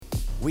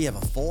We have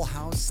a full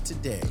house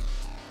today.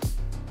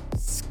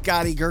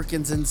 Scotty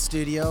Gherkin's in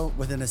studio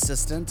with an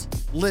assistant.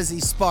 Lizzie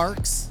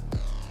Sparks,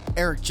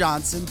 Eric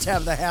Johnson,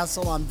 Tabitha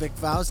Hassel, I'm Vic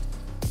Faust.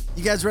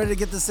 You guys ready to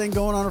get this thing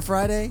going on a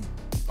Friday?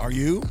 Are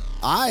you?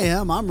 I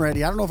am. I'm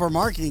ready. I don't know if our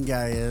marketing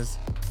guy is.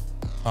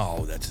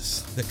 Oh,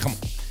 come on.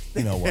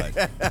 You know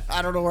what?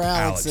 I don't know where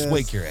Alex is.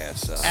 Wake your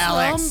ass up.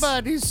 Alex.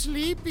 Somebody's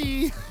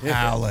sleepy.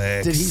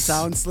 Alex. Did he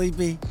sound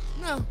sleepy?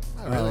 No,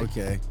 not really. Oh,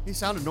 okay. He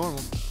sounded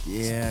normal.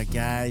 Yeah,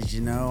 guys,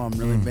 I'm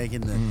really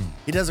making the...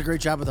 He does a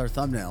great job with our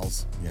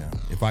thumbnails. Yeah.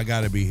 If I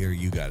got to be here,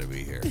 you got to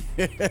be here.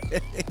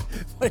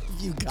 What have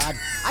you got?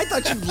 I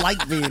thought you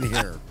liked being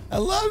here. I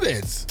love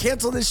it.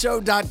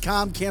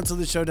 CancelTheShow.com,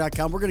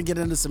 CancelTheShow.com. We're going to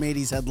get into some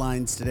 80s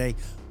headlines today.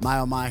 My,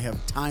 oh my,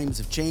 times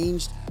have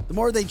changed. The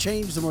more they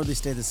change, the more they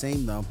stay the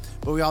same, though.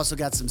 But we also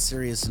got some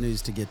serious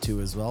news to get to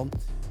as well.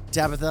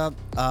 Tabitha,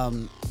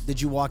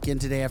 did you walk in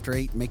today after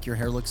 8 and make your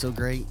hair look so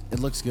great? It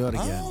looks good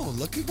again. Oh,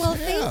 look at Well,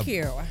 Tab. thank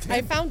you.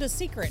 I found a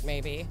secret,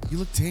 maybe. You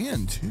look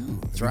tan, too.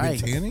 That's You been right.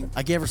 tanning?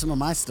 I gave her some of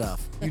my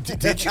stuff.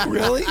 Did you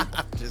really?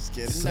 Just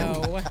kidding.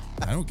 No,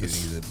 I don't get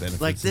any of the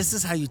benefits. Like, this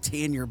is how you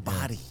tan your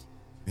body.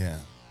 Yeah.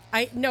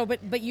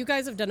 but you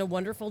guys have done a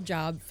wonderful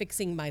job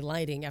fixing my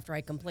lighting after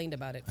I complained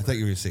about it. I thought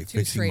you were going to say Two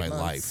fixing my straight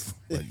months. life,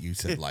 but you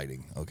said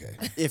lighting. Okay.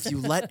 If you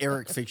let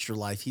Eric fix your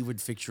life, he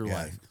would fix your Yeah.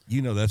 life.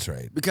 You know that's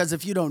right. Because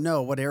if you don't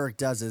know, what Eric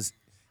does is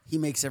he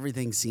makes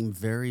everything seem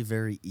very,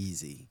 very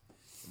easy.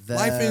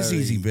 Life is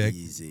easy, Vic.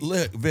 Easy.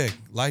 Vic,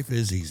 life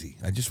is easy.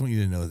 I just want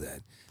you to know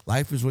that.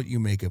 Life is what you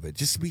make of it.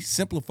 Just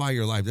simplify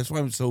your life. That's why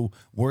I'm so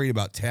worried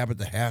about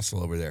Tabitha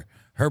Hassel over there.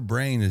 Her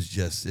brain is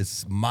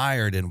it's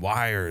mired in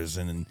wires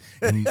and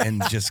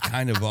just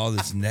kind of all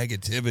this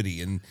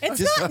negativity. And It's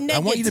just, not I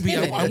want you to be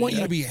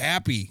negativity.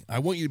 happy. I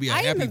want you to be a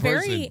I happy am a person.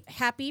 very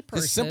happy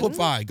person. Just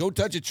simplify. Go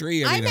touch a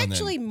tree every I'm now and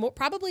actually then.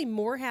 probably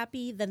more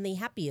happy than the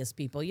happiest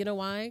people. You know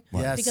why?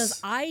 Yes. Because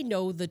I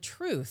know the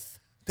truth.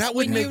 That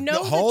would When make you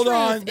know hold the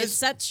truth, on. it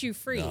sets you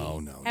free.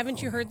 No,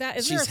 Haven't you heard that?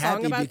 Isn't She's there a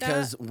song happy about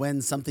because that?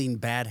 when something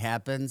bad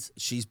happens,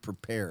 she's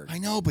prepared. I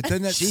know, but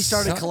then that She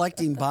started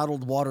collecting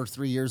bottled water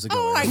 3 years ago.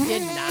 Oh, I Eric.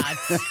 did not.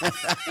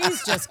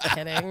 He's just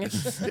kidding.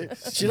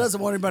 She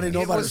doesn't want anybody to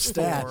know about her was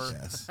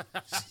stats.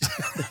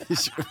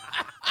 Yes.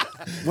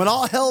 When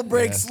all hell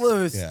breaks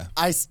loose, Yeah.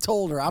 I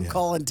told her, I'm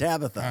calling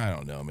Tabitha. I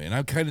don't know, man.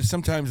 I'm kind of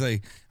sometimes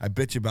I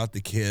bitch about the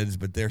kids,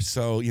 but they're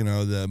so,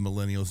 the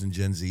millennials and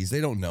Gen Zs,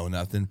 they don't know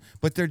nothing,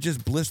 but they're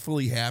just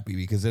blissfully happy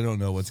because they don't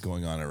know what's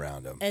going on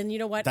around them. And you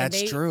know what? That's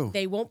And true.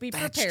 They won't be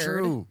That's prepared.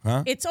 true.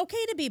 Huh? It's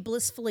okay to be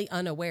blissfully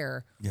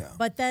unaware. Yeah.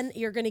 But then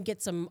you're going to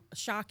get some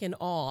shock and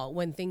awe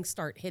when things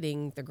start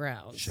hitting the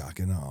ground. Shock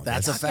and awe.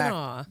 That's a Shock and fact.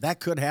 awe. That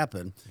could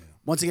happen.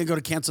 Once again, go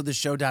to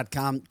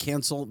cancelthisshow.com,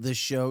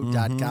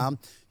 cancelthisshow.com.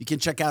 You can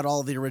check out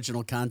all the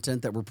original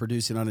content that we're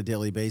producing on a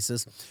daily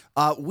basis.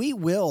 We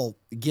will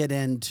get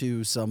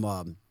into some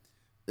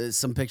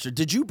picture.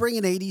 Did you bring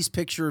an 80s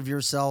picture of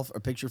yourself,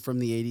 a picture from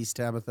the 80s,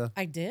 Tabitha?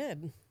 I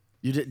did.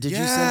 You did? Did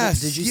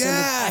Yes, you send it?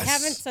 I yes.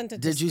 haven't sent it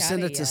to Did you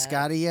send it Scotty to yet.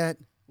 Scotty yet?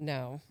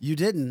 No. You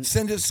didn't.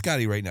 Send it to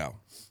Scotty right now.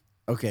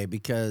 Okay,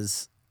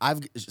 because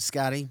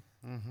Scotty,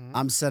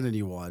 I'm sending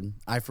you one.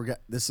 I forgot.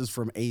 This is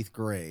from 8th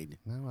grade.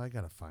 No, I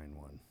gotta find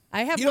one.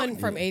 I have You don't- one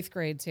from 8th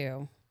grade,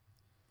 too.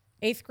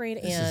 8th grade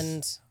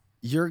and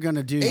You're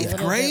gonna do a Eighth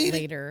little grade? bit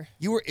later.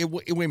 You were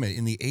wait a minute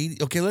in the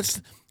 80s. Okay, let's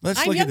I'm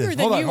look at younger this. than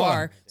Hold on, you hold on.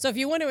 are. So if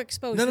you want to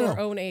expose No, your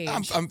own age.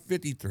 I'm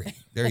 53.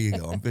 There you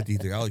go. I'm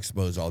 53. I'll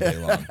expose all day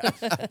long.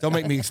 Don't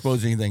make me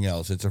expose anything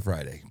else. It's a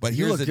Friday. But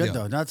You here's look the good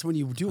deal. though. That's when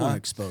you do want to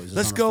expose. is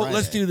Let's on a go. Friday.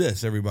 Let's do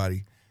this,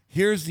 everybody.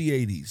 Here's the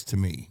 80s to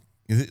me.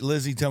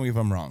 Lizzie, tell me if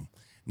I'm wrong.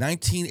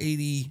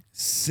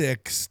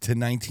 1986 to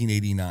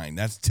 1989.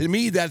 That's to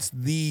me. That's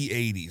the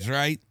 80s,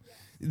 right?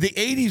 The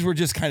 80s were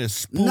just kind of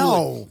spooling.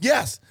 No.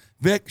 Yes.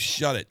 Vic,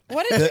 shut it.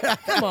 What is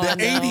Come on. The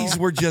now. 80s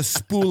were just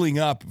spooling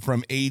up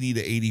from 80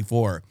 to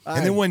 84.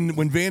 And then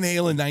when Van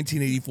Halen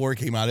 1984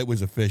 came out, it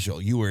was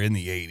official. You were in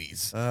the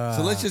 80s.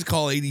 So let's just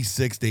call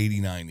 86 to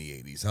 89 the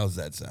 80s. How's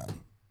that sound?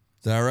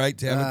 Is that all right,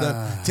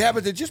 Tabitha?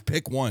 Tabitha, just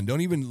pick one.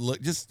 Don't even look.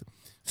 Just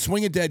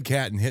swing a dead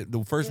cat and hit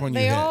the first one you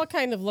They hit. all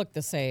kind of look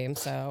the same,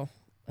 so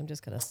I'm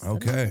just going to send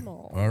Okay. them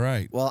all. All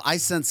right. Well, I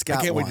sent Scott.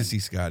 I can't wait one. to see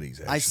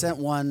Scotty's. Actually. I sent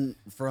one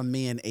from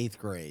me in 8th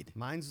grade.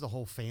 Mine's the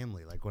whole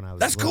family. Like when I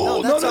was. That's little.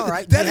 cool. No, that's all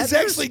right. That Yeah, is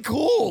there's- actually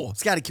cool.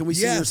 Scotty, can we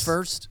see Yes. yours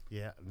first?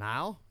 Yeah.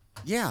 Now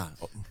Yeah.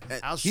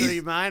 I'll show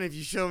you mine if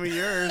you show me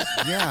yours.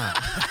 Yeah.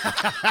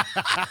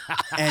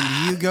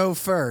 And you go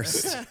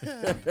first. All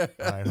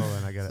right, hold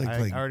on. I got it.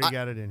 like- I already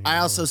got it in here. I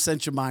Hold also on.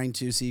 sent you mine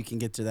too, so you can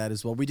get to that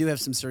as well. We do have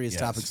some serious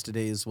Yes. topics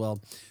today as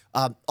well.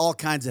 All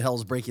kinds of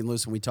hell's breaking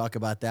loose when we talk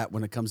about that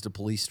when it comes to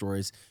police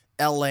stories.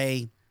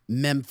 L.A.,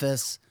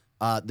 Memphis,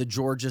 the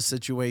Georgia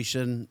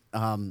situation.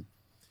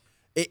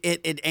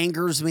 It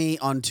angers me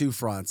on two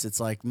fronts. It's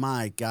like,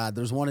 my God,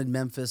 there's one in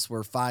Memphis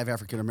where 5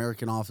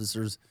 African-American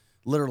officers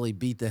literally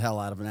beat the hell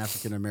out of an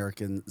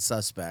African-American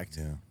suspect,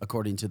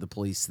 according to the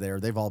police there.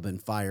 They've all been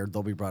fired.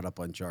 They'll be brought up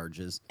on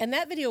charges. And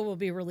that video will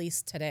be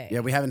released today. Yeah,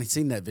 we haven't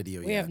seen that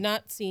video We yet. have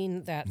not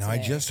seen that Now, I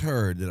today. just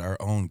heard that our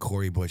own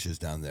Corey Bush is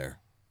down there.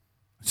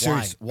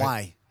 Seriously,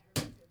 Why?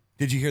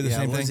 Did you hear the Yeah,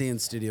 same Lizzie thing? in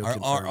studio Our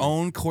confirming.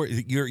 own court.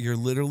 Your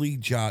literally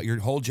job. Your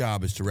whole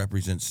job is to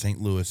represent St.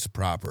 Louis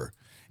proper,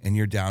 and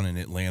you're down in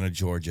Atlanta,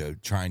 Georgia,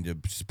 trying to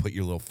put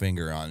your little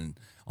finger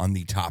on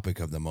the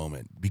topic of the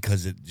moment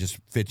because it just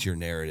fits your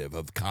narrative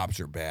of cops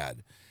are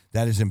bad.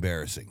 That is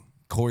embarrassing.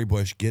 Cori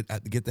Bush, get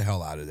the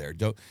hell out of there.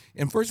 Don't.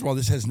 And first of all,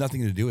 this has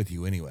nothing to do with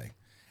you anyway.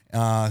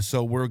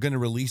 So we're going to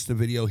release the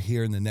video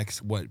here in the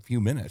next few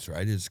minutes,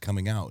 right? It's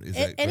coming out. Is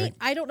that correct?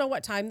 I don't know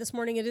what time this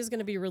morning. It is going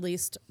to be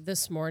released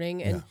this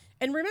morning, and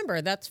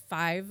remember that's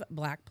 5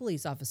 black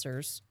police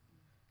officers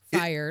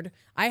fired.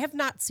 I have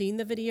not seen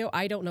the video.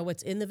 I don't know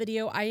what's in the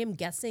video. I am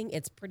guessing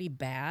it's pretty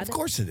bad. Of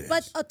course it is.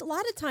 But a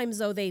lot of times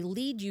though, they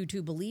lead you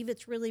to believe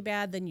it's really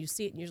bad. Then you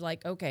see it and you're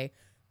like, okay.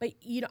 But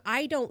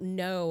I don't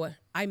know.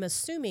 I'm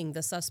assuming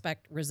the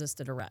suspect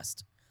resisted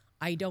arrest.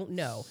 I don't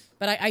know,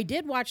 but I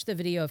did watch the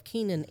video of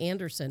Keenan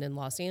Anderson in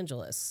Los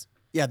Angeles.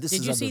 Yeah, this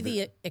Did is you other see vi-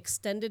 the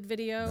extended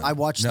video? I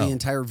watched No. the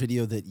entire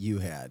video that you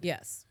had.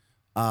 Yes.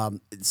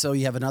 So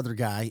you have another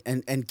guy,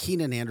 and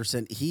Keenan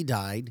Anderson, he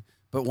died.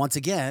 But once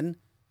again,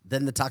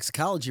 then the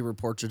toxicology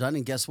reports are done,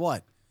 and guess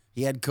what?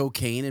 He had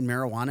cocaine and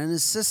marijuana in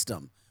his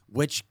system,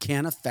 which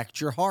can affect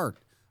your heart,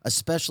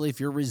 especially if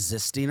you're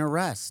resisting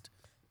arrest.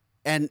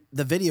 And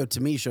the video to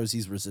me shows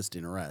he's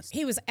resisting arrest.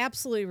 He was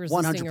absolutely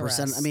resisting 100%.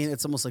 arrest. I mean,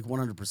 it's almost like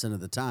 100%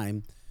 of the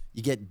time.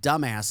 You get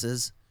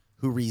dumbasses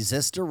who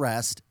resist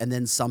arrest, and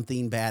then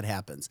something bad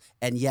happens.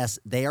 And yes,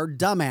 they are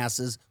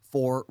dumbasses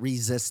for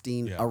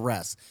resisting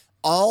arrest.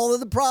 All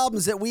of the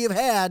problems that we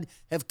have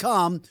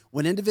come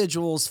when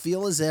individuals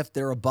feel as if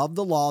they're above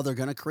the law, they're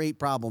going to create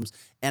problems.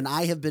 And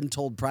I have been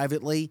told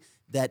privately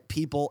that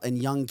people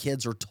and young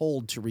kids are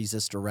told to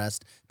resist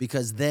arrest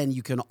because then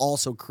you can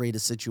also create a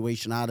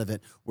situation out of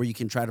it where you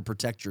can try to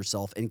protect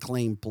yourself and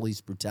claim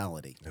police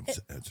brutality.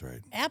 That's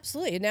right.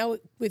 Absolutely. Now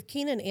with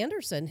Keenan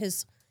Anderson,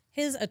 his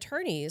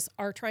attorneys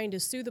are trying to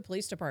sue the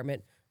police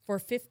department for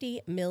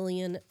 $50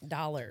 million.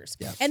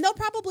 And they'll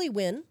probably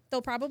win.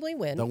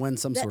 They'll win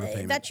some sort of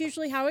payment. That's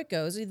usually how it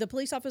goes. The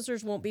police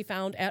officers won't be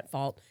found at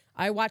fault.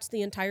 I watched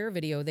the entire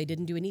video. They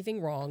didn't do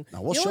anything wrong.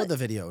 Now, we'll show the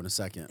video in a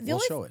second. We'll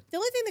show it. The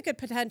only thing that could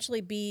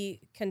potentially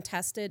be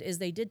contested is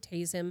they did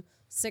tase him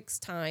 6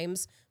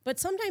 times. But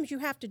sometimes you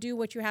have to do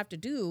what you have to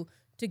do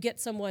to get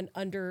someone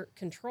under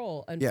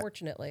control,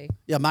 unfortunately.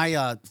 Yeah,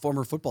 my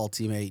former football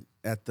teammate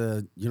at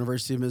the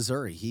University of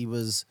Missouri, he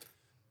was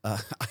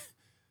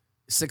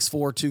 6'4",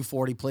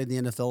 240, played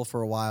in the NFL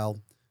for a while.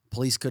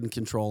 Police couldn't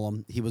control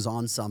him. He was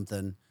on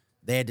something.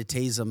 They had to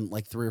tase him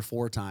like 3 or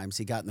 4 times.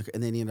 He got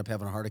and then he ended up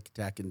having a heart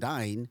attack and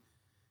dying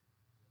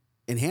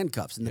in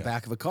handcuffs in the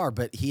back of a car.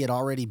 But he had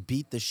already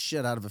beat the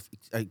shit out of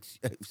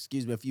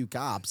a few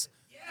cops.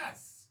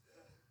 Yes.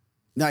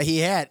 No, he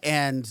had,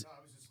 and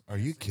Are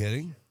you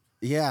kidding?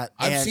 yeah,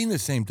 I've and- seen the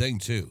same thing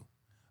too.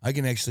 I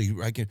can,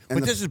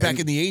 but this is back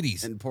in the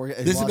 80s. And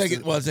This is back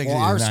in, well, it's actually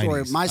our in the 90s.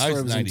 story, my story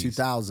Ours was in 90s.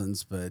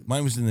 2000s, but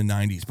Mine was in the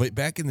 90s. But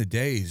back in the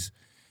days,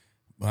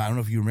 well, I don't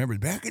know if you remember,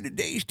 back in the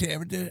days,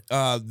 Tabitha,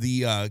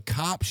 the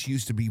cops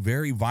used to be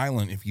very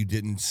violent if you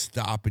didn't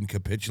stop and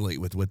capitulate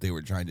with what they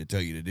were trying to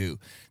tell you to do.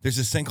 There's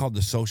this thing called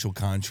the social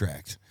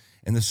contract.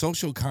 And the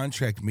social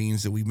contract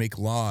means that we make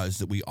laws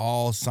that we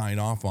all sign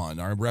off on.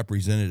 Our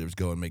representatives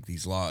go and make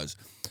these laws.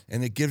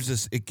 And it gives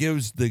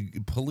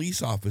the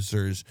police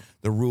officers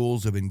the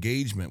rules of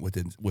engagement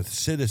with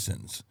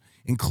citizens,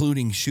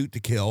 including shoot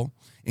to kill,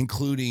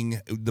 including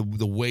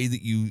the way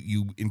that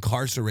you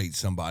incarcerate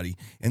somebody,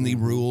 and the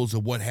rules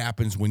of what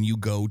happens when you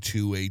go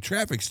to a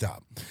traffic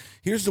stop.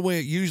 Here's the way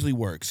it usually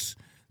works.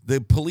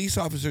 The police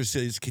officer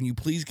says, "Can you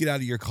please get out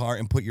of your car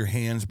and put your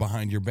hands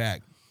behind your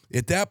back?"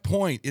 At that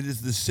point, it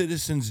is the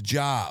citizen's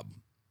job,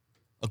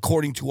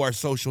 according to our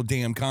social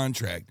damn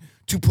contract,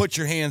 to put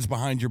your hands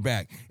behind your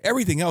back.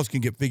 Everything else can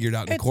get figured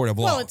out in a court of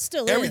law. Well, it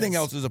still Everything is.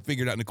 else is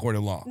figured out in a court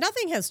of law.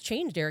 Nothing has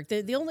changed, Eric.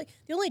 The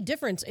only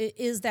difference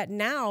is that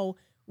now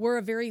we're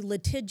a very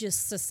litigious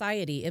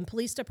society, and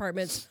police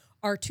departments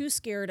are too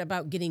scared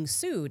about getting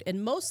sued.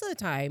 And most of the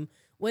time,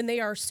 when they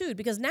are sued,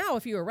 because now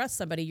if you arrest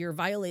somebody, you're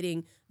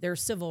violating their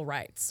civil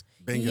rights.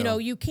 Bingo. You know,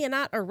 you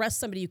cannot arrest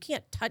somebody. You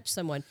can't touch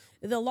someone.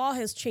 The law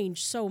has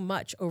changed so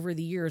much over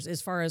the years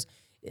as far as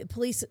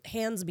police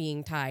hands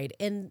being tied,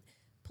 and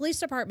police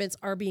departments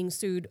are being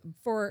sued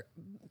for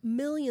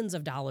millions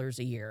of dollars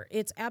a year.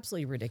 It's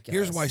absolutely ridiculous.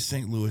 Here's why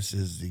St. Louis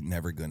is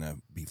never going to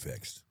be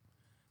fixed.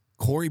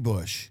 Cori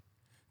Bush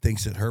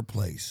thinks that her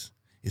place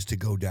is to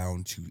go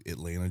down to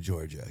Atlanta,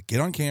 Georgia, get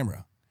on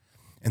camera,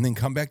 and then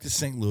come back to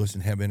St. Louis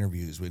and have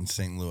interviews in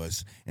St.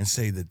 Louis and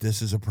say that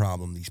this is a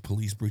problem, these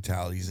police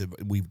brutalities,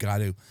 we've got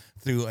to,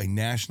 through a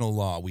national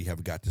law, we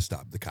have got to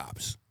stop the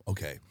cops.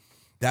 Okay.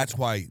 That's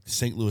why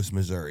St. Louis,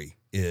 Missouri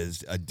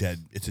is a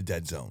dead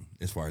zone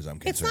as far as I'm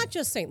concerned. It's not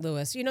just St.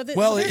 Louis. You know,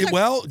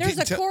 Well, there's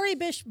a Cori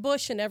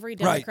Bush in every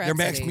Democrat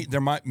city.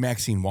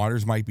 Maxine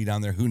Waters might be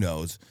down there. Who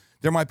knows?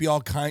 There might be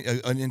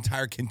an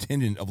entire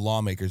contingent of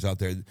lawmakers out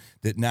there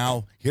that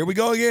now, here we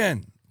go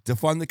again, to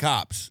fund the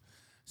cops.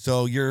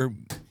 So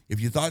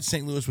if you thought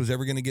St. Louis was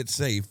ever going to get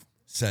safe,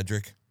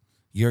 Cedric,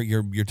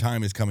 your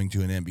time is coming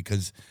to an end,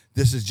 because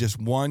this is just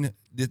one.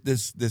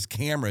 This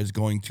camera is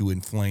going to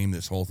inflame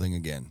this whole thing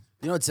again.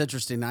 You know, it's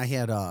interesting. I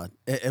had,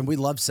 and we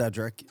love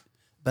Cedric,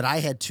 but I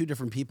had two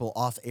different people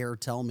off air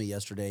tell me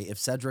yesterday if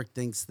Cedric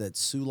thinks that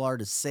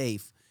Soulard is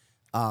safe,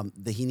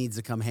 that he needs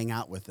to come hang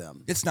out with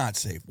them. It's not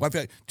safe. Well, I've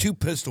got 2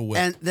 pistol whips.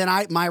 And then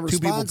my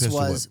response pistol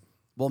was, whip.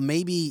 well,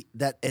 maybe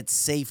that it's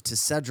safe to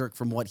Cedric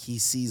from what he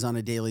sees on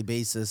a daily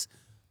basis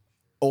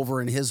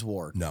over in his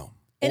ward. No.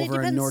 And it over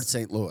in depends North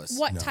St. Louis.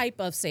 What type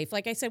of safe?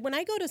 Like I said, when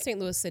I go to St.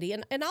 Louis City,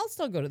 and I'll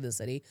still go to the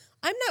city,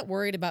 I'm not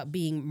worried about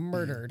being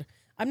murdered.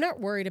 I'm not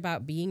worried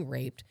about being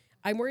raped.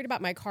 I'm worried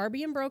about my car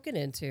being broken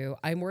into.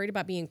 I'm worried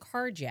about being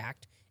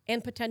carjacked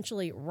and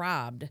potentially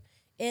robbed.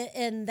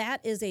 And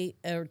that is a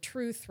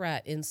true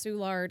threat in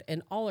Soulard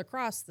and all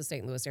across the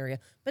St. Louis area,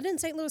 but in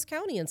St. Louis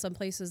County in some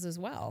places as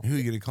well. Who are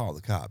you going to call?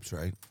 The cops,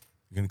 right?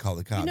 You're going to call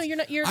the cops. You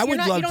know, you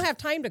don't have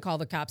time to call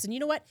the cops. And you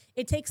know what?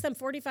 It takes them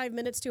 45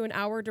 minutes to an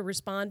hour to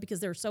respond because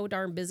they're so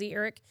darn busy,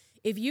 Eric.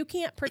 If you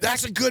can't protect...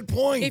 That's a good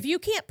point. If you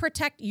can't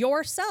protect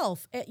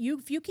yourself,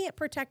 if you can't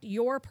protect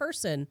your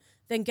person,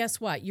 then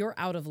guess what? You're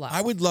out of luck.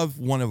 I would love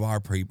one of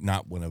our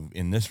not one of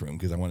in this room,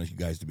 because I want you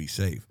guys to be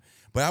safe.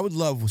 But I would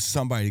love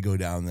somebody to go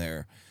down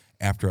there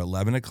after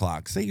 11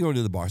 o'clock. Say you go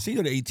to the bar. Say you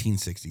go to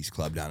 1860s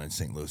Club down in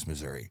St. Louis,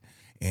 Missouri.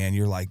 And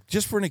you're like,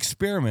 just for an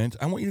experiment,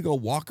 I want you to go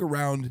walk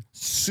around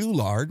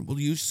Soulard. We'll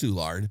use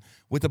Soulard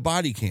with a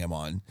body cam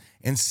on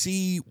and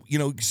see,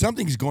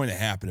 something's going to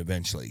happen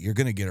eventually. You're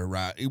going to get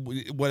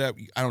whatever.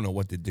 I don't know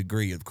what the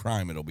degree of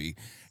crime it'll be.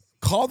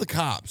 Call the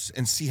cops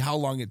and see how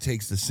long it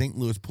takes the St.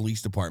 Louis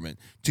Police Department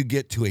to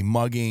get to a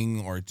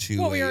mugging or to.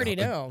 Well, we already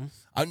know.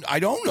 I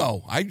don't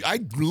know. I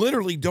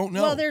literally don't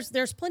know. Well,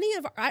 there's plenty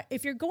of.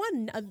 If you're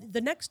going,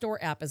 the Nextdoor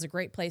app is a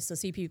great place to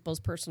see people's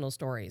personal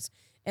stories.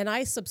 And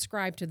I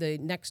subscribe to the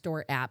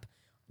Nextdoor app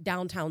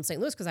downtown St.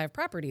 Louis because I have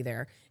property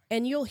there.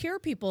 And you'll hear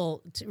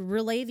people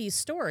relay these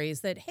stories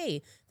that,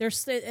 hey,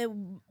 there's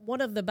one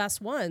of the best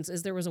ones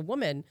is there was a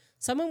woman,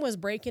 someone was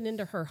breaking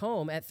into her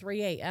home at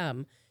 3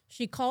 a.m.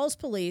 She calls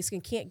police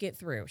and can't get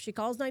through. She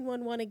calls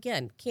 911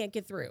 again, can't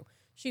get through.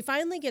 She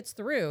finally gets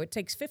through. It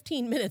takes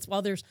 15 minutes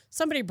while there's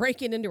somebody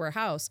breaking into her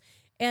house.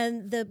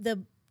 And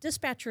the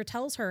dispatcher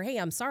tells her, hey,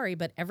 I'm sorry,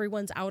 but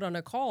everyone's out on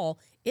a call.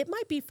 It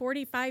might be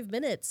 45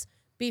 minutes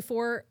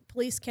before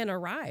police can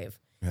arrive.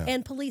 Yeah.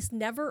 And police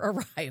never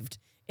arrived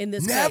in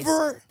this case.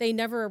 They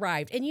never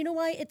arrived. And you know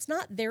why? It's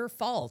not their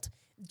fault.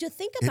 Just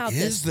think about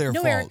this. It is their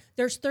fault. Eric,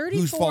 there's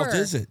 34. Whose fault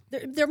is it?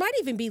 There might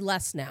even be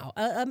less now.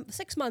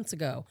 6 months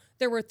ago,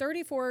 there were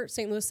 34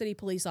 St. Louis City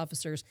police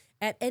officers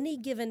at any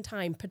given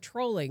time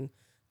patrolling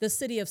the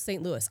city of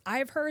St. Louis.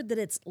 I've heard that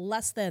it's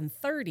less than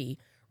 30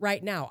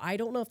 right now. I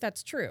don't know if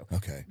that's true.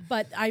 Okay.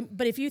 But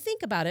if you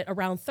think about it,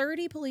 around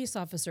 30 police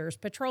officers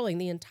patrolling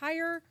the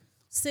entire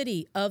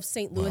city of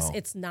St. Louis,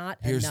 it's not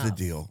enough.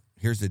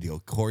 Here's the deal.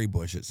 Cori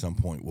Bush at some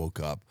point woke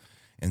up,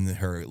 and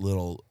her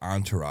little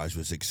entourage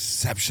was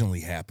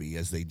exceptionally happy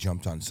as they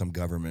jumped on some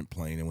government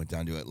plane and went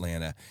down to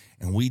Atlanta.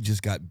 And we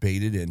just got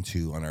baited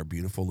into on our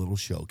beautiful little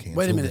show.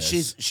 Wait a minute.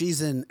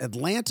 She's in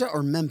Atlanta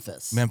or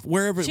Memphis?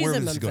 Wherever she's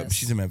in going.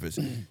 She's in Memphis.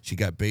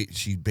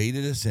 She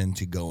baited us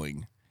into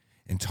going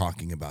and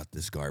talking about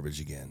this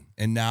garbage again.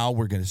 And now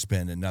we're going to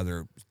spend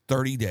another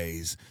 30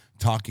 days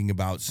talking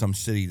about some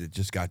city that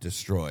just got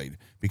destroyed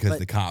because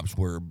the cops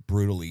were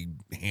brutally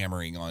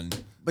hammering on.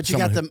 But you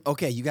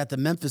got the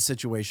Memphis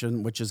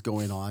situation, which is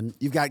going on.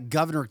 You've got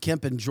Governor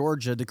Kemp in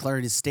Georgia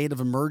declaring a state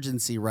of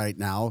emergency right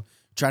now,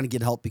 trying to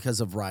get help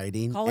because of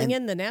rioting. Calling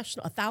in the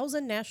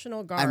 1,000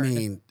 National Guard. I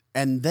mean,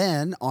 and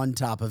then on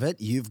top of it,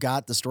 you've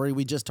got the story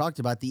we just talked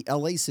about, the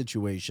LA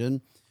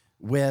situation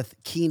with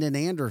Keenan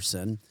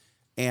Anderson.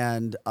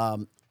 And,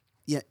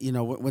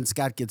 when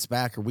Scott gets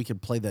back, or we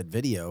could play that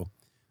video,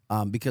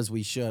 because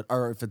we should,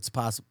 or if it's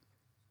possible.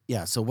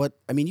 Yeah, so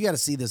you got to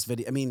see this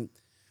video. I mean,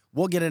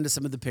 we'll get into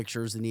some of the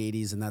pictures in the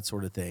 80s and that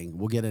sort of thing.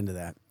 We'll get into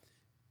that.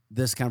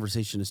 This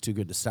conversation is too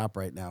good to stop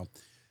right now.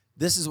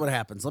 This is what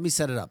happens. Let me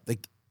set it up.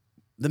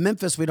 The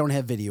Memphis we don't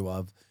have video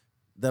of.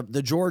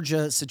 The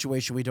Georgia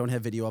situation we don't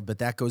have video of, but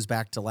that goes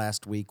back to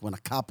last week when a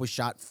cop was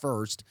shot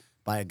first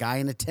by a guy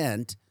in a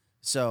tent.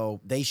 So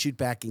they shoot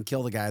back and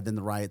kill the guy, then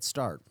the riots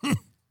start.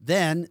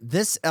 Then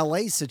this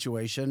LA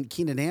situation,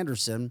 Keenan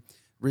Anderson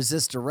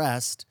resists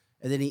arrest,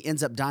 and then he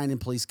ends up dying in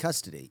police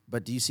custody.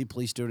 But do you see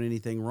police doing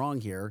anything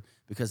wrong here?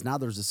 Because now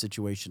there's a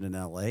situation in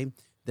LA.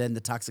 Then the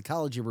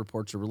toxicology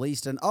reports are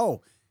released, and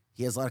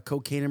he has a lot of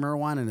cocaine and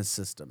marijuana in his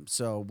system.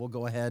 So we'll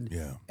go ahead.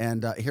 Yeah.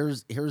 And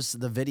here's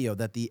the video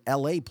that the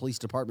LA Police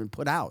Department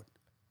put out.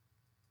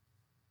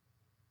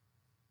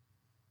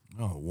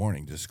 Oh,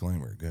 warning,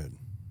 disclaimer. Good.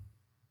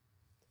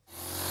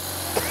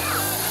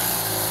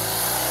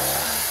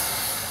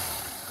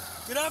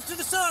 Get off to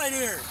the side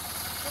here.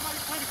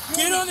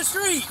 Get on the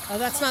street. Oh,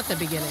 that's not the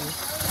beginning.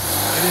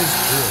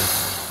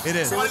 It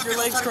is. Sit with your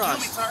legs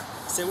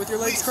crossed. Sit with your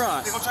legs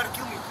crossed. They're going to try to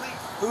kill me, please.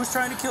 Who's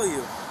trying to kill you?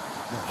 I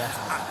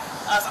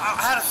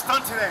had a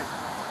stunt today.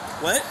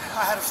 What?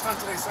 I had a stunt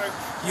today, sir.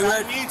 You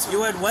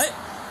had what?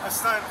 A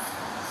stunt.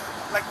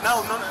 Like,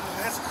 no,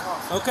 that's a car.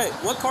 Okay,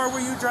 what car were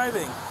you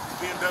driving?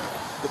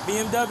 BMW. The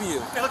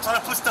BMW. They're trying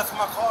to put stuff in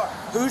my car.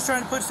 Who's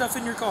trying to put stuff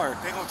in your car?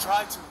 They're gonna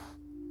try to.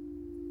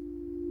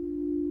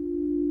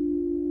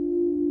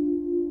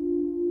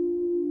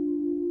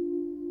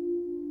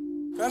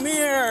 Come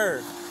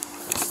here.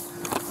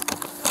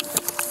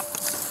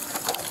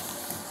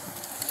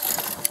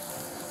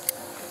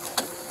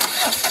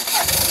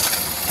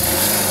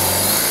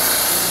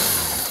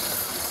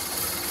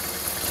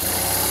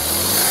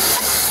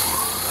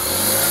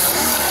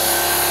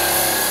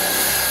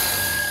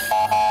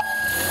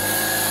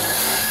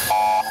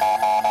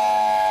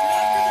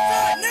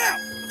 Now,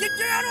 get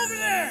down over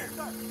there.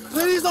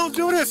 Please don't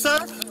do this, sir.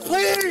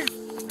 Please.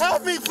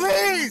 Help me,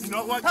 please. You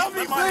know what? Help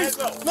me, please.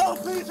 No,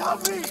 please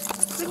help me.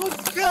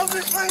 Help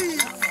me,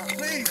 please.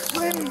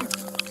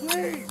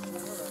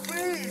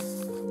 Please.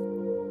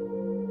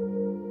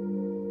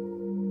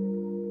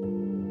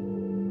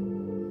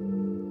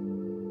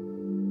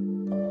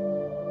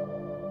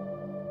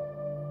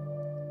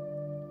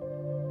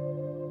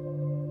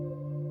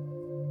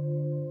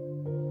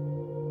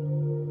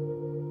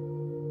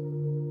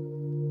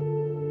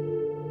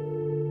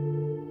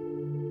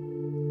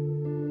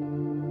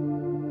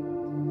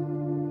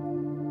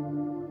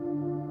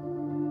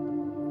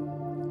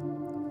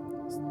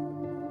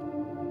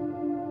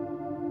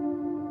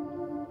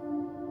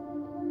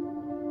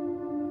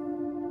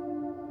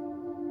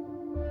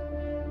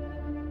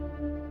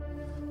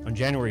 On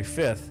January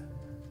 5th,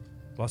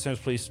 Los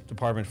Angeles Police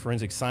Department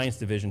Forensic Science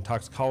Division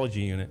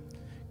Toxicology Unit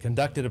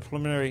conducted a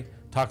preliminary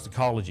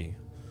toxicology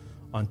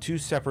on 2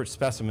 separate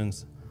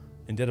specimens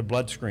and did a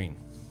blood screen.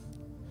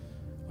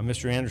 On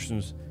Mr.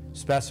 Anderson's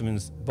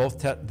specimens,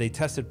 they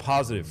tested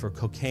positive for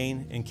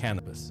cocaine and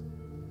cannabis.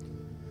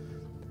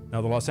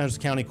 Now, the Los Angeles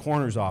County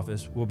Coroner's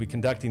Office will be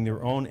conducting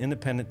their own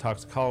independent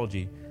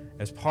toxicology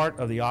as part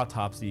of the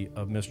autopsy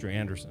of Mr.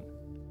 Anderson.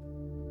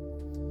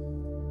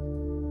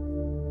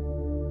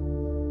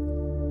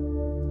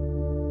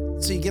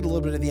 So you get a little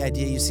bit of the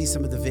idea. You see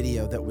some of the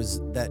video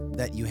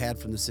that you had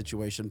from the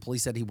situation.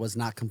 Police said he was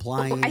not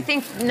complying. I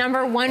think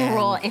number one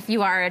rule, if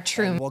you are a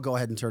true... We'll go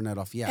ahead and turn that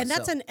off. Yeah. And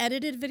that's an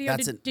edited video.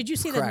 Did you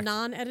see the correct.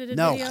 non-edited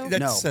No, video?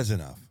 That says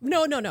enough.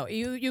 No.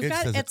 You've It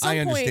got says at some I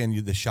point.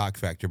 understand the shock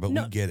factor, but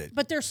we get it.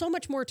 But there's so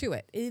much more to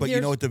it. But you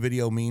know what the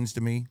video means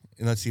to me?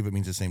 And let's see if it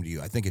means the same to you.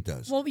 I think it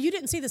does. Well, you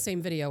didn't see the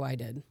same video I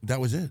did.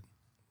 That was it.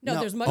 No,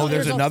 No. there's much. Oh,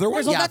 there's another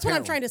one? Yeah, Yeah, that's what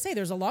I'm apparently. trying to say.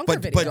 There's a longer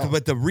But video.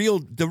 but the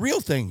real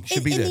thing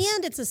should be in this. the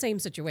end, it's the same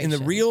situation. In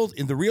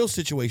the real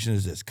situation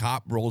is this: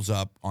 cop rolls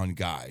up on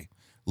guy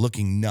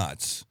looking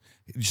nuts.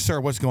 Sir,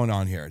 what's going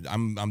on here?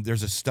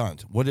 There's a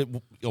stunt.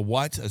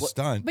 A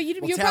stunt? But you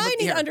Well, probably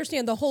need here. to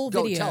understand the whole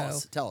Go, video.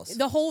 tell us.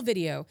 The whole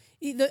video.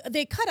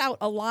 They cut out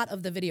a lot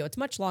of the video. It's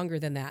much longer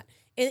than that.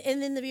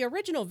 And in the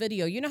original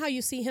video, you know how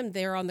you see him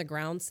there on the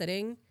ground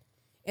sitting,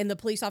 and the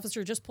police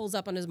officer just pulls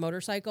up on his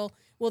motorcycle.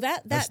 Well,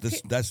 that's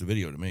the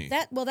video to me.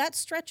 that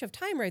stretch of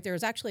time right there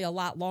is actually a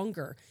lot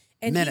longer.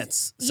 And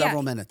Minutes,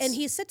 several minutes. And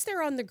he sits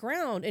there on the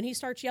ground and he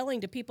starts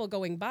yelling to people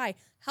going by,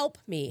 "Help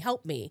me,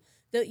 help me.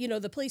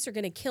 The police are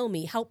going to kill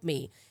me. Help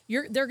me.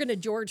 They're going to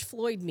George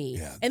Floyd me."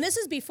 Yeah. And this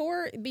is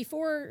before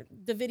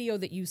the video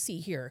that you see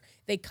here.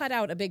 They cut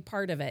out a big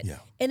part of it. Yeah.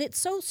 And it's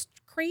so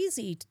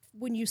crazy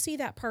when you see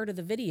that part of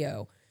the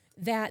video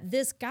that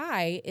this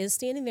guy is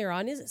sitting there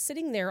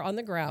on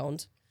the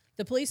ground.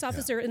 The police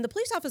officer and the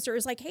police officer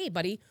is like, "Hey,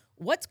 buddy,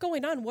 what's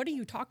going on? What are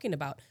you talking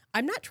about?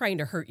 I'm not trying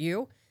to hurt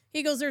you."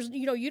 He goes, "There's,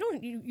 you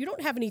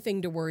don't have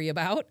anything to worry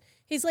about."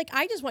 He's like,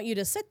 "I just want you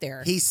to sit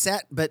there." He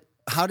sat, but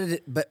how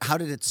did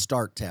it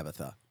start,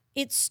 Tabitha?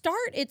 It's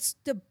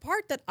the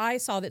part that I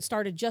saw that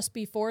started just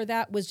before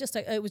that was just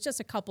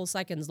a couple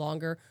seconds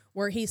longer,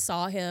 where he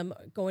saw him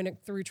going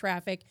through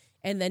traffic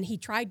and then he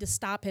tried to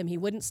stop him. He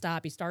wouldn't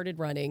stop. He started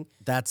running.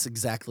 That's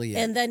exactly it.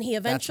 And then he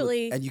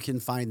eventually and you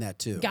can find that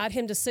too. got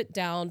him to sit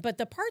down. But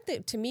the part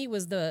that to me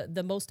was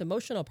the most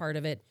emotional part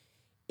of it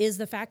is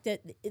the fact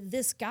that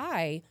this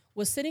guy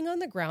was sitting on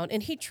the ground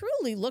and he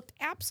truly looked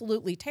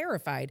absolutely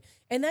terrified.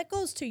 And that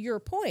goes to your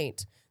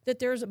point that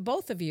there's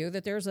both of you,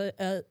 that there's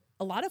a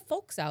lot of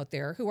folks out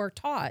there who are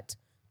taught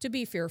to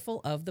be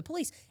fearful of the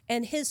police.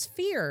 And his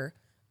fear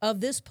of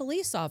this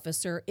police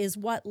officer is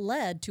what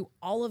led to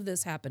all of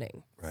this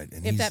happening. Right.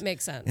 And if that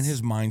makes sense. And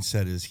his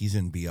mindset is he's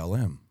in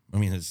BLM. I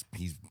mean,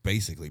 he's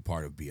basically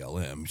part of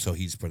BLM. So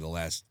he's, for the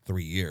last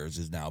 3 years,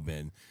 has now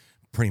been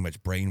pretty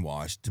much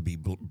brainwashed to be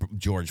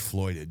George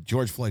Floyded.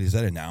 George Floyd, is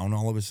that a noun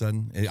all of a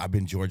sudden? I've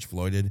been George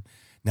Floyded.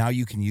 Now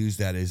you can use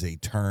that as a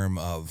term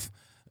of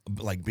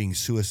like being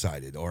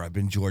suicided, or I've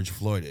been George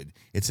Floyded.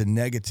 It's a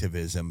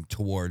negativism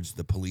towards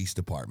the police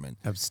department.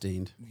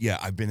 Epsteined. Yeah,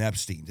 I've been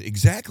Epsteined.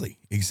 Exactly.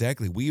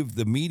 We have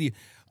the media.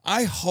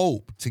 I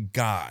hope to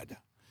God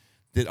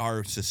that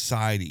our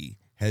society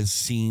has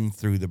seen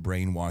through the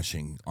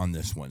brainwashing on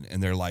this one,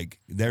 and they're like,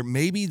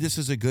 maybe this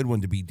is a good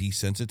one to be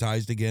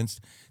desensitized against.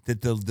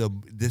 That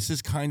this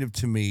is kind of,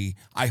 to me,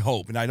 I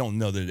hope, and I don't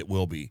know that it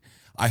will be.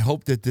 I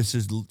hope that this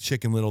is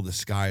Chicken Little, the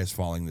sky is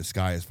falling,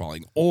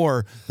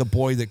 or the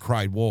boy that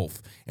cried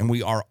wolf. And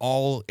we are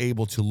all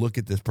able to look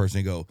at this person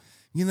and go,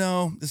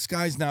 the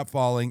sky's not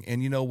falling.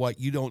 And you know what?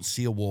 You don't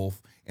see a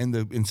wolf.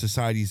 And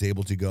society is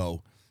able to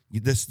go,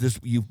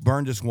 you've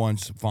burned us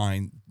once,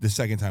 fine. The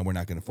second time, we're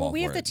not going to fall. Well,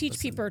 we for have to it. teach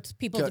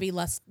people to be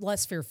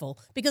less fearful,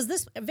 because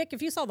this, Vic,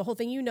 if you saw the whole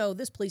thing,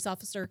 this police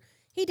officer,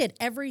 he did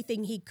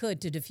everything he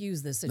could to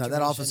defuse this situation. No,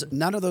 that officer,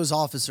 none of those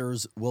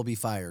officers will be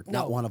fired. No.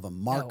 Not one of them.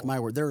 Mark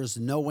my word. There is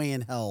no way in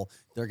hell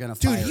they're going to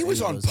Dude, fire. he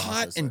was any on of those pot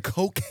officers. and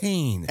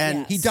cocaine,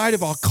 And- he died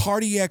of a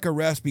cardiac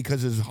arrest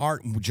because his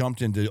heart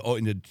jumped into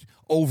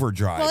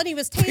overdrive. Well, and he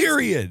was tased.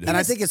 Period. And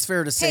I think it's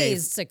fair to say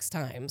tased 6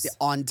 times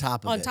on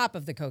top of on it. top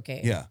of the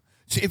cocaine. Yeah.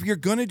 So if you're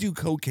going to do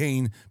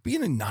cocaine, be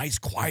in a nice,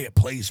 quiet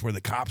place where the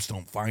cops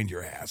don't find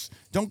your ass.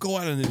 Don't go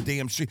out on the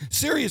damn street.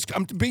 Serious.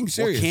 I'm being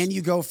serious. Well,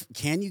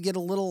 can you get a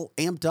little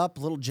amped up,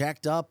 a little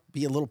jacked up,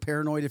 be a little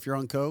paranoid if you're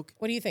on coke?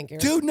 What do you think,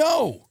 Eric? Dude,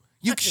 no.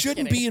 You I'm just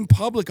shouldn't kidding. be in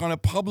public on a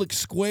public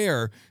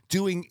square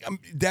doing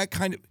that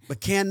kind of.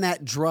 But can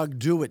that drug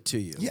do it to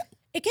you? Yeah.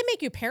 It can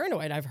make you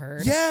paranoid, I've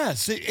heard.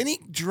 Yes. Any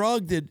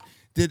drug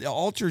that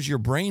alters your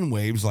brain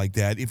waves like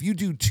that, if you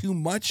do too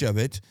much of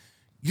it,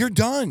 you're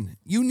done.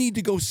 You need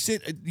to go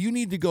you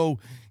need to go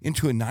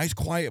into a nice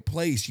quiet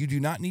place. You do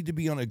not need to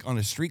be on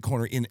a street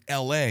corner in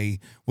LA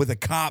with a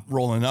cop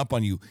rolling up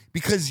on you,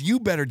 because you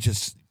better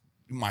just,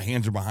 my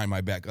hands are behind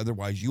my back.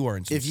 Otherwise you are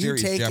in some If you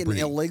serious take jeopardy.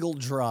 an illegal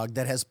drug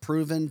that has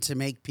proven to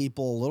make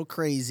people a little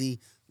crazy,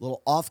 a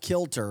little off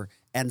kilter,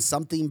 and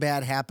something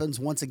bad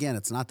happens, once again,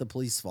 it's not the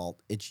police's fault.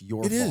 It's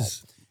your fault.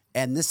 is.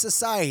 And this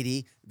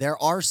society,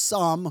 there are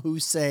some who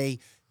say,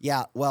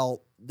 yeah,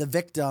 well, the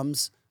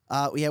victims,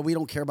 we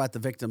don't care about the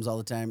victims all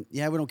the time.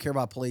 Yeah, we don't care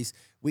about police.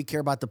 We care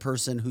about the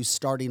person who's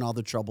starting all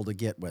the trouble to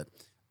get with.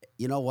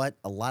 You know what?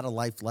 A lot of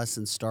life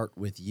lessons start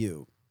with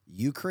you.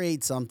 You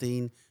create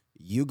something,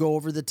 you go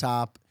over the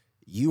top,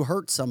 you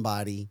hurt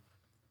somebody,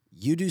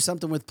 you do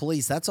something with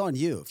police, that's on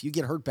you. If you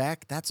get hurt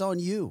back, that's on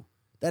you.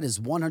 That is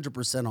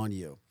 100% on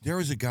you. There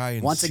was a guy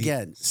in Once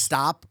again,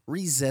 stop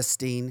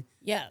resisting.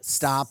 Yes.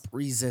 Stop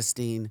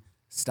resisting.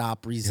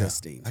 Stop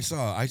resisting.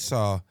 I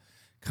saw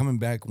coming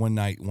back one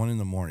night, 1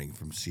 a.m.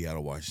 from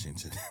Seattle,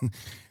 Washington.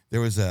 There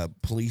was a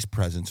police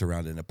presence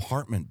around an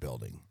apartment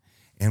building,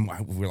 and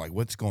we're like,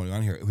 "What's going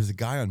on here?" It was a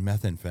guy on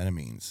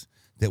methamphetamines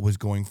that was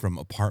going from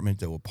apartment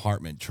to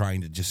apartment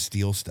trying to just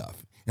steal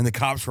stuff. And the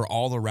cops were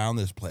all around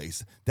this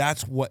place.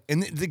 That's what,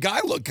 and the guy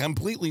looked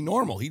completely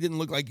normal. He didn't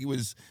look like he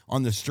was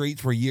on the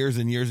streets for years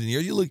and years and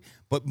years.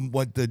 But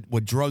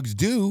what drugs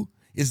do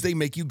is they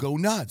make you go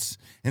nuts.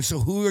 And so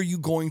who are you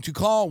going to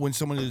call when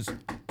someone is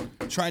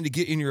trying to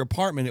get in your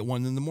apartment at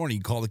 1 a.m?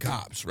 You call the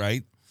cops,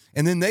 right?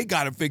 And then they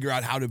got to figure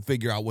out how to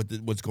figure out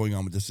what's going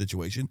on with the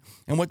situation.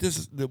 And what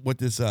this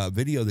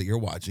video that you're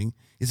watching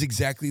is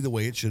exactly the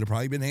way it should have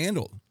probably been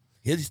handled.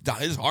 His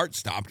heart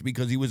stopped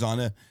because he was on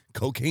a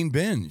cocaine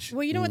binge.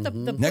 Well, you know what the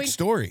point, Next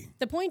story.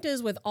 The point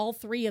is, with all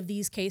 3 of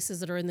these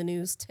cases that are in the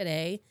news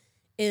today,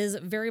 is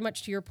very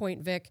much to your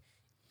point, Vic.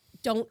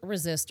 Don't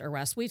resist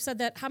arrest. We've said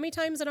that how many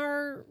times in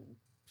our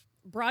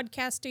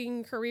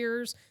broadcasting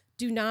careers?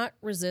 Do not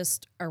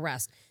resist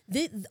arrest.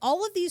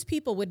 All of these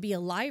people would be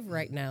alive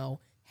right now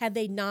had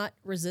they not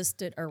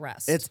resisted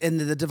arrest.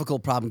 And the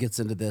difficult problem gets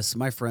into this.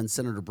 My friend,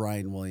 Senator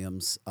Brian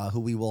Williams,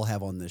 who we will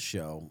have on this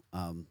show,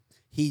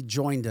 he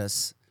joined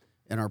us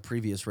in our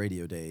previous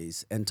radio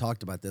days and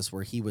talked about this,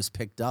 where he was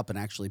picked up and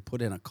actually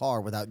put in a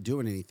car without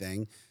doing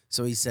anything.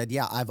 So he said,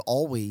 yeah, I've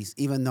always,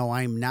 even though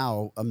I'm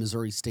now a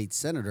Missouri state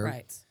senator,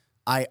 right.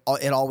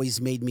 It always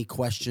made me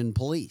question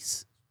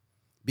police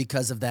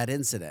because of that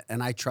incident.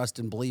 And I trust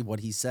and believe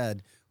what he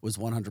said was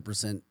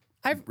 100%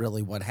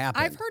 really what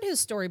happened. I've heard his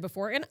story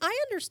before, and I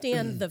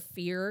understand the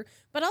fear,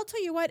 but I'll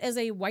tell you what, as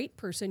a white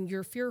person,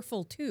 you're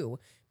fearful too.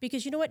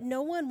 Because you know what?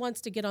 No one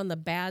wants to get on the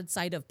bad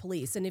side of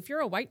police. And if you're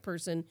a white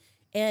person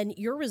and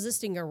you're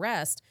resisting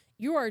arrest,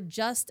 you are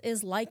just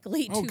as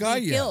likely to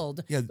be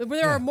killed. Yeah,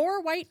 there are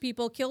more white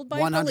people killed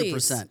by 100%,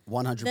 police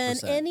 100%. than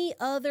any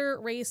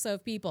other race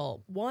of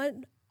people.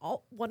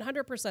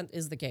 100%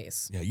 is the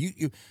case. Yeah,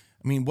 you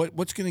I mean,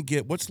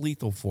 what's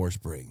lethal force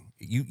bring?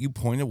 You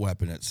point a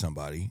weapon at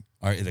somebody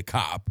or at a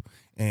cop,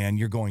 and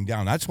you're going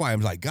down. That's why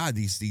I'm like, God,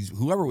 these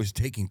whoever was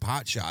taking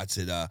pot shots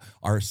at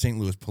our St.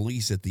 Louis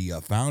police at the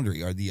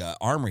Foundry or the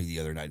Armory the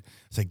other night.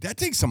 It's like, that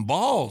takes some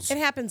balls. It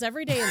happens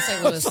every day in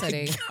St. Louis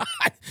City.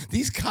 God,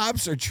 these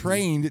cops are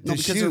trained to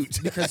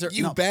shoot because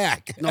they're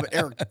back. No, but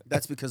Eric,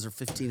 that's because they're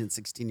 15 and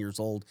 16 years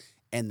old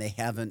and they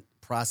haven't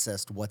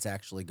processed what's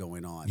actually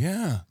going on.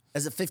 Yeah.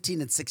 As a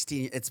 15 and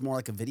 16, it's more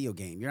like a video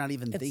game. You're not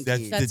even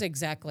thinking. That's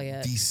exactly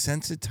it.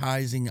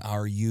 Desensitizing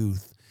our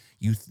youth.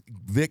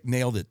 Vic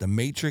nailed it. The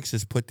Matrix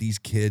has put these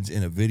kids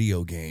in a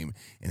video game.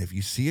 And if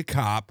you see a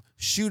cop,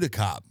 shoot a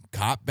cop.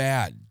 Cop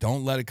bad.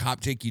 Don't let a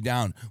cop take you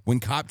down. When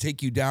cop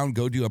take you down,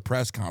 go do a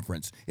press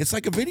conference. It's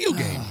like a video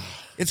game.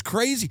 It's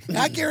crazy.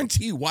 I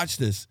guarantee you, watch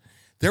this.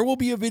 There will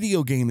be a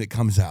video game that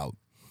comes out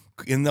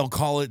and they'll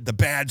call it the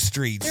bad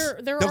streets.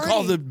 They'll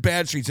call the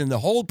bad streets, and the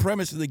whole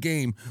premise of the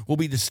game will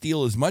be to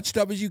steal as much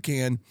stuff as you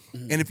can.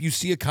 And if you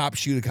see a cop,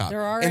 shoot a cop.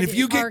 And if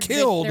you get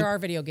killed, there are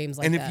video games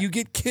like and that. if you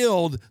get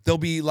killed, there'll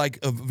be like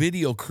a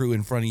video crew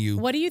in front of you.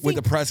 What do you with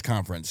think a press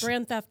conference?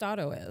 Grand Theft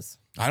Auto is?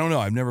 I don't know.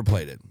 I've never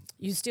played it.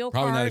 You steal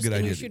Probably cars not a good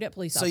and you idea. shoot at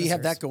police So officers. you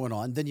have that going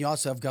on. Then you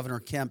also have Governor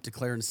Kemp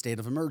declaring a state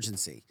of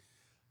emergency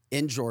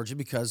in Georgia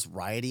because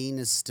rioting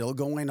is still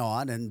going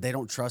on and they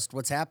don't trust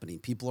what's happening.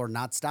 People are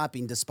not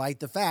stopping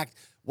despite the fact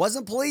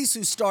wasn't police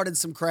who started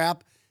some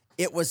crap.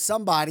 It was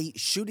somebody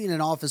shooting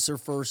an officer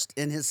first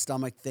in his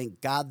stomach.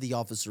 Thank God the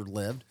officer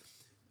lived.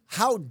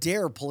 How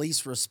dare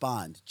police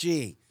respond?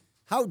 Gee,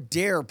 how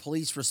dare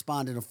police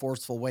respond in a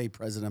forceful way,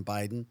 President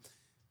Biden?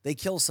 They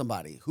kill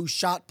somebody who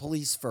shot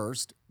police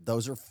first.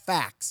 Those are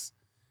facts.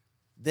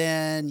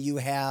 Then you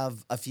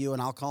have a few,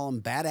 and I'll call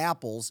them bad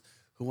apples,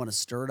 who want to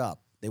stir it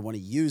up. They want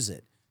to use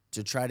it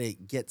to try to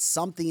get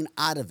something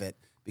out of it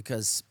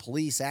because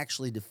police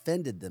actually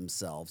defended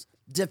themselves.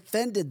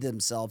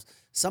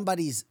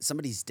 Somebody's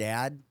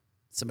dad,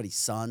 somebody's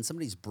son,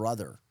 somebody's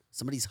brother,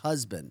 somebody's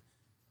husband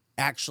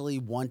actually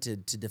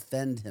wanted to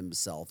defend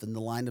himself in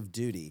the line of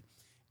duty.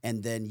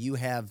 And then you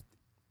have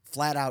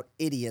flat out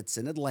idiots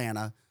in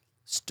Atlanta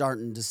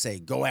starting to say,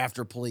 go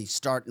after police,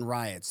 starting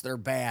riots. They're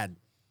bad.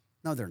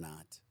 No, they're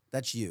not.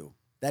 That's you.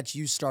 That's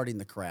you starting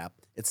the crap.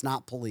 It's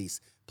not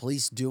police.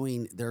 Police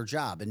doing their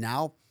job. And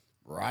now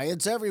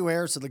riots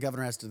everywhere, so the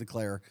governor has to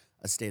declare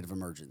a state of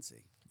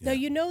emergency. Now,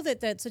 you know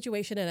that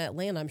situation in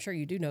Atlanta, I'm sure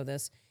you do know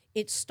this,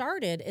 it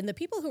started, and the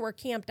people who were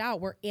camped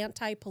out were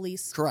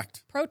anti-police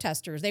Correct.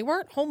 protesters. They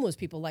weren't homeless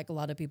people like a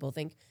lot of people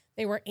think.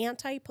 They were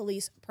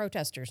anti-police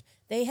protesters.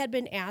 They had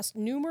been asked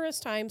numerous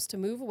times to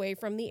move away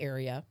from the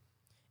area,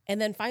 and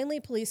then finally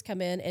police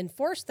come in and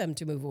force them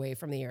to move away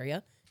from the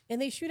area,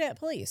 and they shoot at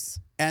police.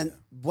 And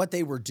what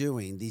they were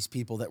doing, these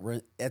people that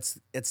were, it's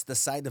the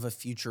site of a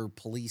future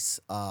police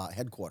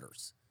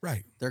headquarters.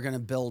 Right. They're going to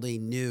build a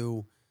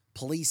new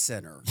police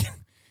center.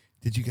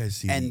 Did you guys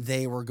see? And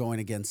they were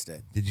going against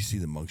it. Did you see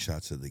the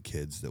mugshots of the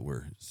kids that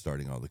were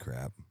starting all the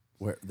crap?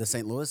 Where the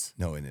St. Louis?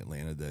 No, in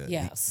Atlanta.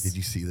 Yes. Did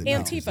you see the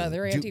Antifa?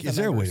 They're Antifa. Is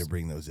there a way members. to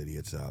bring those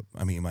idiots up?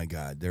 I mean, my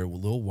God, they're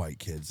little white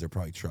kids. They're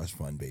probably trust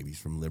fund babies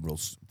from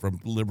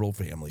liberal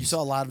families. You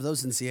saw a lot of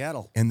those in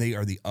Seattle. And they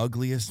are the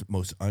ugliest,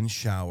 most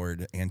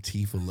unshowered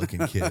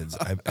Antifa-looking kids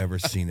I've ever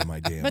seen in my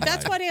damn But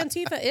that's life. what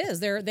Antifa is.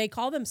 They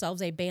call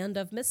themselves a band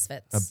of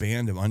misfits. A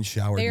band of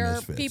unshowered They're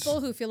misfits.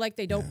 people who feel like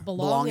they don't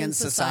belong in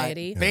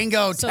society.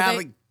 Bingo, So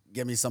Tally.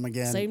 Give me some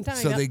again. Same time.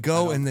 So yep. they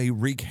go and they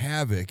wreak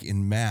havoc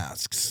in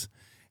masks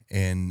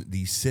in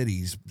these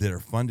cities that are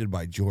funded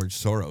by George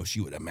Soros.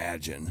 You would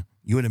imagine,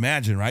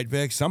 right,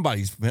 Vic?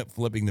 Somebody's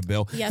flipping the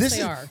bill. Yes,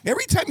 they are.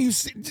 Every time you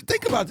see,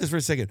 think about this for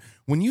a second.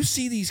 When you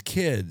see these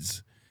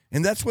kids,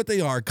 and that's what they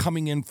are,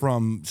 coming in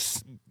from,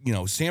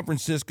 San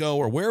Francisco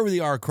or wherever they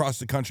are across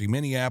the country,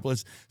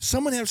 Minneapolis,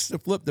 someone has to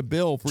flip the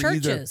bill for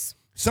Churches.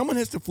 Someone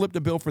has to flip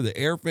the bill for the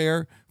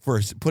airfare, for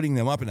putting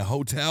them up in a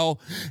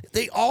hotel.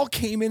 They all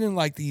came in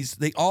like these,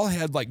 they all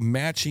had like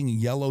matching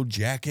yellow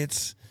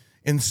jackets.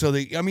 And so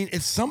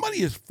if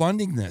somebody is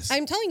funding this.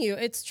 I'm telling you,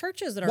 it's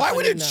churches that are Why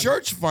would a funding them.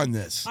 church fund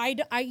this? I'm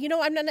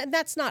not,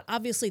 that's not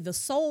obviously the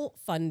sole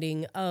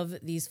funding of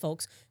these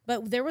folks,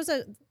 but where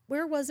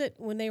was it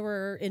when they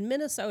were in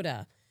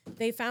Minnesota?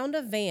 They found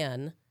a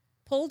van,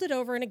 pulled it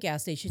over in a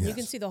gas station. Yes. You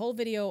can see the whole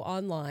video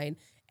online.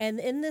 And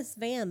in this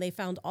van, they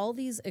found all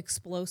these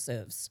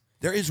explosives.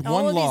 There is all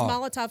one of law. these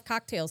Molotov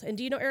cocktails. And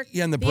do you know, Eric?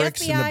 Yeah, and the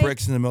bricks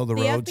in the middle of the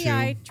road, The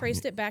FBI too.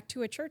 traced it back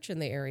to a church in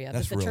the area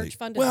That's that the really, church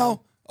funded.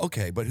 well,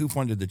 okay, but who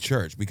funded the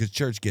church? Because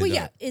church gets. Well,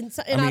 yeah, and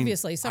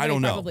obviously somebody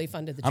probably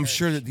funded the church. I'm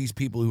sure that these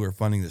people who are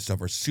funding this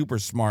stuff are super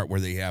smart, where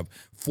they have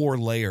 4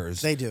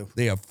 layers. They do.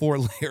 They have 4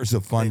 layers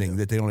of funding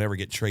that they don't ever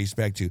get traced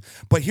back to.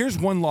 But here's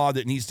one law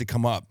that needs to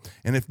come up.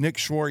 And if Nick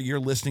Shore, you're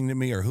listening to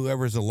me, or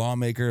whoever's a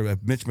lawmaker,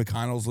 if Mitch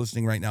McConnell's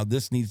listening right now,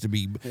 this needs to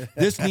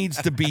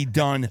be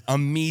done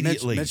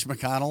immediately. Mitch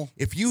McConnell.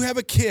 If you have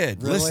a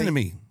kid, Really? listen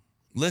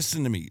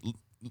to me.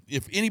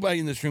 If anybody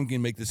in this room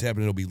can make this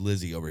happen, it'll be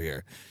Lizzie over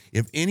here.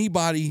 If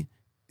anybody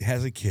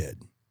has a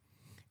kid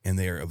and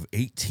they are of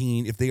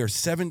 18, if they are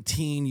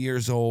 17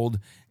 years old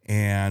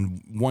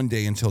and one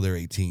day until they're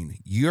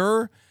 18,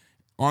 you're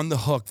on the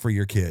hook for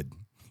your kid.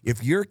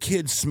 If your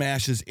kid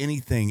smashes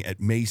anything at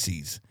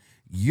Macy's,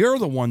 you're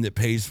the one that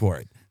pays for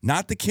it,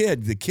 not the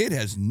kid. The kid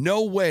has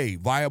no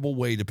viable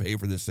way to pay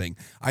for this thing.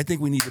 I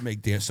think we need to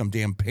make some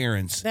damn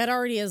parents. That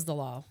already is the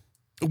law.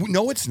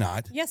 No, it's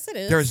not. Yes, it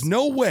is. There's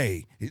no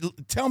way.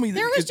 Tell me.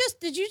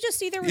 Did you just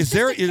see there was just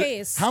a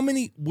case?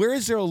 Where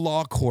is there a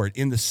law court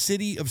in the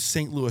city of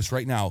St. Louis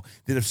right now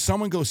that if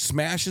someone goes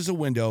smashes a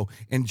window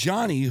and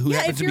Johnny, who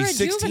happens to be 16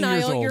 years if you're a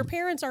juvenile, old. your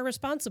parents are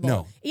responsible.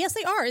 No. Yes,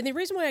 they are. And the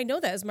reason why I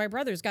know that is my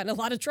brothers got in a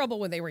lot of trouble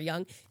when they were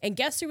young. And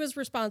guess who was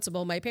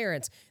responsible? My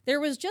parents. There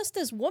was just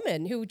this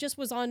woman who just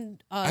was on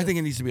I think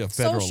it needs to be a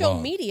federal social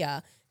law.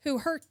 media who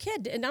her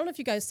kid, and I don't know if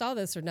you guys saw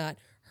this or not,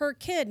 her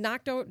kid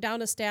knocked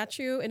down a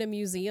statue in a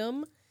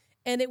museum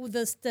and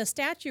the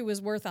statue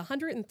was worth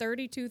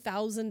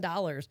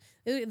 $132,000.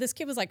 This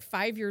kid was like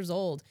 5 years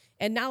old,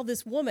 and now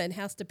this woman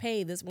has to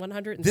pay this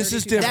 $132,000. This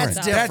is different.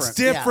 That's different. That's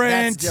different.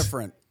 Yeah, that's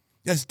different.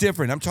 That's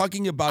different. I'm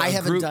talking about. I a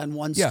haven't group. done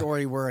one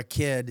story where a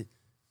kid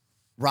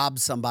robbed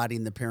somebody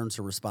and the parents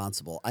are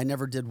responsible. I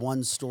never did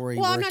one story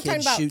Well, where I'm a not kid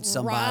talking about shoots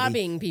somebody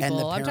robbing and the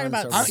people. I'm talking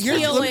parents about are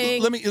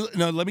stealing. Let me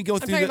go I'm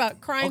through. talking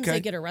about crimes they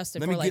get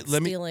arrested for, like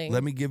stealing.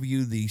 Let me give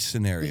you the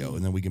scenario,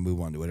 and then we can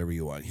move on to whatever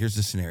you want. Here's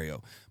the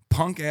scenario.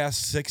 Punk-ass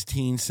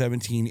 16,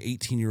 17,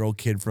 18-year-old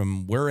kid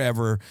from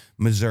wherever,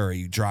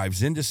 Missouri,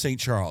 drives into St.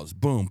 Charles.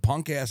 Boom,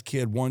 punk-ass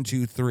kid, 1,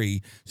 2,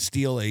 3,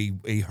 steal a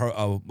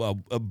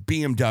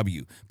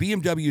BMW.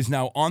 BMW is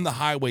now on the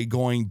highway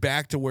going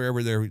back to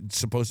wherever they're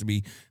supposed to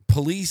be.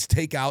 Police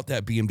take out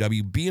that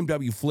BMW.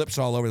 BMW flips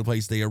all over the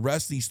place. They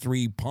arrest these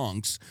 3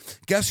 punks.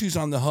 Guess who's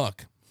on the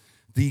hook?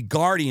 The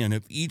guardian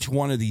of each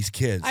one of these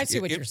kids. I see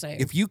what you're saying.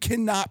 If you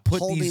cannot put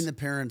holding the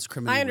parents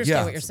criminally. I understand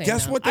Yeah. what you're saying.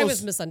 Guess now. what I those-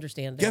 was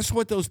misunderstanding. Guess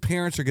what those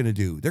parents are going to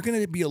do? They're going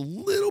to be a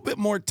little bit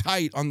more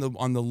tight on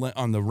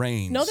the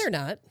reins. No, they're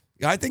not.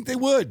 I think they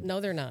would.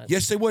 No, they're not.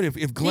 Yes, they would. If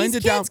Glenda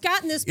These Down kids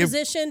got in this if-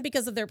 position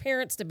because of their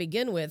parents to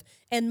begin with,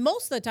 and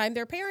most of the time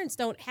their parents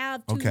don't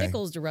have two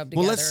nickels to rub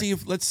together. Well, you're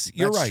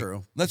That's right.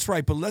 true. That's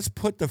right. But let's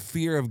put the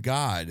fear of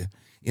God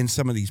in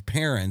some of these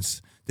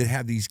parents that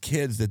have these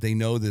kids that they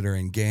know that are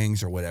in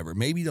gangs or whatever.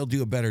 Maybe they'll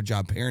do a better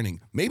job parenting.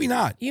 Maybe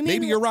not.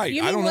 Maybe you're right.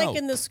 You mean I don't like know.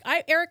 in this,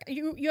 Eric?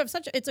 You have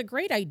it's a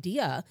great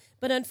idea,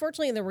 but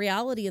unfortunately, in the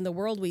reality in the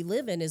world we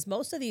live in, is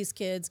most of these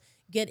kids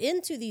get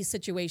into these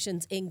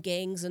situations in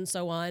gangs and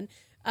so on.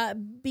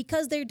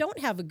 Because they don't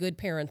have good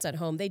parents at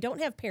home. They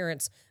don't have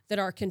parents that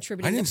are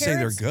contributing. I didn't The say they're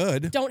parents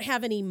good. Don't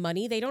have any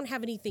money. They don't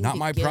have anything Not to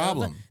my give.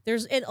 problem.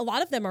 And a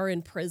lot of them are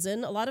in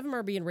prison. A lot of them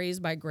are being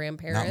raised by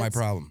grandparents. Not my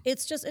problem.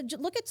 It's just,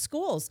 look at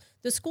schools.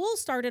 The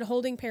schools started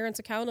holding parents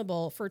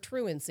accountable for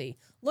truancy.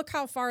 Look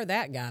how far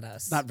that got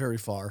us. Not very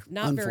far.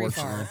 Not very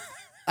unfortunately. far.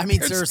 I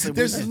mean, seriously.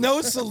 There's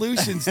no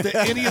solutions to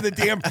any of the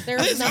damn.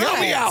 There's Lizzie, help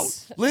me not.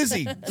 out.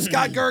 Lizzie,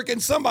 Scott Gherkin,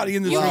 somebody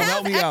in this You room, have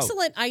help me out.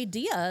 excellent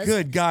ideas.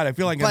 Good God, I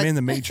feel like But- I'm in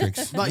the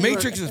Matrix. The But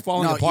Matrix is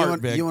falling no, apart,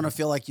 Vic. You want to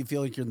feel like you're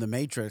in the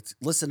Matrix?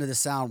 Listen to the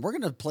sound. We're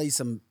going to play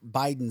some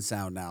Biden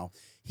sound now.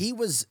 He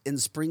was in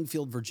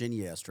Springfield,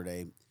 Virginia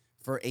yesterday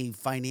for a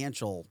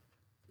financial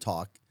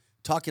talk,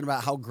 talking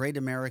about how great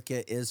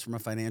America is from a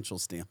financial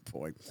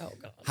standpoint. Oh,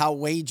 God. How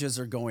wages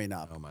are going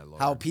up. Oh, my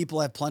Lord. How people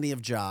have plenty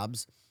of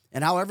jobs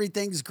and how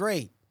everything's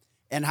great.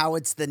 And how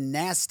it's the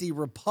nasty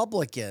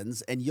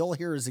Republicans, and you'll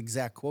hear his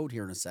exact quote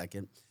here in a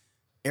second.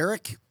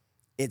 Eric,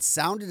 it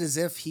sounded as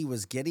if he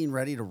was getting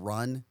ready to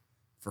run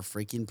for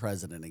freaking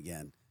president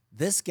again.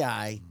 This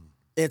guy,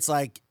 it's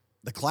like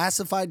the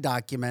classified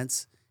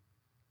documents.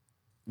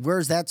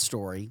 Where's that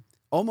story?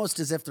 Almost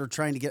as if they're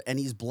trying to get, and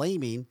he's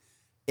blaming.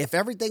 If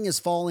everything is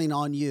falling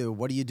on you,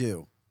 what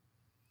do?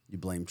 You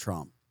blame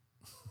Trump.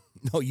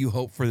 No, you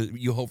hope for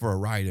a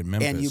riot in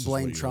Memphis. And you is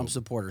blame what Trump hope.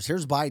 supporters.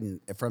 Here's Biden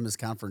from his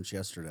conference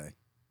yesterday.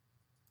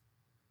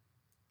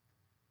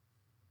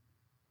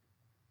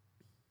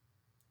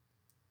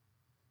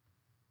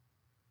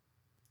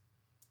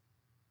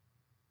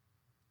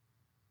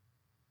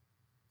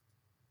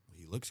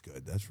 He looks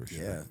good, that's for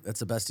sure. Yeah, that's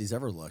the best he's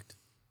ever looked.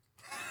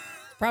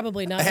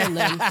 Probably not in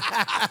them.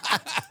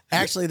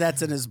 Actually,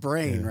 that's in his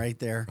brain right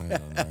there. I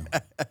don't know.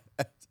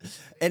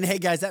 And hey,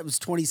 guys, that was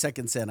 20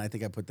 seconds in. I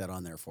think I put that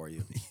on there for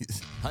you.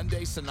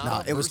 Hyundai Sonata.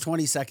 No, it was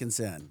 20 seconds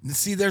in.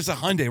 See, there's a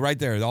Hyundai right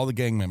there. All the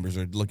gang members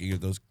are looking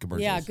at those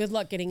commercials. Yeah, good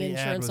luck getting The ad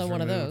insurance was on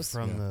one of removed those.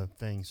 from the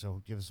thing.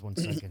 So give us 1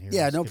 second here.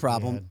 Yeah, Let's no skip the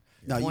problem. ad.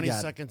 No, you 20 got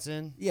it. seconds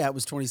in. Yeah, it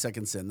was 20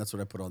 seconds in. That's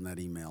what I put on that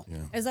email. Yeah.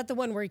 Is that the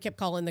one where he kept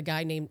calling the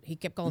guy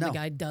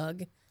No. Doug?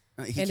 He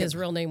And his kept-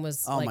 real name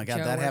was Oh like my God,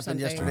 Joe that or happened something?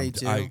 yesterday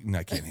too.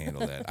 I can't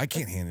handle that. I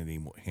can't handle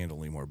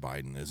any more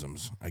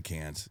Bidenisms. I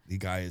can't. The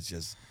guy is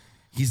just.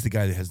 He's the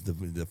guy that has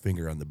the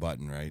finger on the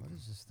button, right? What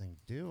does this thing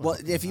do? Well,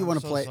 if you I'm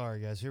wanna so play-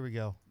 sorry, guys. Here we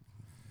go.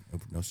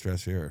 No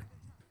stress here.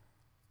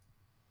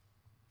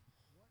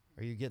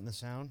 Are you getting the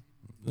sound?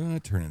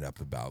 Turn it up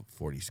about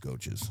 40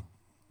 scotches.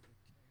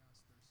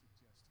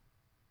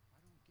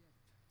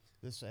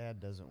 This ad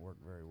doesn't work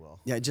very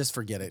well. Yeah, just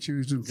forget it.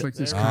 Choose to inflict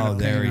this There kind Oh, of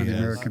there pain he on the is.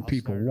 American I'll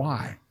people. start it.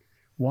 Why?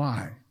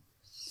 Why?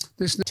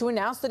 This. To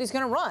announce that he's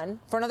going to run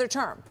for another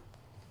term.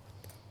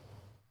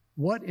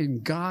 What in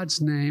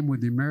God's name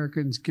would the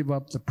Americans give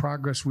up the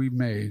progress we've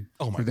made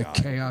Oh, my for the God.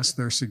 chaos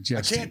they're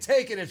suggesting? Can't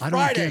take it. It's I don't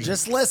Friday. get it.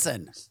 Just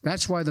listen.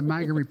 That's why the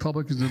MAGA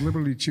Republicans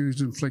deliberately choose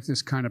to inflict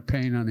this kind of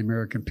pain on the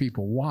American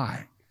people.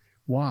 Why?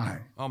 Why?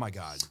 Oh my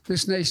God.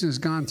 This nation has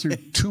gone through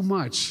too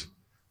much.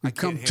 We've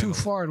come can't too handle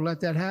it. far to let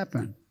that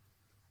happen.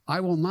 I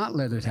will not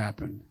let it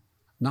happen.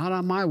 Not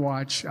on my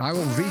watch. I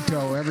will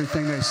veto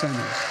everything they send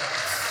us.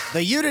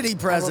 The Unity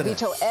President.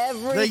 veto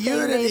everything The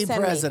Unity they send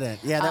me. President.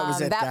 Yeah, that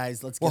was it, that-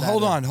 guys. Let's get Well, out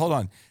hold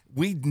of it.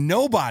 on.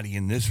 Nobody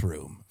in this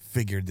room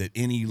figured that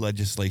any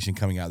legislation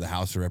coming out of the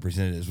House of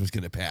Representatives was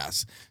going to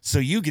pass. So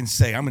you can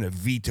say, I'm going to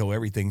veto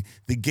everything.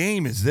 The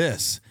game is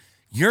this.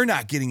 You're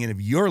not getting any of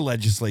your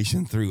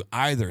legislation through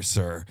either,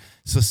 sir.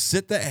 So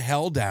sit the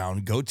hell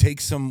down. Go take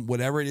some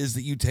whatever it is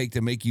that you take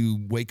to make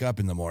you wake up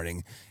in the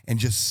morning, and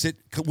just sit.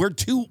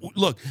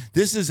 Look.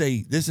 This is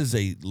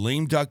a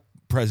lame duck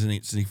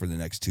presidency for the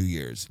next 2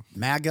 years.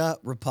 MAGA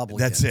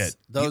Republicans. That's it.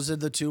 Those are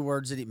the two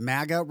words that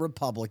MAGA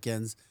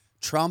Republicans,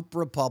 Trump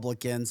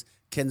Republicans,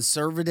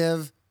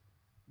 conservative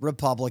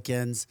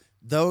Republicans.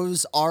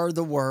 Those are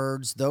the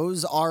words.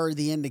 Those are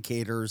the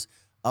indicators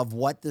of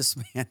what this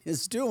man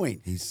is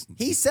doing.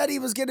 He said he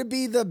was going to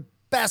be the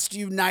best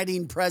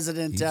uniting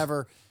president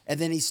ever, and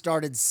then he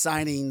started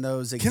signing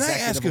those executive orders.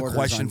 Can I ask a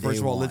question first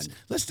of all?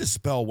 Let's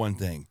dispel one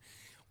thing.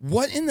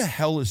 What in the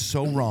hell is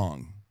so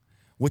wrong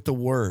with the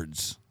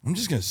words? I'm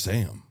just going to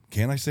say them.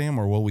 Can I say them,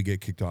 or will we get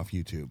kicked off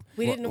YouTube?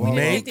 We didn't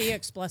make the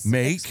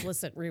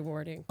explicit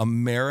rewarding.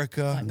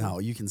 America. No,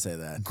 you can say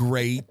that.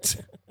 Great.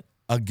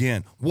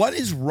 Again, what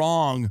is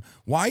wrong?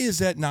 Why is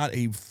that not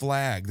a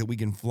flag that we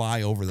can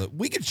fly over the?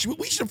 We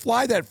should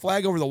fly that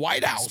flag over the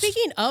White House.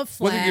 Speaking of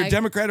flag, whether you're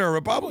Democrat or a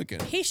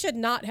Republican, he should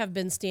not have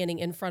been standing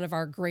in front of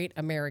our great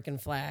American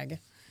flag.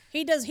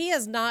 He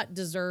has not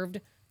deserved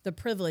the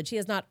privilege. He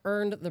has not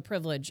earned the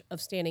privilege of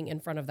standing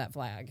in front of that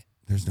flag.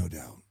 There's no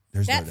doubt.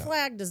 That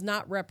flag does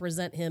not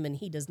represent him, and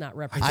he does not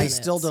represent it. I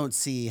still don't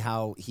see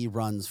how he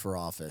runs for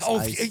office.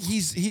 Oh,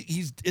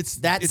 it's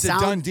a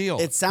done deal.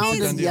 It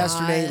sounded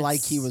yesterday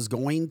like he was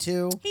going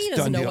to. He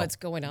doesn't know what's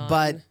going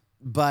on.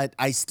 But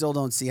I still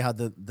don't see how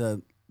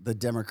the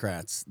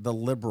Democrats, the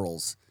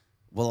liberals,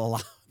 will allow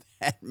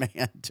that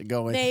man to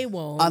go in. They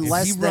won't.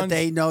 Unless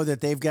they know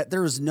that they've got,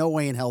 there is no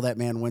way in hell that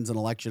man wins an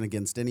election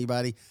against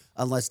anybody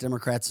unless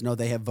Democrats know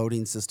they have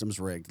voting systems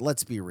rigged.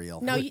 Let's be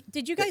real. Now,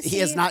 did you guys see? He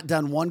has not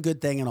done one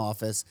good thing in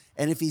office.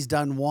 And if he's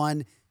done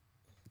one,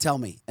 tell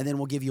me. And then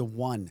we'll give you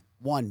one.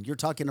 You're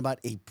talking about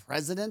a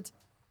president?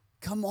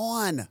 Come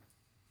on.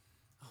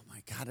 Oh,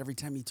 my God. Every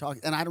time you talk.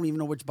 And I don't even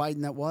know which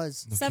Biden that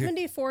was.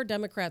 74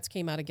 Democrats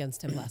came out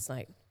against him last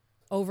night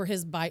over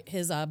his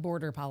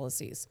border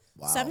policies.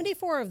 Wow.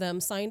 74 of them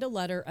signed a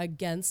letter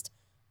against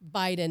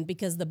Biden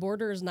because the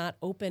border is not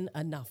open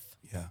enough.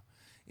 Yeah.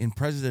 In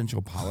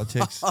presidential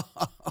politics,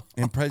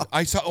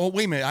 I saw. Oh,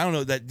 wait a minute. I don't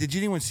know that. Did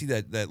anyone see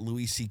that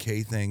Louis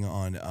C.K. thing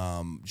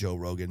on Joe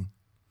Rogan?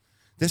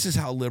 This is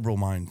how liberal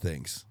mind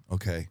thinks.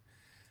 Okay,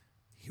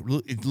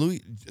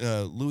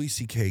 Louis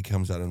C.K.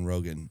 comes out on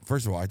Rogan.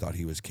 First of all, I thought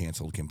he was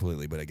canceled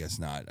completely, but I guess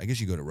not. I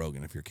guess you go to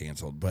Rogan if you're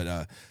canceled.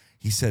 But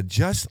he said,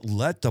 just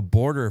let the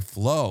border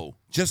flow.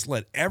 Just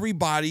let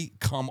everybody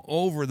come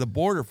over the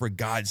border, for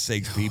God's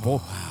sakes, people.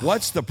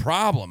 What's the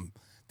problem?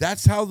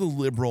 That's how the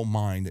liberal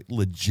mind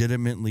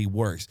legitimately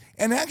works.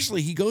 And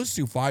actually, he goes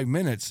through 5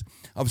 minutes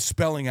of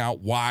spelling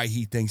out why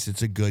he thinks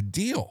it's a good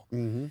deal.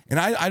 Mm-hmm. And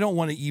I don't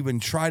want to even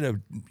try to,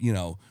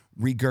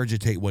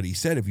 regurgitate what he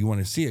said. If you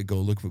want to see it, go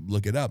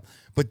look it up.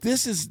 But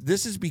this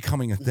is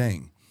becoming a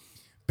thing.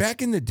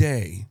 Back in the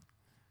day,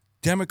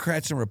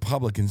 Democrats and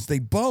Republicans, they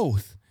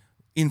both,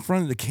 in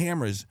front of the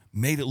cameras,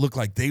 made it look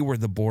like they were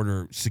the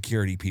border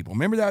security people.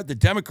 Remember that? The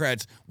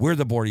Democrats, we're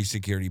the border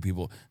security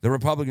people. The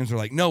Republicans are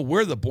like, no,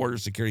 we're the border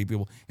security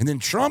people. And then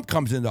Trump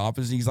comes into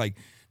office and he's like,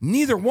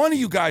 neither one of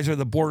you guys are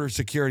the border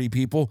security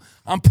people.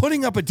 I'm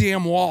putting up a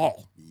damn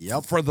wall.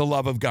 Yep. For the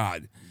love of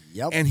God.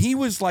 Yep. And he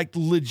was like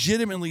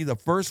legitimately the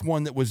first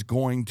one that was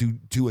going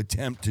to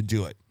attempt to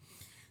do it.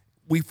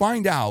 We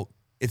find out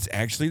it's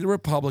actually the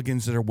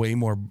Republicans that are way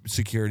more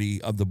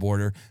security of the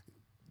border.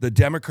 The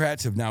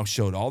Democrats have now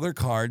showed all their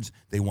cards.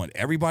 They want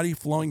everybody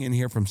flowing in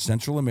here from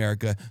Central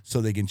America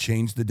so they can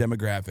change the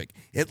demographic.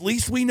 At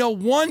least we know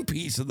one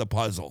piece of the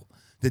puzzle.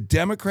 The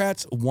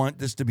Democrats want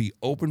this to be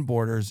open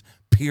borders,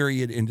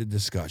 period, into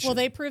discussion. Well,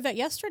 they proved that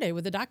yesterday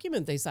with the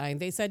document they signed.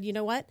 They said, you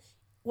know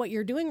what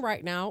you're doing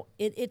right now,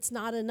 it's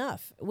not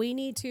enough. We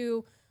need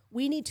to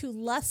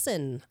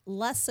lessen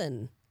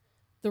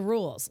the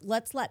rules.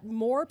 Let's let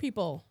more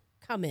people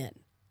come in.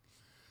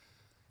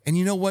 And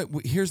you know what?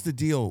 Here's the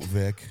deal,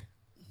 Vic.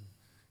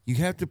 You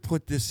have to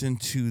put this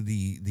into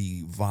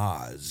the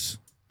vase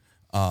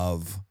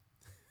of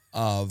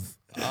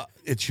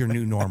it's your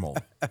new normal.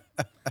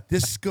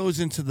 This goes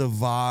into the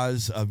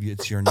vase of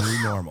it's your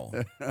new normal.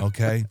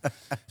 Okay,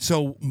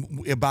 so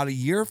about a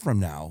year from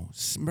now,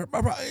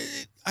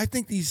 I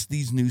think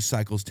these news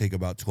cycles take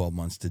about 12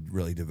 months to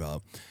really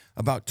develop.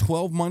 About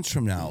 12 months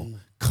from now,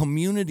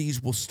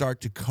 communities will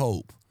start to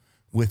cope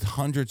with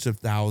hundreds of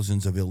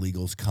thousands of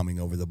illegals coming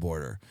over the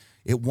border.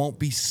 It won't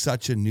be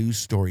such a news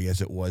story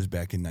as it was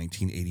back in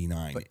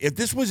 1989. But if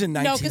this was in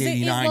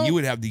 1989, you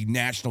would have the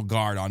National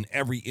Guard on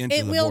every inch of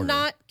the border. It will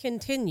not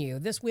continue.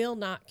 This will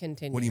not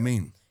continue. What do you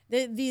mean?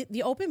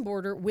 The open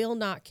border will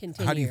not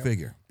continue. How do you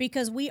figure?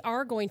 Because we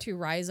are going to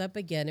rise up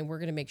again, and we're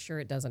going to make sure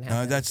it doesn't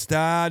happen.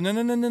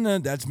 No.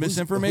 That's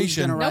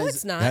misinformation. No,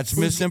 it's not. That's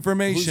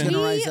misinformation. Who's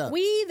gonna rise up?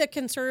 We, the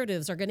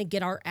conservatives, are going to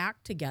get our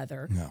act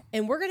together,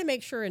 and we're going to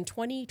make sure in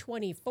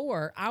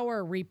 2024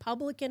 our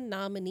Republican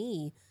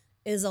nominee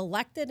is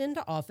elected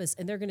into office,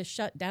 and they're going to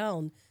shut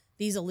down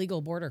these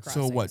illegal border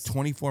crossings. So what?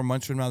 24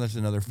 months from now, that's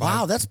another 5.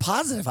 Wow, that's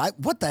positive.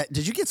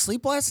 Did you get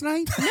sleep last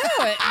night? No,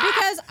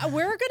 because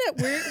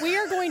we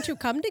are going to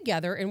come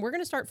together and we're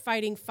going to start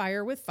fighting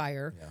fire with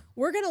fire. Yeah.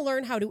 We're going to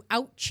learn how to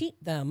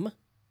out-cheat them.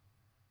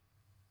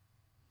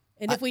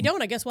 And if we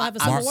don't, I guess we'll have a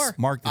civil war.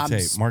 Mark the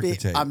tape. Mark the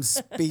tape. I'm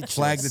speechless.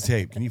 Flag the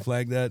tape. Can you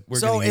flag that?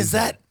 So is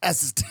that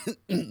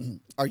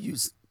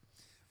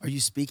are you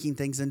speaking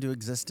things into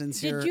existence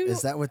here?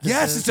 Is that what this is?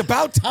 Yes, it's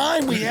about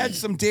time we had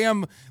some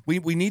damn. We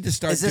need to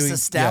start. Is this doing,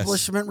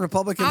 establishment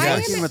Republicans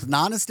working with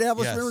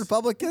non-establishment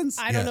Republicans?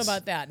 I don't know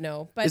about that.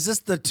 No, but is this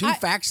the two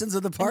factions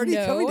of the party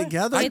coming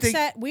together? It's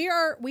that we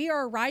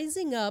are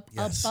rising up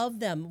above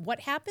them.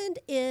 What happened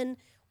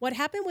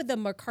with the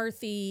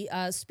McCarthy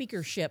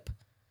speakership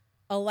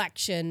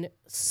election?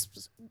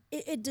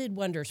 It did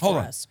wonders for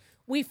us.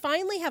 We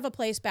finally have a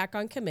place back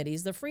on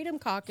committees. The Freedom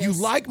Caucus. You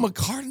like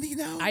McCarthy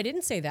now? I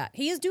didn't say that.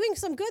 He is doing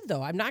some good,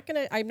 though. I'm not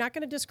gonna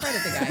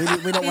discredit the guy.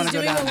 we don't He's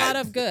doing a lot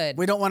of good.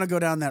 We don't want to go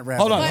down that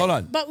rabbit. Hold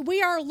on. But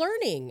we are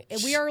learning.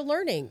 We are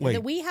learning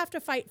that we have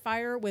to fight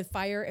fire with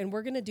fire, and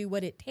we're going to do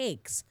what it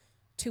takes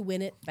to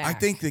win it back. I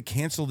think that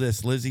cancel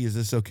this, Lizzie. Is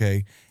this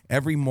okay?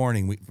 Every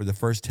morning, for the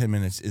first 10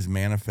 minutes, is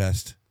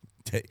manifest.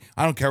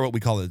 I don't care what we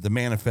call it. The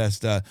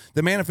manifest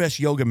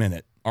yoga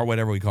minute, or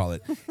whatever we call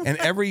it. And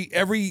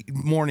every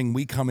morning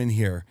we come in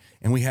here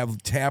and we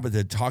have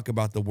Tabitha talk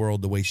about the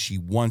world the way she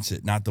wants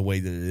it, not the way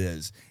that it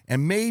is.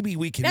 And maybe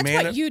we can.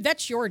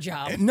 That's your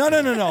job.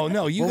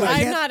 No. You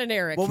guys. I'm not an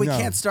Eric. Well, we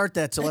can't start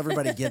that till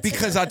everybody gets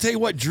because I'll tell you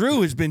what,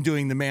 Drew has been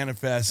doing the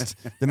manifest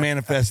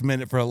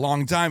minute for a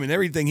long time, and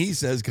everything he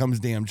says comes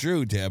damn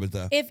true,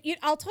 Tabitha.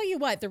 I'll tell you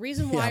what, the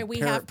reason why we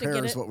have to get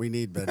it. Is what we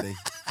need, Bendy.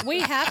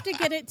 We have to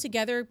get it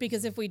together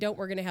because if we don't,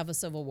 we're going to have a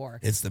civil war.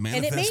 It's the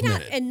manifest and it may not,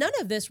 minute. and none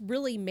of this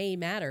really may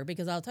matter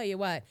because I'll tell you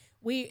what,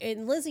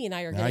 Lizzie and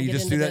I are going to get into this. You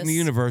just do that in the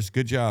universe.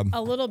 Good job.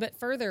 A little bit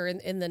further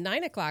in the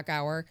 9 o'clock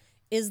hour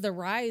is the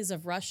rise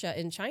of Russia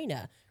and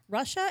China.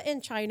 Russia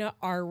and China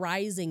are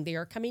rising. They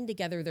are coming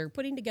together. They're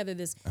putting together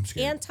this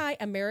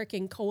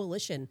anti-American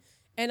coalition.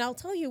 And I'll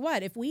tell you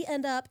what, if we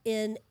end up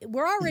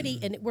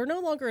we're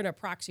no longer in a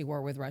proxy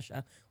war with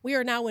Russia. We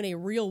are now in a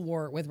real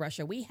war with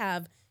Russia. We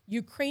have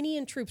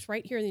Ukrainian troops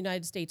right here in the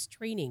United States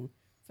training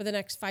for the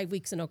next 5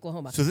 weeks in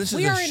Oklahoma. So this is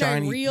a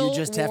shiny. You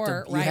just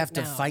have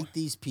to fight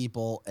these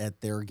people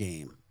at their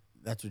game.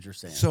 That's what you're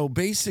saying. So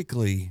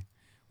basically,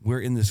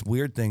 we're in this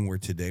weird thing where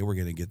today we're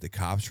going to get the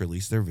cops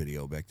release their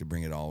video back to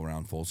bring it all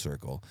around full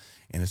circle.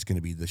 And it's going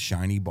to be the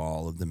shiny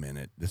ball of the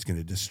minute that's going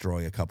to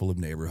destroy a couple of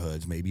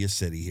neighborhoods, maybe a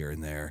city here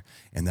and there.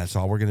 And that's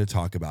all we're going to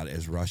talk about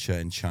as Russia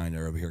and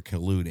China are over here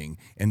colluding.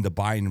 And the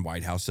Biden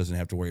White House doesn't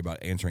have to worry about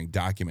answering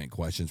document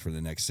questions for the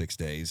next 6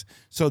 days.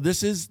 So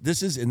this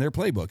is in their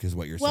playbook is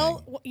what you're saying.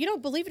 Well,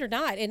 believe it or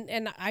not,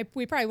 and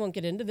we probably won't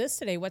get into this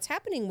today, what's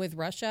happening with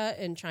Russia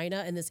and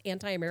China and this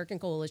anti-American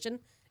coalition,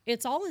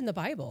 it's all in the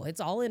Bible.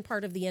 It's all in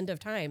part of the end of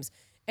times.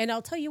 And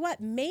I'll tell you what,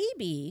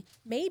 maybe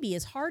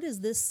as hard as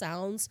this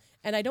sounds,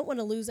 and I don't want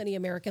to lose any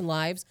American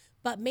lives,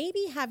 but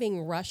maybe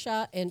having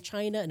Russia and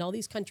China and all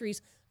these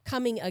countries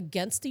coming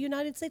against the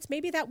United States,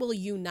 maybe that will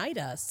unite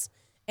us.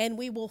 And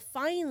we will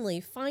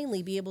finally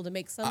be able to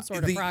make some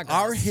sort of progress.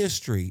 Our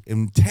history,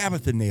 and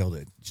Tabitha nailed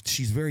it.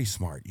 She's very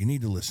smart. You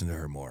need to listen to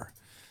her more.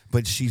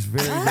 But she's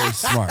very, very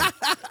smart.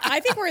 I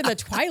think we're in the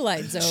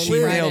twilight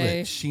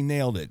zone. She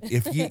nailed it.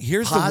 If you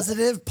here's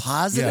positive.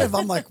 Yeah.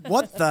 I'm like,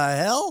 what the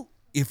hell?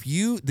 If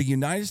the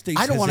United States,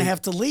 I don't want to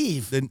have to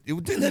leave. Then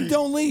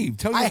don't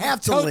leave. I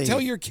have to leave.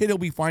 Tell your kid he'll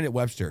be fine at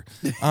Webster.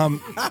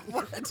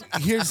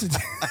 Here's the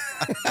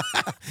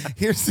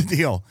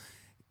deal.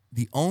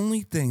 The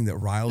only thing that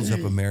riles up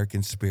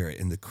American spirit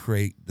and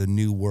create the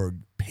new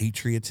word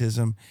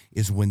patriotism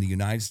is when the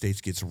United States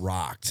gets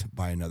rocked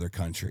by another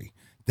country.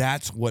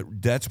 That's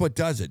what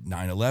does it.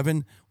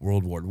 9/11,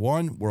 World War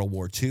I, World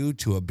War II,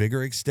 to a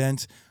bigger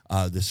extent,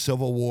 the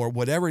Civil War,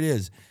 whatever it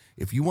is.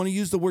 If you want to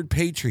use the word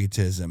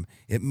patriotism,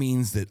 it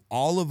means that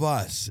all of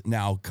us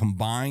now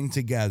combine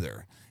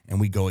together and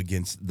we go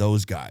against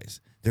those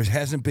guys. There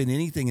hasn't been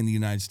anything in the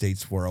United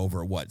States for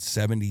over,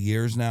 70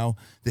 years now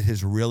that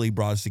has really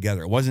brought us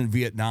together. It wasn't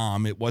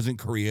Vietnam. It wasn't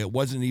Korea. It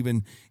was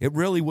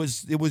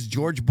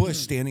George Bush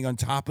standing on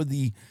top of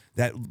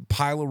that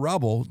pile of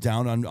rubble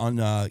down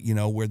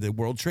on where the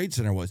World Trade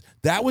Center was.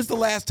 That was the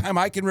last time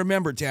I can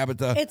remember,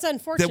 Tabitha. It's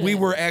unfortunate. That we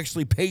were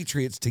actually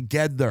patriots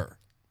together.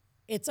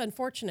 It's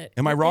unfortunate.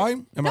 Am I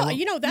wrong? That's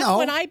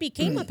when I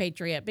became a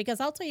patriot,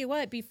 because I'll tell you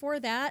what, before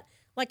that,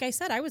 like I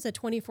said, I was a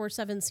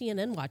 24/7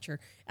 CNN watcher.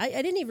 I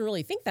didn't even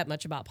really think that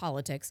much about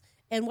politics.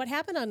 And what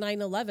happened on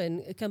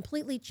 9/11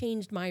 completely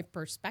changed my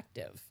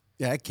perspective.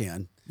 Yeah, it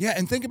can. Yeah,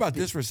 and think about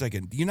this for a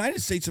second. The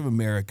United States of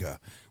America,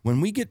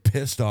 when we get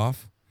pissed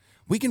off,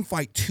 we can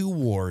fight 2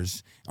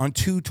 wars on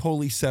 2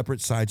 totally separate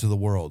sides of the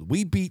world.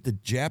 We beat the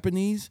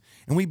Japanese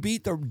and we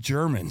beat the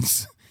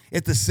Germans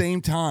at the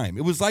same time.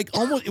 It was like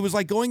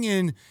going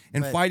in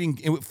and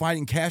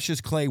fighting Cassius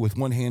Clay with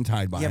one hand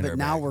tied behind our back. Yeah, but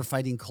now we're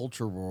fighting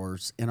culture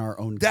wars in our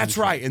own country. That's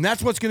right, and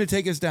that's what's going to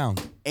take us down.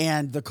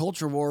 And the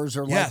culture wars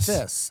are like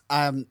this.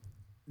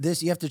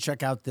 this you have to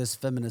check out this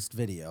feminist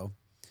video.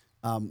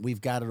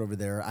 We've got it over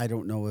there. I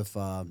don't know if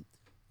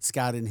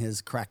Scott and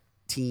his crack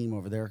team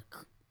over there,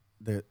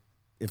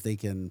 if they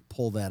can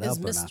pull that His up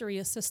or not. mystery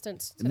assistant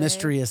today.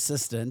 Mystery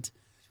assistant.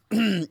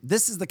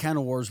 This is the kind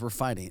of wars we're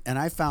fighting. And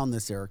I found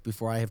this, Eric,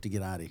 before I have to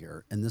get out of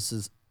here. And this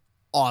is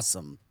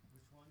awesome.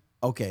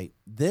 Okay,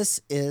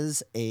 this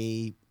is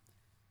a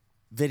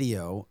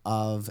video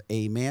of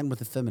a man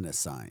with a feminist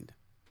sign.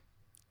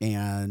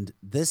 And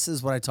this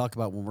is what I talk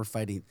about when we're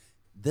fighting.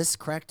 This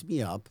cracked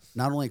me up.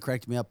 Not only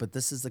cracked me up, but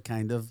this is the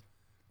kind of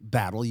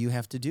battle you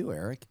have to do,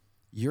 Eric.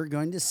 You're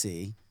going to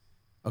see.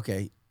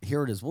 Okay,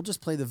 here it is. We'll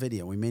just play the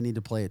video. We may need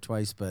to play it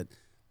twice, but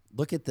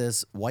look at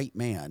this white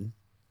man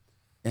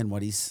and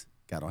what he's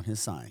got on his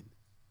sign.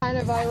 Kind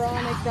of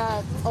ironic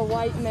that a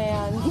white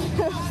man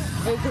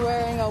is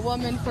wearing a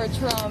woman for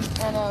Trump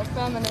and a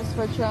feminist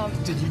for Trump.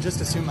 Did you just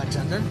assume my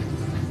gender?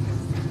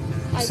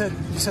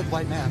 You said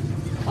white man.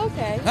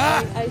 Okay,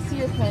 I see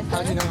your point.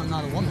 How do you know I'm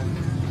not a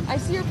woman? I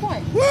see your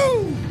point.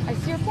 Woo! I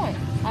see your point.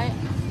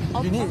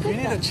 You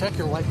need to check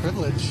your white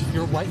privilege,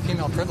 your white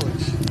female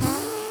privilege.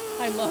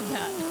 I love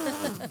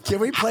that. Can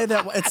we play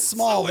that? It's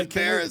small. So but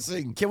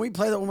embarrassing. Can we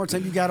play that one more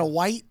time? You got a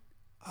white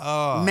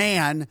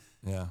man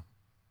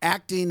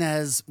acting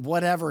as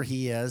whatever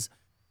he is,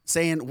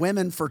 saying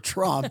women for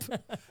Trump,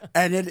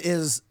 and it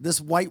is this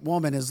white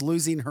woman is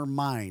losing her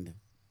mind.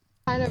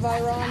 Kind of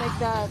ironic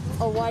that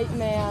a white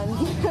man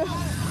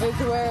is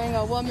wearing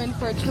a woman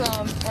for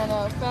Trump and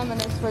a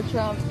feminist for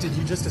Trump. Did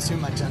you just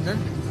assume my gender?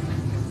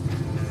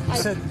 You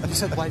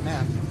said white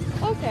man.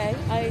 Okay,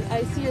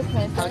 I see your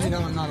point. How do you know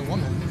I'm not a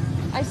woman?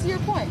 I see your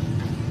point.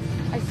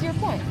 I see your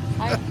point.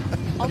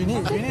 You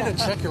need to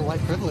check your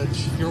white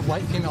privilege, your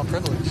white female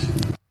privilege.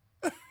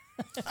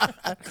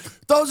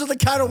 Those are the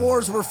kind of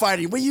wars we're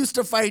fighting. We used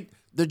to fight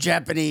the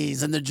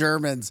Japanese and the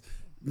Germans.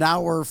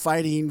 Now we're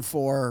fighting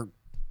for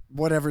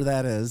whatever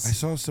that is. I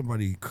saw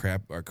somebody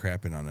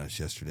crapping on us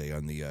yesterday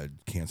on the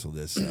cancel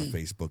this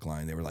Facebook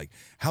line. They were like,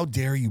 "How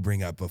dare you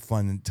bring up a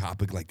fun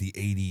topic like the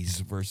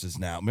 '80s versus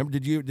now?" Remember?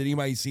 Did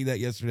anybody see that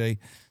yesterday?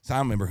 So I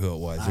don't remember who it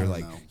was. They're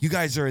like, "You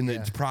guys are in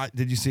the."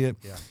 Did you see it?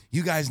 Yeah.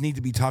 You guys need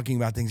to be talking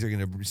about things that are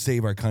going to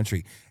save our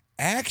country.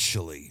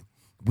 Actually,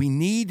 we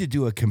need to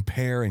do a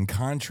compare and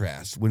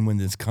contrast when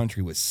this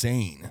country was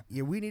sane.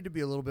 Yeah, we need to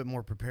be a little bit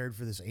more prepared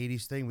for this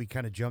 80s thing. We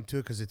kind of jumped to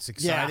it because it's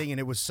exciting and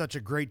it was such a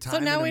great time. So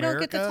now in we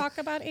America. don't get to talk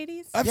about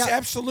 80s?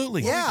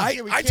 Absolutely. Yeah.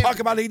 I talk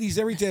about 80s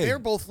every day. They're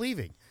both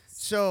leaving.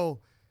 So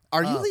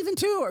are you leaving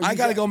too? I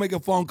got to go make a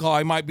phone call.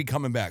 I might be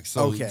coming back.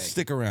 So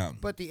stick around.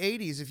 But the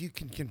 80s, if you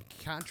can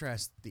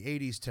contrast the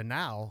 80s to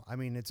now, I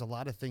mean, it's a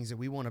lot of things that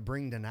we want to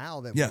bring to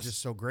now that were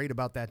just so great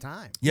about that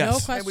time. Yes. No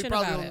question and we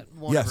probably about don't it.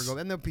 want to ever go.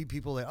 And there'll be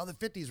people that, the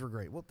 50s were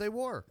great. Well, they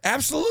were.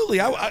 Absolutely.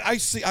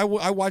 I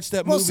watched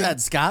that movie. Well said,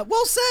 Scott.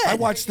 Well said. I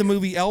watched the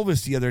movie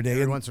Elvis the other day.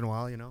 Every and once in a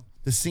while, you know.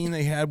 the scene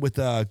they had with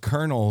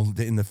Colonel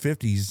in the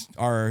 50s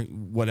or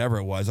whatever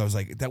it was, I was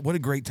like, what a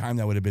great time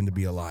that would have been to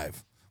be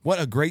alive. What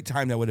a great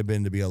time that would have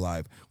been to be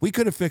alive. We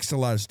could have fixed a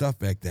lot of stuff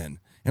back then,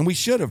 and we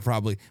should have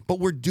probably, but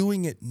we're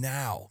doing it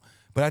now.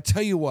 But I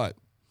tell you what,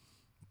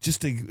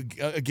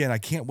 again, I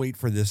can't wait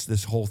for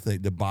this whole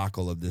thing,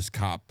 debacle of this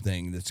cop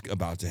thing that's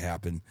about to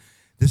happen.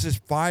 This is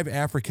 5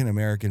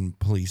 African-American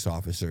police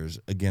officers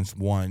against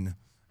 1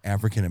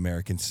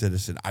 African-American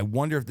citizen. I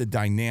wonder if the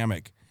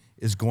dynamic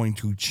is going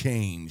to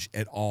change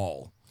at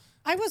all.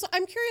 I'm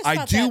curious I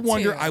about do that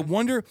wonder. too. I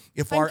wonder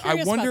if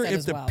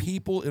the well.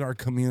 people in our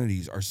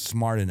communities are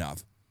smart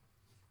enough.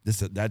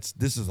 This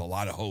is a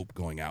lot of hope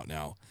going out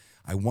now.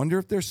 I wonder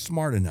if they're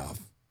smart enough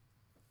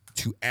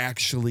to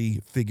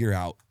actually figure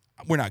out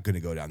we're not going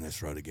to go down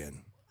this road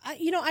again.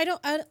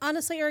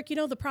 Honestly, Eric,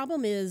 the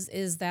problem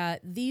is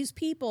that these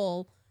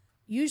people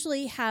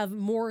usually have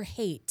more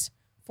hate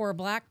for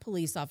black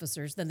police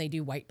officers than they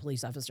do white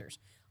police officers.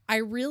 I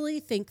really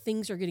think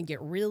things are going to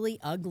get really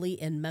ugly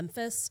in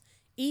Memphis.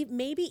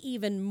 Maybe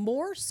even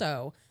more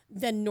so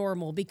than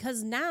normal,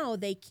 because now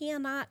they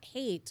cannot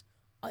hate.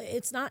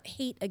 It's not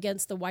hate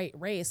against the white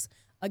race,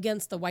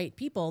 against the white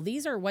people.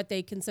 These are what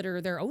they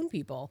consider their own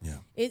people.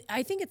 Yeah.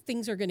 I think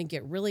things are going to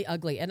get really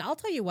ugly. And I'll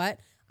tell you what,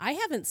 I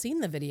haven't seen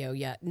the video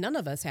yet. None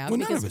of us have. Well,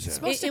 none of us have. It's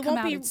supposed to come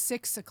out at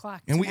 6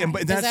 o'clock. And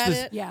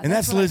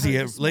that's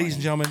Lizzie, ladies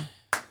and gentlemen.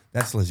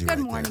 That's Lizzie. Good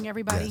morning,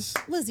 everybody. Yes.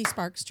 Lizzie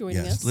Sparks joining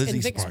us Lizzie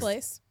in Vic's Sparks.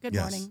 place. Good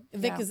morning.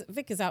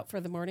 Vic is out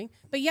for the morning.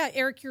 But yeah,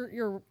 Eric,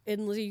 you're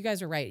and Lizzie, you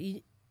guys are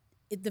right.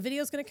 The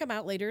video is going to come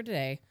out later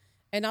today,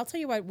 and I'll tell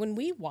you what. When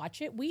we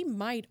watch it, we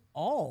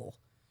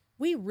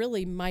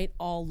really might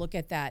all look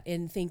at that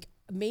and think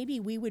maybe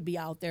we would be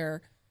out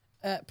there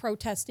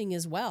protesting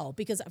as well,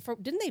 because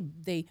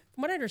didn't they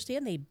from what I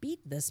understand, they beat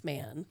this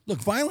man. Look,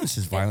 violence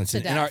is violence.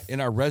 In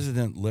our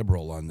resident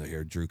liberal on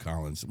here, Drew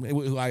Collins,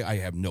 I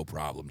have no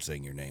problem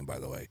saying your name, by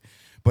the way,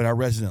 but our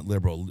resident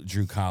liberal,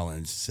 Drew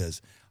Collins,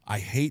 says, I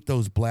hate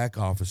those black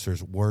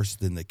officers worse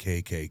than the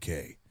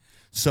KKK.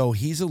 So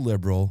he's a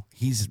liberal.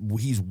 He's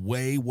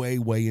way, way,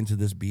 way into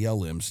this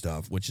BLM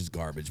stuff, which is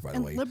garbage, by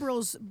the way.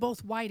 Liberals,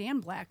 both white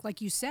and black, like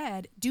you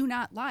said, do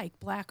not like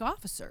black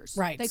officers.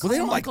 Right. They Well, they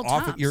don't like Uncle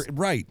Toms. You're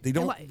right. They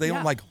don't. They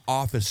don't like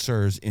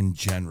officers in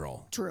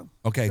general. True.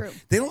 Okay. True.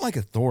 They don't like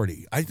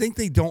authority. I think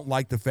they don't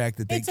like the fact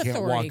that they It's can't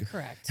authority, walk.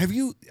 correct. Have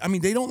you? I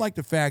mean, they don't like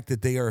the fact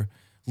that they are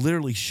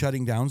literally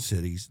shutting down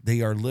cities.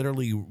 They are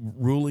literally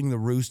ruling the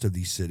roost of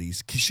these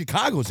cities.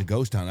 Chicago is a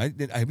ghost town.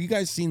 Have you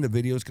guys seen the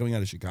videos coming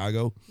out of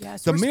Chicago?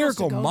 Yes, the we're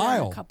Miracle supposed to go there in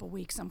Mile. a couple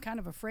weeks. I'm kind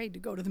of afraid to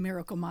go to the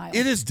Miracle Mile.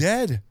 It is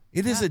dead.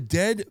 It is a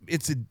dead.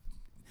 It's a.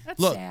 That's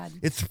Look, sad.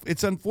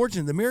 it's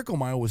unfortunate. The Miracle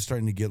Mile was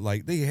starting to get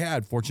like they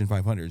had Fortune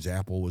 500s.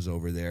 Apple was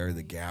over there.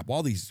 The Gap.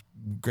 All these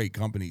great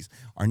companies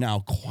are now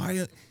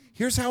quiet.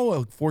 Here's how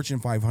a Fortune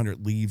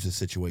 500 leaves a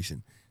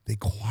situation. They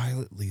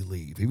quietly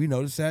leave. Have you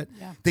noticed that?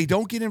 Yeah. They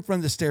don't get in front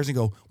of the stairs and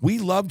go, we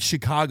loved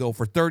Chicago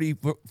for 30,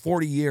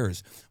 40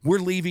 years. We're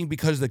leaving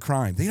because of the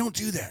crime. They don't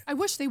do that. I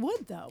wish they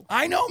would, though.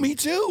 I know, me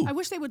too. I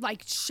wish they would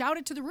like shout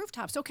it to the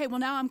rooftops. Okay, well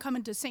now I'm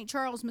coming to St.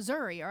 Charles,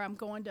 Missouri, or I'm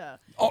going to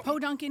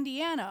Podunk,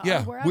 Indiana,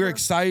 Yeah, or wherever. we're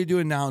excited to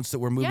announce that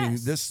we're moving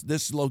Yes.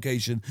 this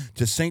location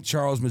to St.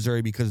 Charles,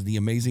 Missouri because of the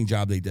amazing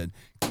job they did.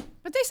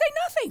 But they say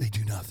nothing. They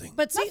do nothing.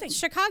 But see,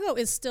 Chicago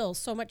is still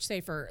so much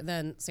safer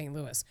than St.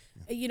 Louis.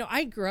 You know,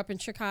 I grew up in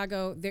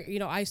Chicago. There, you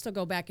know, I still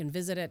go back and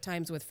visit at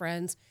times with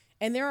friends.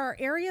 And there are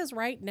areas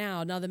right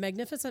now. Now, the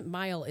Magnificent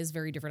Mile is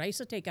very different. I used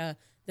to take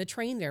the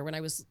train there when I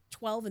was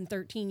 12 and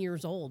 13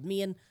 years old.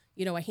 Me and,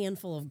 you know, a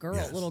handful of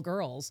little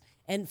girls,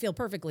 and feel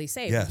perfectly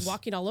safe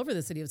walking all over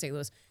the city of St.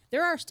 Louis.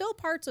 There are still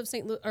parts of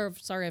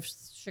of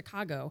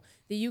Chicago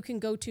that you can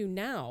go to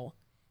now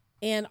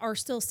and are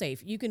still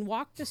safe. You can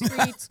walk the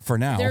streets. For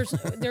now.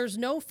 There's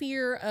no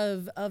fear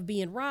of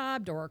being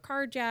robbed or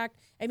carjacked.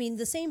 I mean,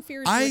 the same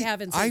fears you would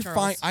have in St.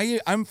 Charles.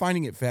 I'm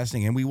finding it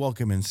fascinating, and we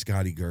welcome in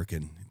Scotty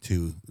Gherkin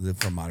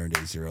from Modern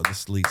Day Zero,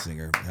 this lead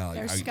singer.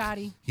 There's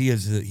Scotty.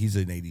 He's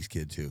an '80s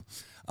kid too.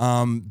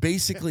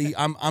 Basically,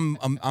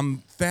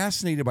 I'm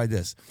fascinated by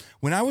this.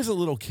 When I was a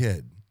little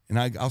kid, and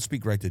I'll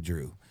speak right to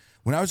Drew.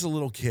 When I was a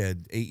little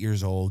kid, 8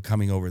 years old,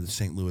 coming over the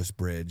St. Louis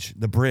Bridge,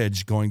 the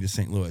bridge going to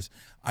St. Louis,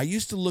 I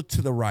used to look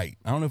to the right.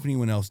 I don't know if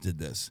anyone else did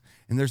this.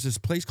 And there's this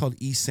place called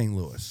East St.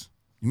 Louis.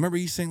 You remember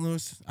East St.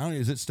 Louis? I don't know.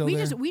 Is it still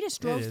there? We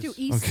just drove through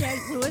East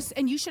St. Louis,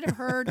 and you should have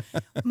heard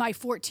my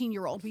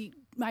 14-year-old.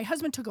 My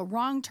husband took a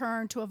wrong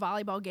turn to a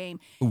volleyball game,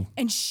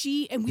 and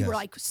we were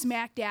like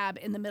smack dab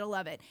in the middle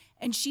of it.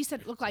 And she said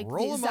it looked like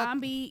the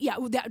zombie. Yeah,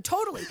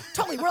 totally.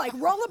 We're like,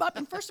 roll them up.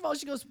 And first of all,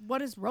 she goes, what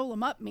does roll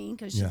them up mean?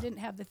 Because she didn't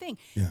have the thing.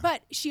 Yeah.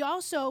 But she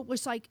also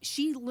was like,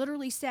 she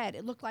literally said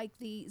it looked like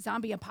the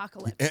zombie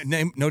apocalypse.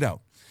 No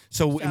doubt.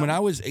 So when I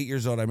was 8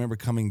 years old, I remember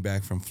coming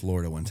back from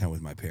Florida one time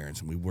with my parents,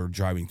 and we were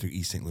driving through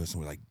East St. Louis,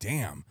 and we're like,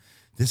 damn.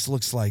 This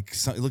looks like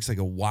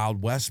a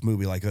Wild West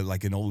movie, like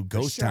an old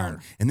ghost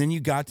town. And then you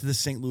got to the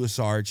St. Louis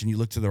Arch, and you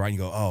look to the right, and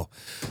you go, "Oh,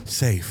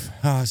 safe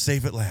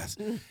at last."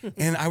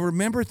 And I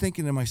remember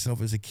thinking to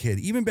myself as a kid,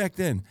 even back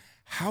then,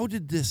 how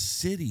did this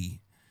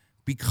city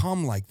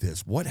become like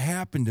this? What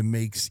happened to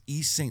make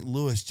East St.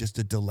 Louis just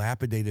a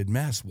dilapidated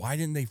mess? Why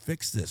didn't they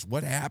fix this?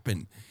 What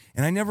happened?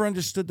 And I never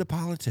understood the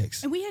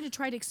politics. And we had to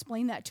try to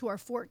explain that to our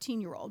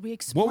 14-year-old. We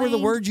explained. What were the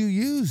words you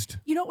used?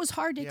 You know, it was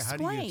hard to explain.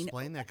 How do you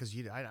explain that? Because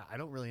I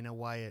don't really know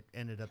why it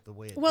ended up the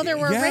way it did. Well, there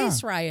were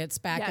race riots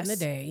back in the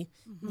day.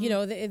 Mm-hmm. You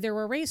know, there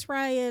were race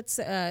riots.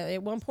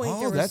 At one point,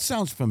 there was, that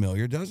sounds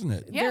familiar, doesn't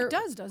it? Yeah, it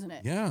does, doesn't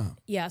it? Yeah.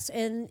 Yes,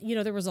 and, you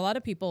know, there was a lot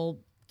of people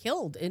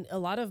killed, and a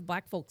lot of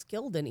black folks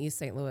killed in East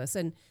St. Louis.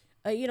 And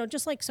you know,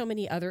 just like so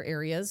many other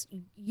areas,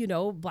 you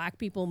know, black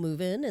people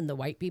move in and the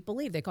white people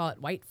leave. They call it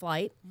white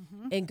flight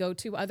and go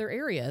to other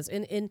areas.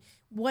 And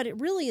what it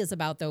really is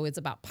about, though, it's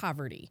about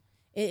poverty.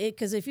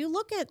 Because if you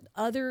look at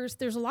others,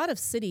 there's a lot of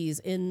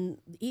cities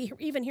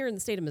even here in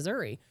the state of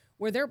Missouri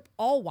where they're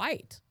all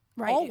white,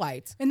 all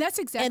white. And that's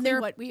exactly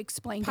what we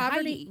explained to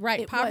Heidi.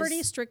 Right,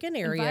 poverty-stricken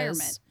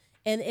areas.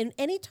 And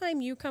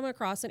anytime you come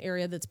across an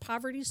area that's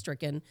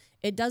poverty-stricken,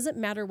 it doesn't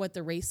matter what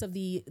the race of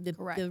the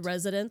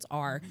residents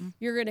are. Mm-hmm.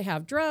 You're going to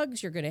have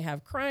drugs, you're going to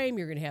have crime,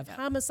 you're going to have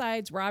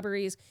homicides,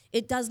 robberies.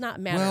 It does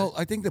not matter. Well,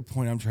 I think the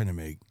point I'm trying to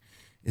make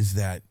is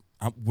that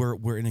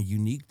we're in a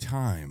unique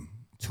time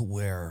to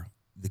where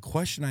the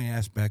question I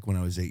asked back when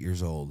I was 8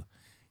 years old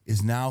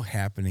is now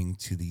happening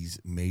to these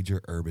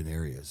major urban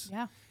areas.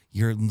 Yeah.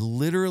 You're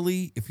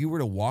literally, if you were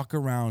to walk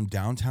around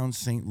downtown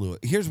St. Louis,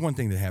 here's one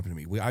thing that happened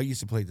to me. I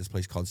used to play at this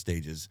place called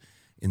Stages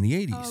in the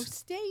 80s. Oh,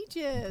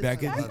 Stages.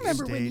 I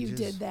remember when you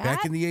did that.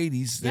 Back in the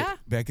 80s,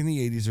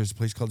 there's a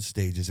place called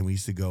Stages, and we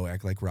used to go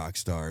act like rock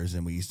stars,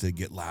 and we used to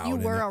get loud. You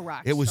were a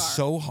rock star. It was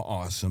so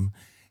awesome.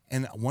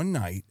 And one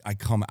night, I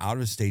come out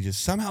of Stages,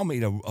 somehow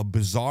made a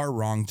bizarre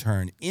wrong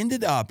turn,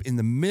 ended up in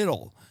the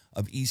middle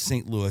of East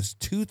St. Louis,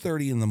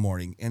 2:30 in the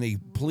morning, and a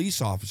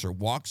police officer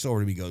walks over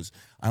to me, goes,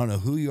 I don't know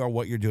who you are,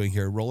 what you're doing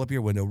here. Roll up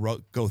your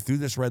window, go through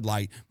this red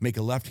light, make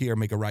a left here,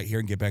 make a right here,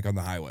 and get back on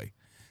the highway.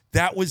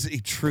 That was a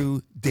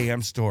true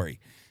damn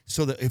story.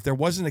 So that if there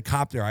wasn't a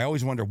cop there, I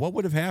always wonder what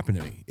would have happened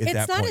to me at It's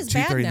that not point, as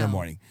bad 2:30 in the now.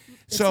 morning.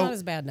 It's So not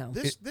as bad now.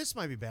 This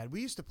might be bad.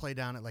 We used to play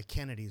down at like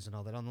Kennedy's and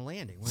all that on the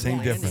landing. When Same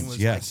the landing difference, was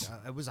yes.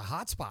 like, it was a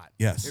hot spot.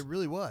 Yes. It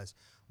really was.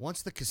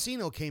 Once the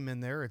casino came in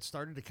there, it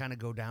started to kind of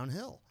go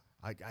downhill.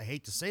 I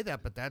hate to say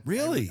that, but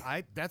Really?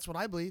 that's what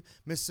I believe.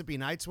 Mississippi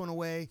Nights went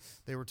away.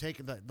 They were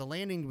taking the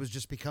landing was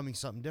just becoming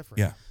something different.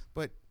 Yeah.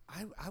 But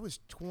I was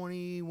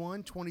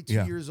 21, 22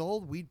 Yeah. years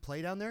old. We'd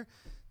play down there.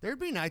 There'd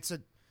be nights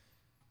that,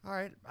 all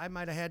right, I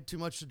might have had too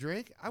much to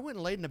drink. I went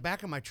and laid in the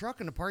back of my truck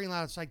in the parking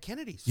lot outside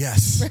Kennedy's.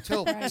 Yes.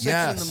 Till 6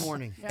 in the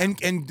morning. And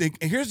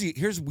here's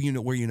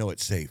where you know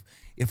it's safe.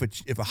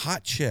 If a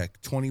hot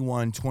chick,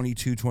 21,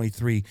 22,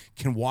 23,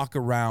 can walk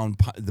around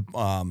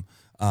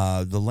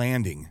the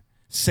landing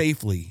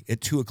safely at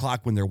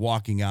 2:00 when they're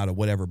walking out of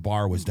whatever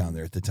bar was down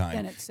there at the time,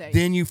 Then it's safe.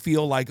 Then you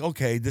feel like,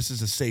 okay, this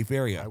is a safe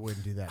area. I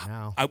wouldn't do that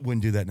now. I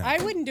wouldn't do that now. I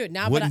wouldn't do it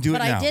now, Wouldn't do it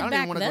but now. I did I don't back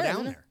even want to then. go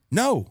down there.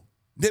 No,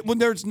 when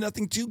there's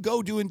nothing to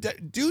go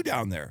do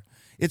down there.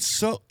 It's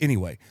so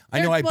anyway.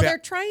 They're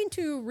trying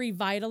to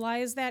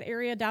revitalize that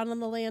area down on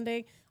the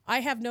landing. I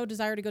have no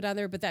desire to go down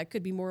there, but that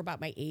could be more about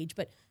my age.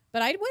 But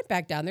I went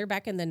back down there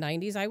back in the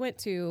 90s. I went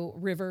to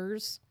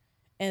Rivers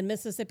and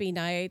Mississippi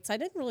Nights. I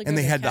didn't really go And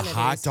they to had the Kennedy's.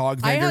 hot dog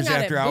I hung vendors out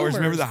at after hours.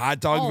 Remember the Boomers. hot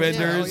dog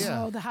vendors?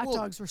 yeah. Oh, the hot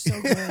dogs were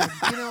so good.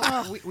 You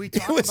know, we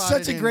talk It was about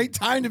such it a great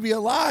time to be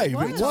alive.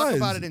 We It talk was.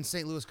 about it in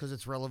St. Louis because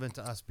it's relevant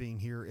to us being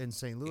here in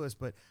St. Louis.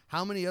 But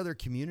how many other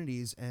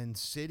communities and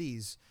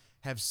cities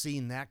have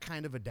seen that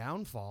kind of a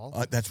downfall?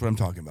 That's what I'm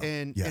talking about.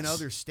 In Yes.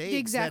 other states The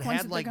exact that ones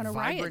had that they're like gonna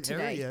riot vibrant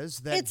today. areas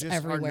that It's just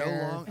everywhere.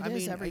 are no longer. It I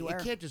is mean, everywhere.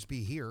 it can't just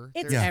be here.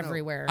 It's There's no-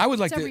 everywhere. I would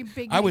like It's to. every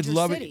big I would major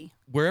love city. it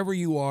wherever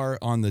you are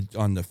on the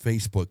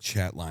Facebook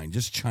chat line.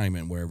 Just chime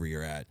in wherever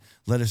you're at.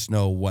 Let us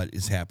know what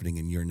is happening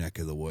in your neck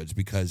of the woods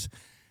because,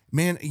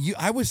 man,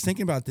 I was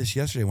thinking about this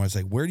yesterday when I was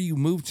like, where do you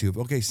move to?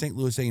 Okay, St.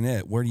 Louis ain't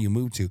it. Where do you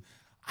move to?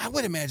 I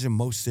would imagine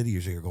most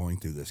cities are going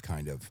through this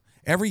kind of.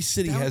 Every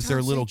city has their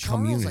Downtown little St.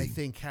 Charles, community. I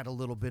think had a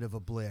little bit of a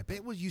blip.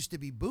 It used to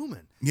be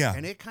booming. Yeah.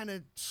 And it kind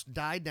of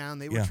died down.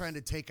 They were Yeah. trying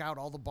to take out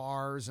all the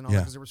bars and all Yeah.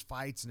 that because there was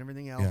fights and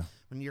everything else. Yeah.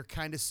 And you're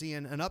kind of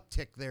seeing an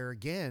uptick there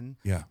again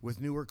Yeah. with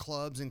newer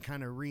clubs and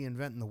kind of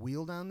reinventing the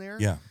wheel down there.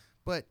 Yeah.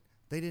 But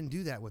they didn't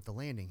do that with the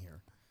landing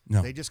here.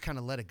 No. They just kind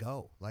of let it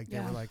go. Like they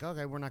Yeah. were like,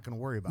 okay, we're not going to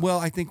worry about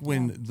Well, it. I think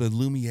when the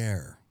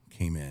Lumiere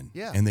came in,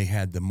 Yeah. and they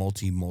had the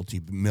multi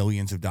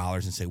millions of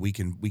dollars, and say we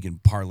can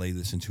parlay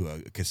this into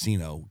a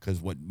casino because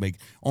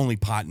only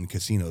pot and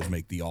casinos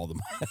make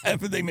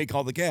they make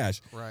all the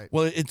cash. Right.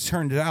 Well, it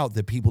turned out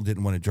that people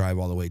didn't want to drive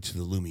all the way to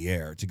the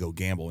Lumiere to go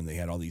gamble, and they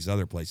had all these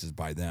other places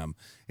by them.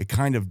 It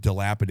kind of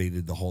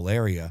dilapidated the whole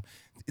area.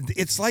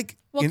 It's like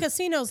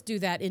casinos do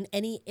that in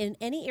any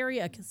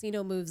area a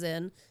casino moves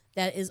in.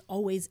 That is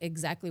always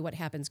exactly what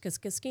happens because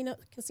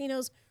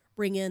casinos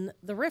bring in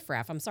the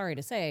riffraff. I'm sorry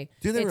to say,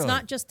 Do they it's really?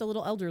 not just the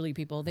little elderly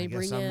people. They I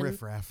guess bring I'm in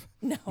riffraff.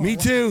 No, Me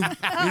too. Me too.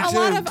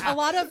 a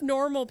lot of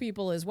normal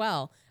people as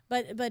well.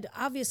 But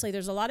obviously,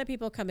 there's a lot of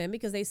people come in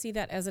because they see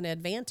that as an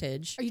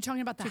advantage. Are you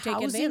talking about the to take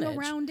housing advantage.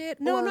 around it?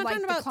 No, or I'm not like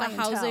talking about the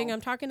clientele? housing.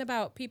 I'm talking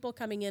about people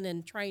coming in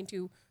and trying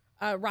to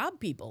rob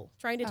people,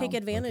 trying to take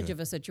advantage of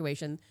a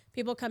situation.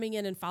 People coming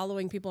in and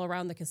following people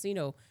around the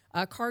casino,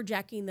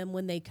 carjacking them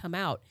when they come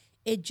out.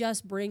 It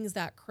just brings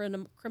that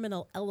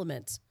criminal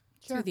element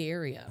to the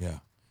area. Yeah.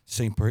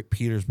 St.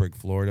 Petersburg,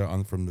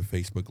 Florida, from the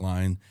Facebook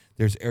line.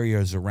 There's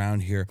areas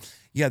around here.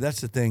 Yeah,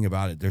 that's the thing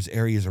about it. There's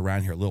areas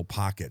around here, little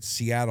pockets.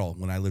 Seattle,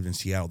 when I lived in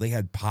Seattle, they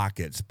had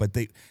pockets, but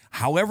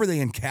however they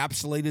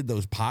encapsulated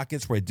those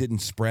pockets where it didn't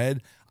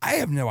spread, I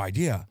have no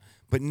idea.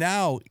 But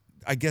now,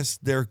 I guess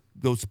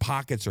those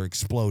pockets are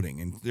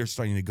exploding, and they're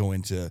starting to go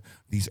into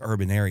these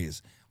urban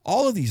areas.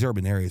 All of these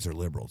urban areas are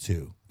liberal,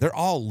 too. They're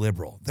all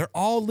liberal.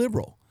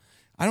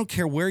 I don't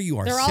care where you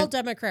are. They're all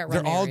Democrat-run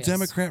They're all areas.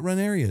 Democrat-run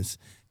areas.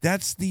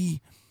 That's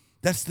the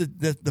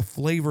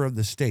flavor of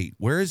the state.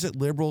 Where is it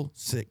liberal?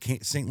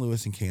 St.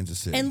 Louis and Kansas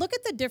City. And look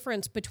at the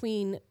difference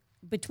between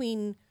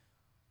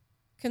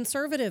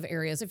conservative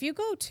areas. If you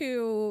go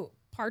to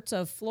parts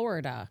of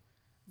Florida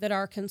that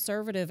are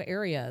conservative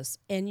areas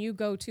and you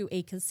go to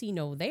a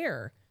casino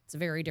there, it's a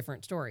very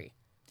different story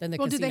than the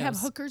casinos. Do they have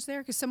hookers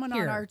there? Because someone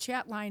on our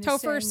chat line is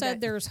Topher saying said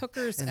that there's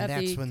hookers And at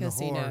that's the when the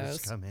casinos.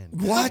 whores come in.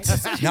 What?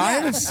 No, I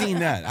haven't seen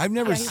that. I've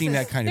never seen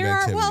that kind of There are,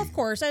 activity. well, of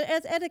course,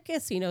 at the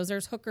casinos,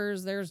 there's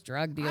hookers, there's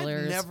drug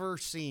dealers. I've never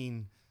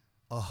seen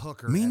a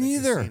hooker. Me at a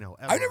neither. casino,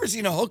 ever. I've never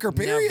seen a hooker,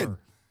 period. Never.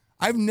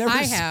 I've never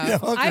I seen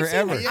have. a hooker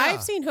ever.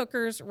 I've seen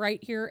hookers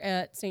right here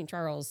at St.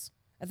 Charles,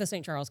 at the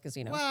St. Charles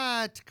Casino.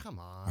 What? Come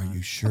on. Are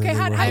you sure? Okay, they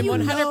how were do you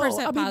hookers? I'm 100% know?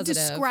 I mean, positive.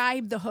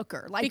 describe the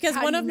hooker. Like Because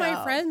how one do of you my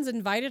know? friends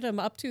invited him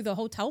up to the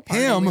hotel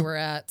party Him? we were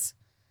at.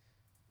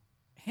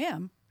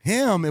 Him.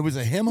 It was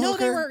a him No,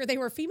 hooker? they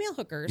were female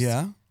hookers.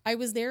 Yeah. I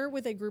was there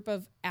with a group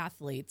of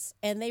athletes,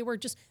 and they were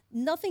just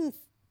nothing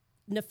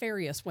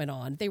nefarious went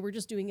on. They were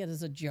just doing it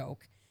as a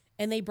joke,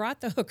 and they brought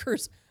the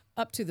hookers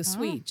up to the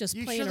suite, just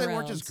You playing sure they around.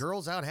 weren't just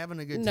girls out having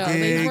a good No, time?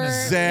 these were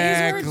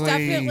Exactly.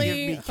 definitely Give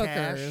me hookers.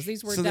 cash.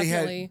 These were So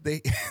definitely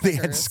they had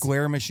hookers.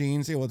 square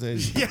machines. Well, they,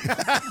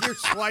 Your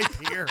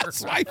swipe here.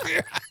 swipe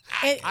here.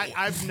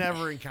 I've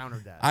never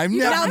encountered that. I've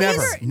Now,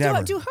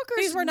 never. Do hookers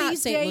These were not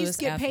these St. days Louis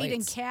get paid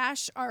in athletes.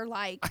 cash or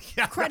like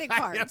Yeah, credit I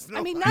cards? have no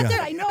I mean, not idea.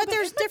 that I know, But but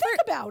there's think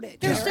different- about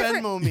it. there's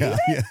different- Venmo me. Yeah,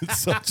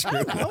 it's so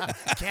true.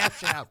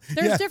 Cash out.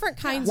 There's different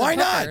kinds Why of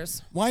not?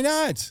 hookers. Why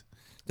not?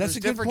 That's There's a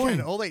good different point.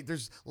 Kind of, oh wait,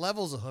 there's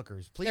levels of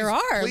hookers. Please, There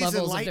are please levels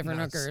of enlighten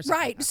different us. hookers.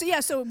 Right.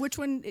 So so which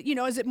one,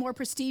 is it more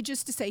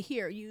prestigious to say,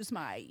 here, use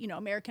my,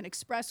 American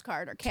Express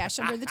card or cash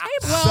under the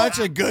table? Such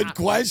a good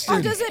question.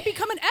 Or does it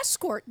become an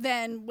escort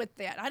then with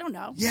that? I don't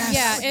know. Yes.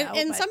 Yeah, I don't know,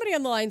 and but somebody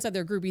on the line said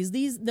they're groupies.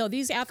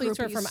 These athletes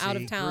are from Groupies. out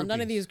of town.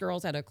 None of Groupies. these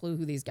girls had a clue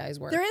who these guys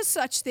were. there is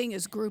such thing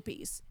as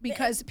groupies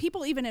because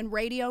people even in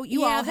radio,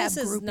 you all have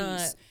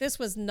groupies. This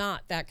was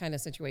not that kind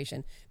of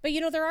situation. But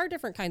there are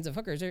different kinds of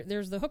hookers.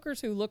 There's the hookers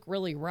who look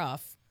really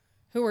rough,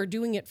 who are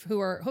doing it, who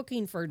are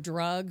hooking for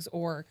drugs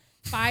or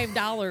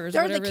 $5 or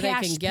They're the whatever they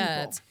cash can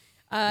get. people.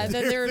 Then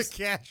there's the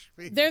cash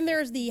fee. then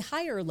there's the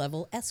higher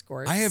level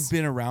escorts. I have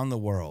been around the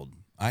world.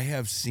 I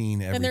have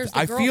seen everything. there's the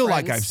I feel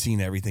like girlfriends. I've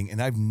seen everything,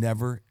 and I've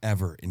never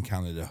ever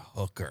encountered a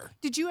hooker.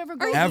 Did you ever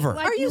go? Ever.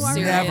 Like Are you New Orleans?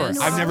 serious? Never.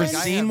 New I've never Orleans?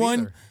 I seen have one.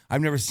 either.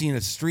 I've never seen a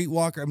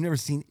streetwalker. I've never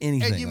seen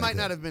anything. And you like might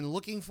that. not have been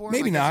looking for them.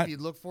 Maybe I guess not. If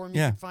you'd look for them,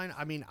 Yeah. you could find.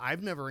 I mean,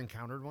 I've never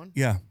encountered one.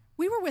 Yeah.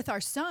 We were with our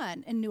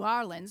son in New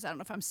Orleans. I don't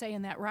know if I'm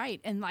saying that right.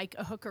 And like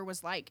a hooker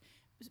was like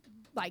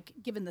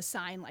given the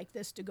sign like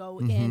this to go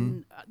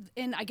in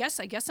I guess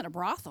in a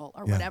brothel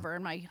or Yeah. whatever.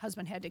 And my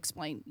husband had to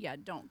explain,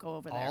 don't go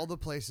over there. All the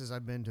places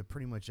I've been to,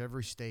 pretty much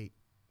every state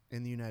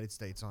in the United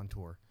States on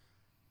tour,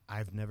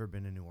 I've never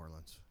been to New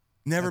Orleans.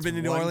 Never That's been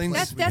to New one Orleans.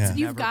 place that's Yeah. you've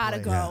Never got to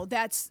played. go.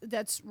 Yeah.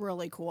 That's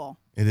really cool.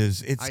 It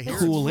is. It's I hear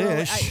it's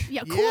coolish. Coolish.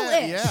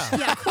 Yeah.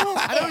 Yeah, cool.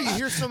 I know you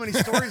hear so many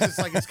stories.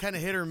 It's kind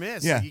of hit or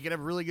miss. Yeah. You could have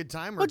a really good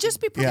time. Or Well, it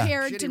just could- be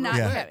prepared to Shitty not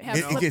real have, quick. have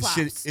It gets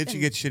flip-flops. shitty. It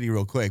get shitty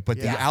real quick. But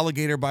Yeah. the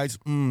alligator bites,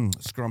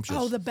 scrumptious.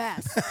 Oh, the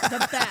best.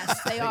 The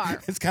best. They are.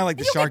 It's kind of like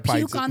the You'll shark get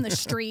puke bites. on the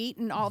street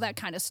and all that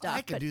kind of stuff.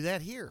 I could but- do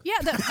that here. Yeah.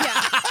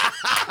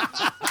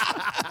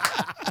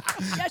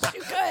 Yes,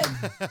 you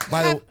could.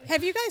 By the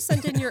Have you guys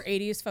sent in your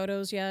 80s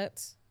photos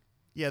yet?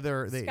 Yeah,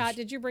 they. Scott,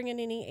 did you bring in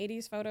any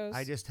 80s photos?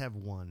 I just have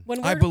one.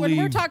 When I we're, when we're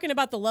believe- talking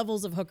about the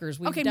levels of hookers,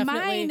 we've Okay,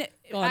 definitely mine.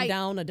 gone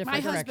down a different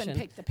my direction. husband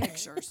picked the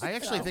pictures. I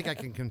actually think I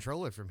can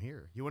control it from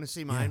here. You want to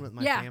see mine with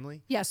my yeah.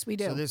 family? Yes, we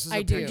do. So this is I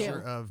a do.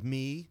 picture of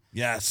me,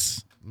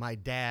 yes. my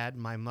dad,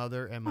 my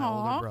mother, and my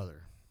Aw. older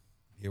brother.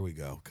 Here we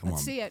go. Come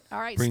Let's on. see it. All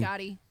right, Bring-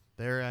 Scotty.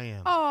 There I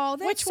am. Oh,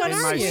 that's Which so one in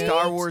are my you? sweet.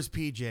 Star Wars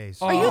PJs.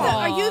 Oh.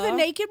 Are you the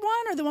naked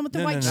one or the one with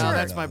the white no, shirt?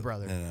 that's my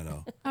brother.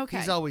 No. Okay.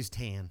 He's always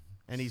tan,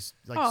 and he's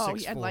like Oh,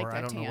 6'4". I'd like I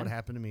that don't know tan. what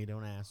happened to me.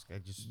 Don't ask. I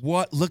just.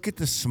 What? Look at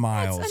the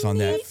smiles That's a on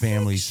that neat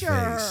family's picture.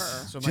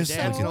 face. So my Just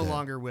dad's look at no that.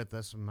 longer with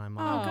us, and my Oh,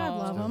 mom God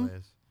love still him.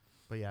 is.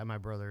 But yeah, my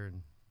brother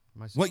and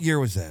my sister. What year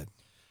was that?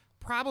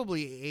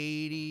 Probably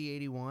 80,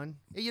 81.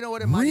 You know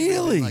what? It might have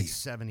Really? been like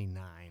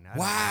 79. I don't know.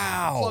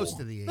 Wow. Close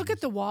to the 80s. Look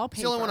at the wallpaper.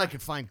 It's the only one I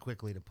could find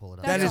quickly to pull it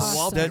up. That The is-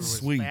 wallpaper that's was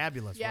sweet.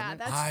 Fabulous. Yeah, wasn't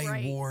it? that's I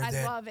great. wore I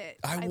that. love it.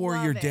 I wore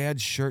your love it.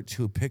 dad's shirt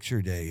to a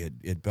picture day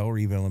at Belle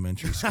Reve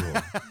Elementary School.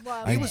 Love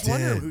I He it. was did.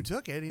 wondering who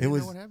took it. He didn't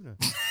was- know what happened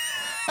to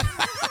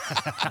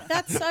him.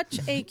 That's such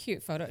a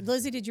cute photo.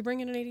 Lizzie, did you bring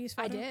in an 80s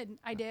photo?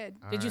 I did.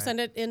 Did you right. send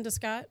it in to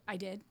Scott? I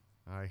did.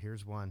 All right,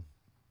 here's one.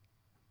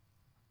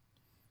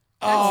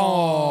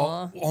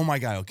 Oh my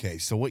God. Okay.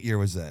 So what year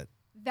was that?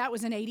 That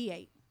was in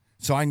 '88.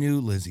 So I knew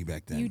Lizzie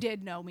back then. You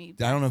did know me.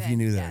 I don't know if you then,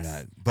 knew that or yes.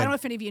 not, I but- don't know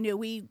if any of you knew.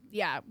 We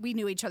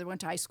knew each other.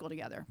 Went to high school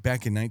together.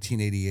 Back in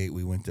 1988,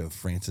 we went to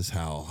Francis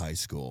Howell High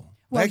School.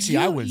 Well, Actually,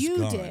 I was You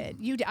gone. did.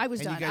 You did. I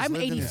was And you done. guys I'm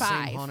lived in the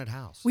 85. same haunted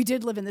house. We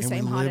did live in the And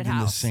same we haunted lived in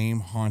the house. same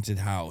haunted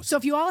house. So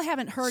if you all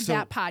haven't heard So-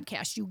 that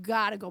podcast, you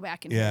got to go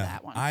back and hear yeah,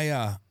 that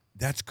one.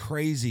 that's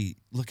crazy.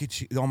 Look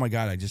at you. Oh my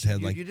God, I just had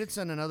You did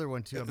send another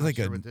one too. I'm not like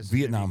sure a what this is. Maybe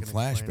you Vietnam can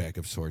explain it. flashback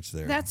of sorts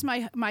there. That's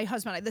my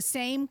husband. The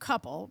same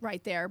couple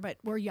right there, but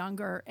we're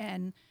younger,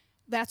 and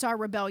that's our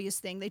rebellious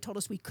thing. They told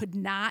us we could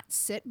not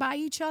sit by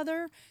each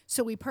other,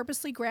 so we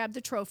purposely grabbed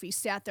the trophy,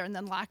 sat there, and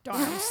then locked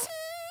arms.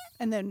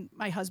 And then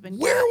my husband.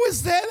 Where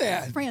was that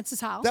at? Francis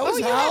Howell. That was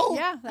you Howell?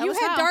 Yeah, that You was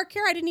had Howell. dark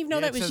hair? I didn't even know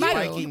Yeah, that it was says you.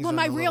 Vikings. Well, on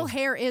my the real little-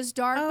 hair is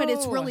dark, but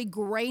it's Oh. really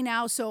gray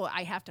now, so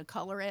I have to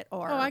color it.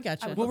 Or Oh, I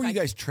gotcha. would What look were you like-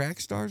 guys,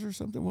 track stars or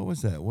something? What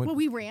was that? What? Well,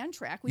 we ran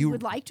track. We You-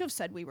 would like to have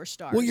said we were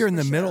stars. well, you're in for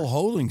the sure. middle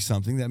holding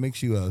something that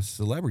makes you a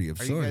celebrity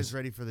of Are sorts. you guys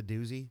ready for the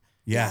doozy?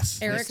 Yes.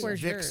 Eric, Vic, where's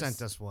Vic yours? sent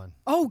us one.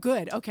 Oh,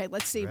 good. Okay,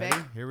 let's see, Ready?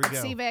 Vic. Here we Let's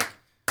go. see, Vic.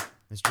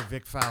 Mr.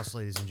 Vic Faust,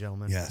 ladies and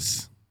gentlemen.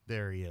 Yes.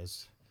 There he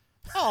is.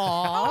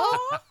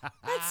 Aw,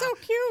 that's so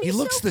cute. He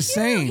looks the He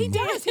same.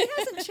 does. He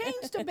hasn't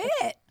changed a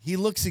bit. He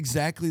looks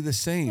exactly the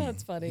same.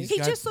 That's funny. He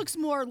just looks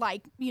more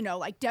like,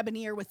 like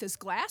debonair with his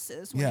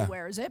glasses when he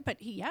wears it.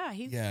 But yeah,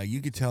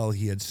 you could tell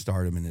he had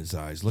stardom in his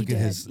eyes. Look at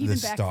the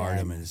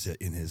stardom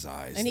in his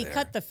eyes. And he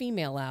cut the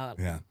female out.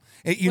 Yeah.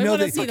 cut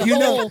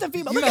the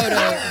female. Look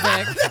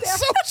at Vic. That's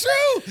so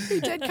true. He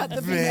did cut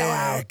the female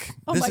out.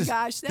 Oh my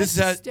gosh, that's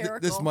hysterical.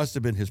 This must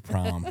have been his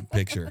prom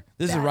picture.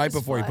 This is right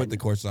before he put the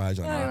corsage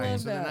on. All right,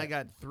 so then I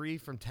got 3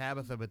 from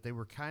Tabitha, but they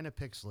were kind of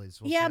pixelated.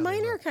 So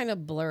mine are kind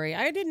of blurry.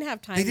 I didn't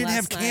have time. They didn't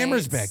have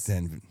cameras back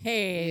then.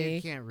 Hey,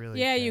 you can't really.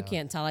 Yeah, you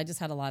can't tell. I just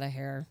had a lot of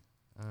hair.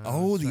 The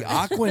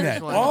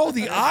Aquanet.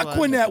 The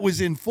Aquanet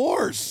was in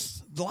force.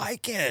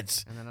 Like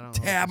it,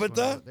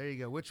 Tabitha. There you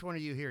go. Which one are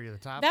you here? You're the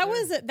top. That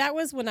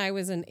was when I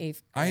was in 8th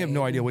grade. I have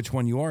no idea which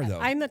one you are though.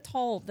 I'm the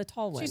tall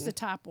one. She's the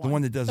top one. The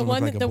one that doesn't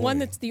look like a boy. The one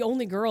that's the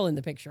only girl in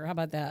the picture. How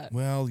about that?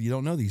 Well, you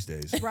don't know these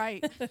days.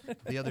 Right.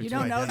 The other you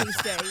don't know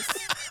these days.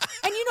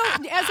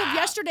 And as of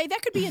yesterday,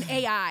 that could be an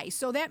AI,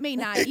 so that may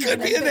not. It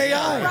could be an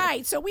AI,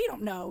 right? So we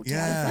don't know.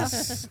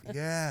 Yes,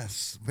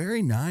 yes,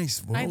 very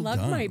nice. Well I love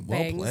done. my well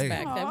bangs played.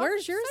 back then.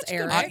 Where's yours,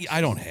 Eric?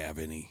 I don't have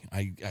any.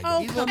 I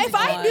don't. If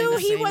I knew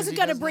he wasn't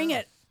going to bring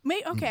it.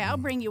 Okay, I'll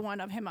bring you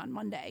one of him on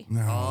Monday.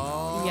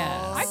 No.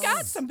 Yes. I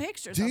got some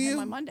pictures of him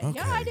on Monday. Okay.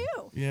 Yeah, I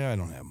do. Yeah, I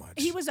don't have much.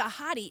 He was a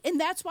hottie, and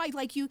that's why,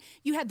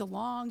 you had the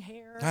long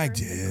hair. I and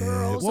did. The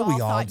girls Well, we all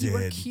thought did. You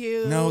were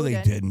cute. No,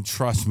 they didn't.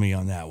 Trust me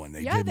on that one.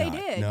 They Yeah, did they not.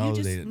 did. No, You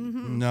just- they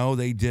didn't. No,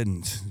 they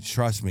didn't.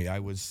 Trust me. I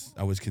was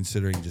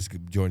considering just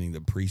joining the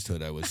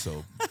priesthood. I was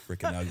so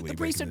freaking ugly. The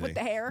priesthood with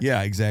the hair.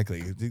 Yeah,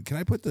 exactly. Can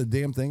I put the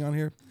damn thing on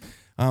here?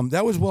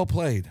 That was well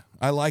played.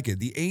 I like it.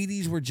 The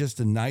 80s were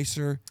just a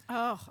nicer.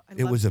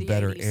 It was a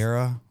better 80s.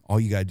 era. All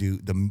you gotta do.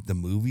 The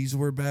movies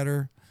were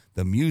better.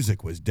 The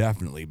music was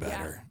definitely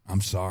better.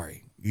 I'm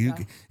sorry.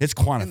 It's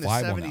quantifiable in the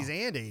 70s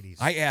now. and 80s.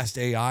 I asked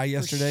AI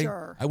yesterday.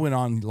 sure. I went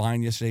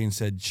online yesterday and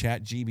said,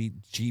 Chat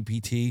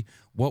GPT,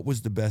 what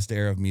was the best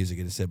era of music?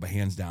 And it said, but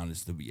hands down,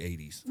 it's the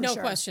 80s. No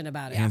question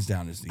about it. Hands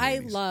down, it's the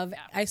 80s.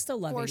 I still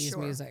love For 80s sure.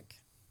 music.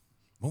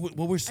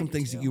 What were some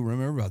things that you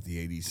remember about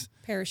the 80s?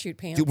 Parachute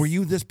pants. Were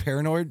you this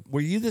paranoid?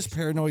 Were you this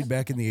paranoid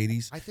back in the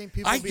 80s? I think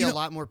people would be a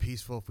lot more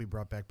peaceful if we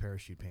brought back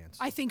parachute pants.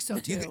 I think so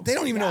too. They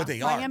don't even know what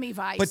they are. Miami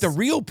Vice. But the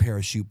real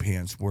parachute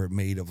pants were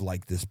made of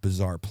like this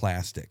bizarre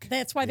plastic.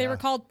 That's why they were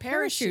called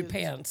parachute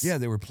pants. Yeah,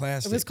 they were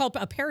plastic. It was called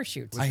a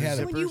parachute. I had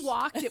So when you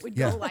walked, it would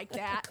go like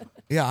that.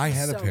 Yeah, I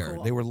had a So pair.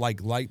 cool. They were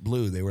like light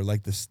blue. They were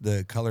like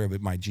the color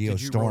of my Geo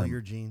Did you Storm. roll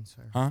your jeans,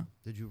 sir? Huh?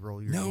 Did you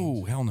roll your jeans?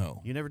 No, hell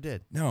no. You never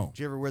did? No. Did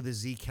you ever wear the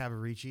Z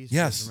Cavaricis?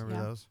 Yes.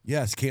 Remember those?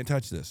 Yes, can't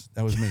touch this.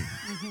 That was me.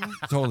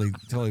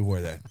 Totally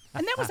wore that.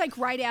 And that was like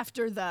right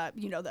after the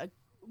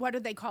what do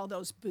they call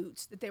those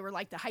boots? That they were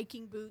like the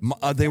hiking boots.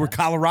 They were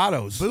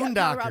Colorados.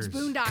 Boondockers.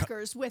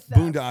 Boondockers with the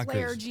Boondockers.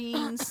 flare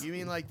jeans. You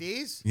mean like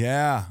these?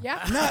 Yeah.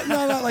 Yeah.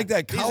 Not like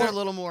that. These are a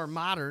little more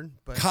modern,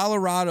 but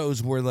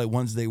Colorados were like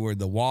ones they were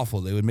the waffle.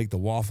 They would make the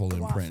waffle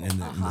imprint in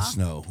the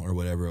snow or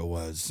whatever it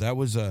was. That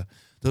was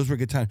those were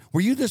good times.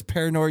 Were you this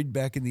paranoid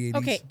back in the 80s?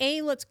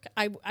 Okay,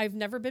 I've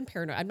never been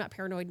paranoid. I'm not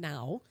paranoid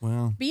now.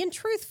 Well, being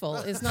truthful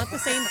is not the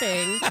same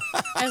thing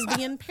as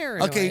being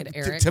paranoid, okay,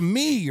 Eric. to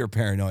me you're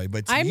paranoid,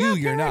 but to I'm you not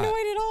you're paranoid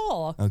not. at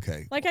all.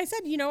 Okay. Like I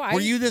said,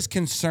 were you this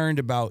concerned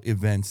about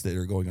events that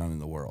are going on in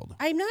the world?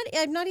 I'm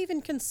not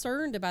even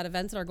concerned about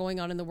events that are going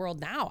on in the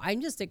world now.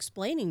 I'm just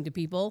explaining to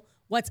people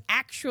what's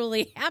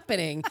actually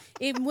happening.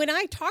 When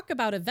I talk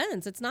about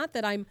events, it's not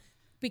that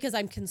because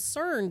I'm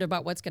concerned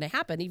about what's going to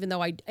happen, even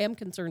though I am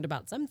concerned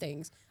about some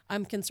things.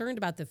 I'm concerned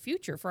about the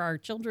future for our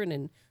children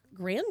and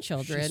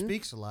grandchildren. she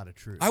speaks a lot of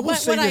truth. I will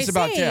say this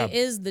about Tab.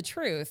 Is the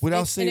truth. What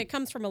I'll say, and it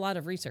comes from a lot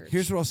of research.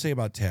 Here's what I'll say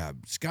about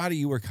Tab. Scotty,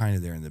 you were kind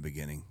of there in the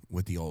beginning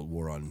with the old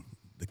war on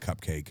the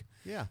cupcake.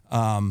 Yeah.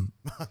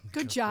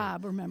 Good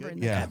job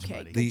remembering the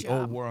cupcake. The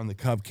old war on the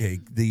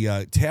cupcake.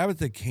 The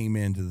Tabitha came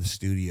into the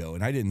studio,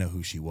 and I didn't know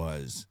who she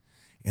was.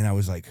 And I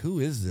was like, who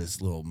is this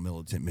little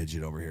militant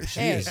midget over here?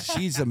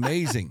 She's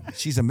amazing.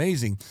 She's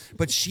amazing.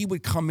 But she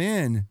would come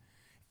in,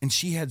 and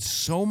she had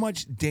so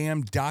much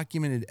damn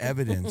documented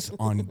evidence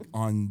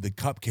on the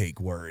cupcake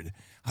word.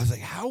 I was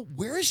like,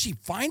 where is she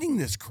finding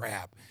this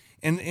crap?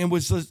 And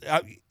was just,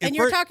 and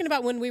you're talking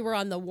about when we were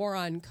on the war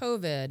on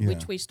COVID,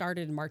 which we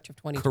started in March of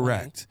 2020.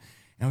 Correct.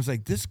 And I was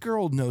like, this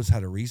girl knows how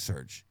to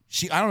research.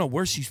 I don't know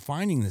where she's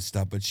finding this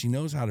stuff, but she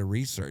knows how to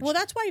research. Well,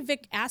 that's why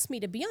Vic asked me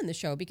to be on the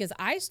show, because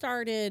I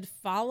started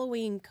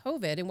following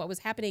COVID and what was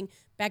happening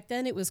back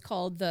then. It was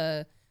called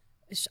I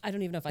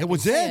don't even know if I can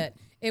say it.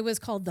 It was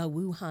called the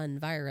Wuhan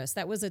virus.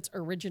 That was its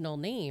original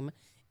name.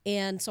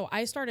 And so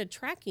I started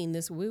tracking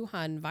this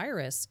Wuhan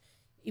virus.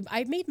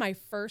 I made my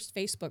first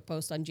Facebook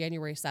post on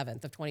January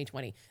 7th of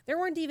 2020. There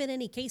weren't even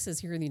any cases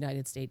here in the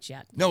United States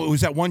yet. No, it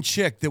was that one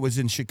chick that was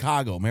in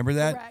Chicago. Remember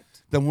that?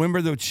 Correct.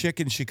 Remember the chick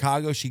in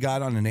Chicago? She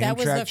got on an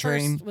Amtrak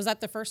train. Was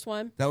that the first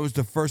one? That was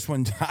the first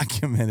one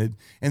documented,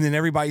 and then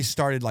everybody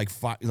started like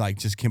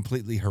just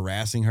completely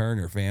harassing her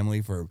and her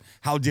family for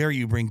how dare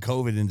you bring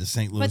COVID into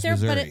St. Louis,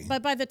 Missouri.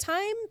 But by the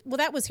time,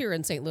 that was here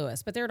in St.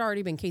 Louis, but there had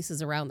already been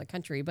cases around the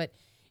country. But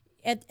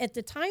at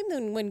the time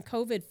when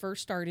COVID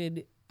first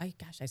started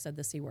I said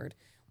the C word.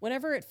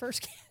 Whenever it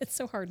first came, it's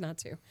so hard not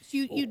to.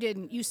 You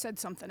didn't. You said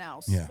something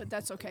else. Yeah. But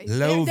that's okay.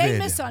 Lovid.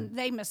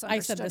 They misunderstood I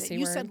said the it. C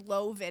You word. said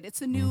Lovid.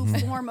 It's a new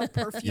form of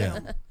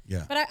perfume.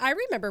 Yeah. But I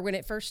remember when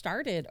it first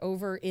started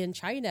over in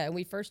China, and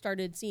we first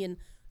started seeing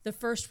the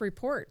first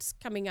reports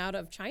coming out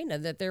of China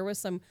that there was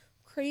some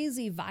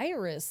crazy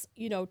virus,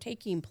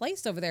 taking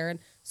place over there. And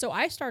so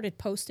I started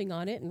posting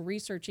on it and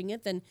researching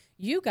it. Then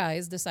you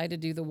guys decided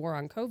to do the War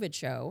on COVID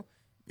show.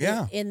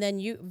 Yeah. And then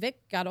Vic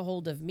got a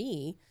hold of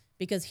me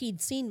because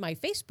he'd seen my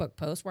Facebook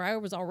post where I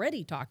was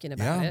already talking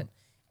about it.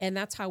 And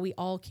that's how we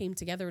all came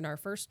together in our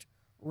first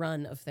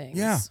run of things.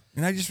 Yeah.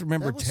 And I just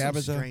remember That was some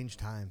Tabitha. strange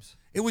times.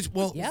 It was,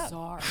 well, Yeah.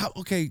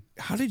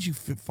 how did you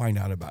find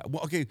out about it?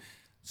 Well, okay.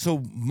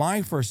 So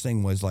my first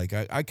thing was like,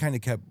 I kind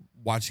of kept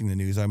watching the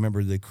news. I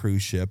remember the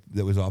cruise ship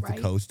that was off the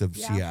coast of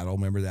Seattle.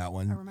 Remember that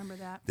one? I remember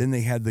that. Then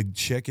they had the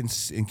chick in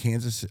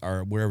Kansas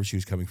or wherever she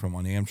was coming from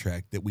on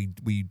Amtrak that we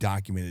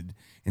documented.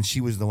 And she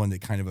was the one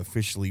that kind of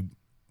officially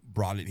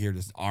brought it here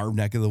to our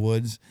neck of the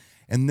woods.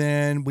 And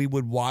then we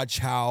would watch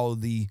how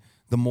the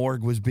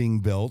morgue was being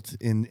built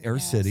in Air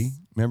City.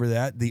 Remember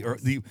that?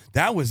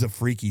 That was a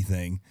freaky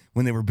thing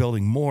when they were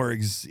building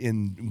morgues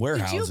in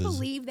warehouses. Did you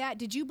believe that?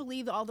 Did you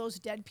believe that all those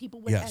dead people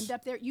would Yes. end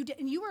up there? You did,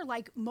 and you were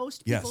like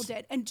most people Yes.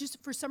 did. And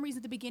just for some reason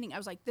at the beginning, I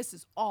was like, this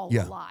is all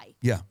Yeah. a lie.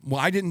 Yeah. Well,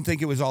 I didn't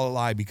think it was all a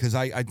lie because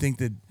I think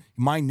that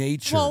my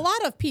nature. Well, a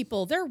lot of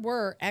people, there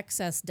were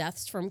excess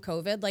deaths from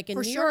COVID, like in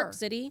For New sure. York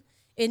City.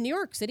 In New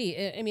York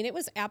City, I mean, it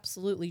was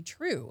absolutely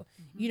true,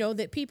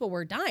 that people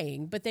were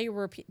dying, but they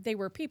were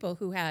people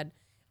who had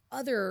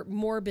other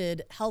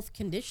morbid health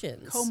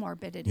conditions.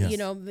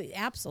 Comorbidities.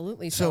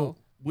 Absolutely. So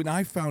when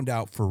I found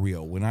out for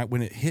real, when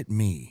it hit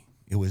me,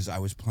 I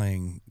was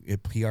playing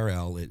at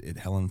PRL at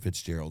Helen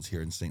Fitzgerald's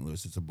here in St.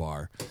 Louis. It's a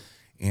bar.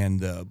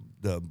 And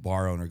the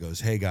bar owner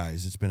goes, "Hey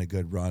guys, it's been a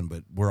good run,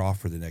 but we're off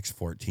for the next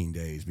 14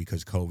 days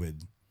because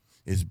COVID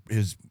is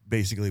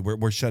basically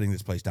we're shutting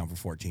this place down for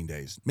 14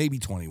 days, maybe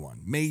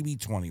 21.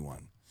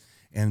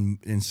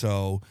 And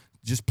so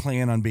just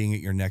plan on being at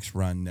your next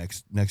run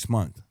next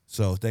month.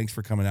 So thanks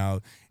for coming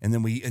out." And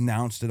then we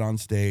announced it on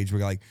stage. We're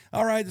like,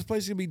 "All right, this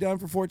place is gonna be done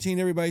for 14.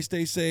 Everybody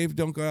stay safe.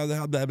 Don't go out of the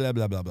house, blah, blah,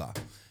 blah, blah, blah."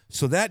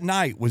 So that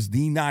night was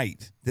the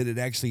night that it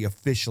actually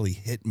officially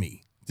hit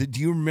me. Do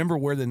you remember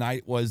where the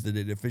night was that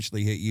it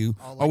officially hit you?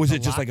 Like or was the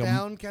it just like a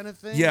lockdown kind of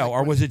thing? Yeah, Like or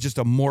when- was it just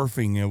a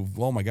morphing of,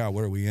 oh my God,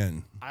 what are we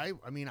in? I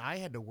mean, I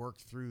had to work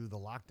through the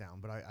lockdown,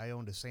 but I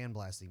owned a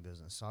sandblasting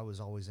business, so I was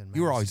always in.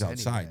 You were always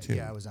masks outside, anyway. too.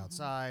 Yeah, I was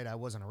outside. I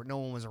wasn't. No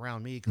one was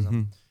around me because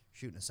I'm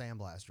shooting a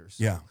sandblaster.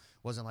 So Yeah. it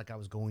wasn't like I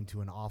was going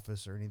to an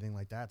office or anything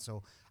like that.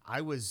 So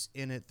I was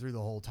in it through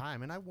the whole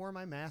time, and I wore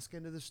my mask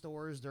into the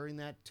stores during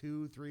that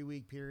 2-3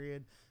 week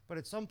period. But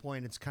at some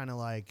point, it's kind of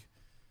like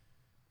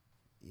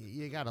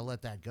you got to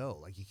let that go.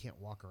 Like you can't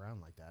walk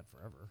around like that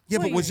forever. Yeah,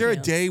 Well, but was there a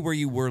yeah. day where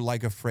you were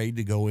like afraid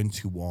to go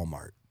into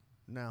Walmart?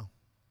 No,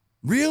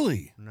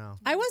 Really? no.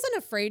 I wasn't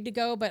afraid to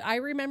go, but I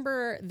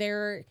remember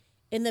there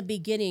in the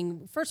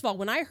beginning, first of all,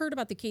 when I heard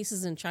about the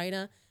cases in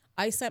China,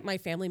 I sent my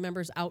family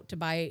members out to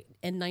buy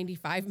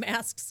N95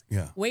 masks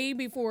way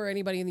before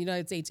anybody in the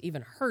United States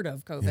even heard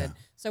of COVID. Yeah.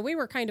 So we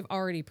were kind of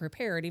already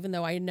prepared, even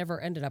though I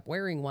never ended up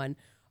wearing one.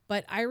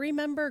 But I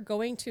remember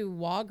going to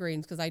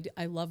Walgreens because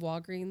I love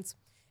Walgreens.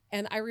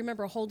 And I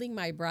remember holding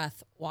my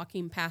breath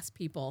walking past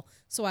people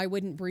so I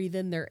wouldn't breathe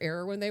in their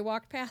air when they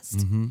walked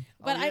past.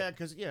 But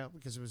because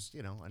it was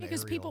an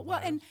Because aerial people,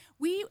 virus. and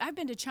I've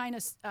been to China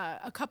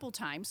a couple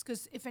times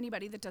because if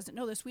anybody that doesn't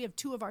know this, we have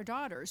 2 of our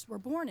daughters were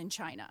born in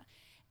China,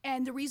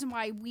 and the reason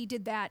why we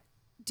did that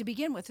to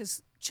begin with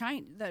is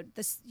China,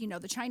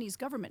 the Chinese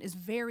government is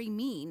very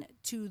mean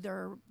to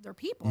their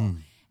people.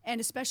 And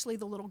especially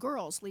the little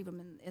girls, leave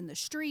them in the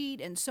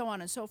street and so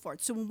on and so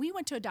forth. So when we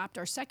went to adopt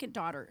our second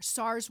daughter,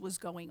 SARS was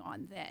going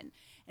on then.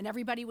 And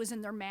everybody was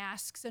in their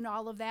masks and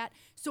all of that.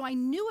 So I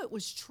knew it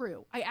was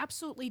true. I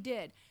absolutely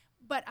did.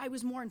 But I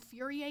was more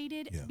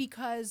infuriated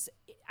because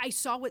I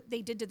saw what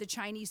they did to the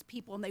Chinese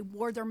people, and they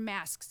wore their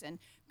masks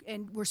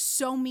and were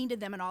so mean to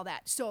them and all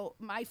that. So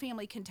my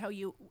family can tell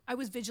you, I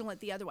was vigilant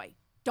the other way.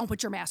 Don't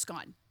put your mask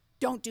on.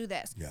 Don't do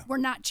this. Yeah. We're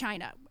not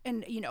China.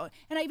 And, and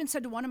I even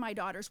said to one of my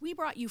daughters, we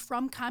brought you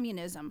from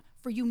communism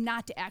for you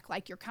not to act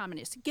like you're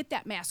communist. Get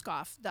that mask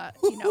off.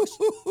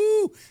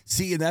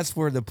 See, and that's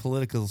where the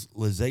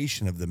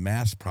politicalization of the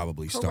mask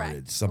probably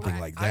started, something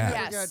like I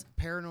that. never got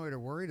paranoid or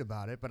worried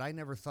about it, but I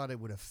never thought it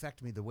would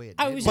affect me the way it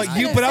I did. was But just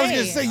I gonna was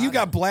going to say, you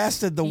got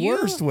blasted the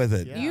worst with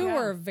it. You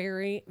were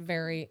very,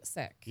 very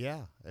sick.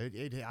 Yeah,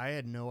 I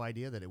had no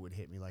idea that it would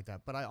hit me like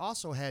that. But I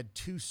also had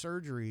 2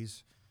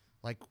 surgeries,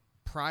 like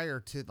prior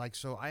to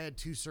so I had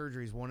 2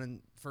 surgeries, one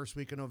in first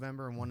week of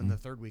November and one in the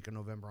third week of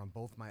November on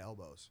both my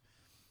elbows,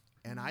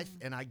 and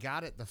I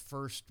got it the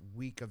first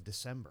week of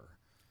December.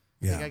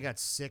 I think I got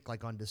sick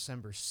like on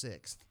December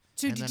 6th.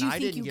 So and did then you I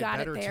think didn't you get got it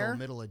better there? till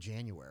middle of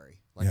January.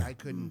 Like I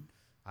couldn't.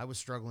 I was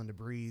struggling to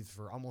breathe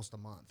for almost a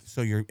month.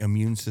 So your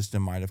immune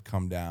system might have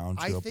come down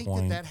to I a think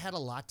point. that had a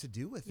lot to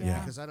do with it Yeah.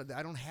 because I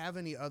don't have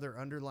any other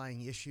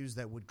underlying issues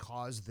that would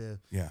cause the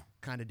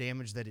kind of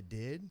damage that it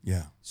did.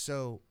 Yeah.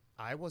 So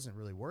I wasn't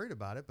really worried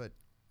about it, but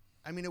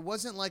I mean, it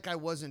wasn't like I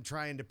wasn't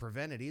trying to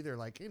prevent it either.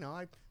 Like,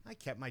 I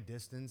kept my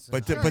distance.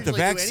 But I the usually do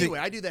vaccine- anyway.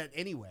 I do that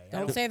anyway. I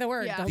Don't say the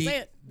word. Yeah. Don't say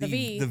it. The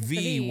V. The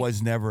V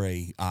was never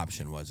a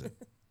option, was it?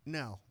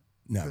 No,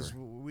 Never. because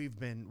we've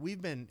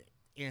been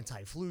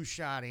anti-flu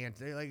shot,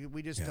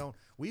 we just don't.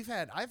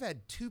 I've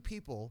had 2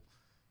 people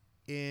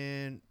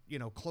in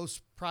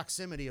close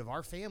proximity of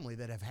our family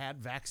that have had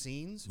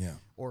vaccines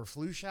or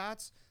flu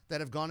shots that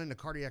have gone into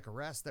cardiac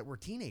arrest that were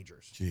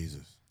teenagers.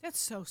 Jesus. That's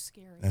so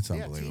scary. That's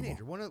unbelievable.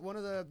 Teenager. One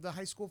of the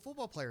high school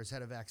football players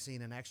had a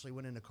vaccine and actually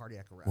went into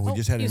cardiac arrest. Well, we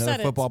just had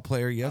another football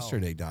player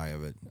yesterday die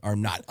of it, or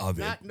not of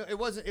it. No, it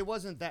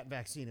wasn't that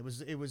vaccine. It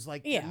was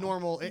like Yeah.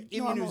 normal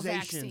immunizations.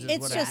 vaccine. Is It's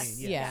what just I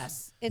mean.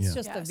 yes. It's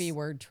just the Yes. V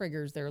word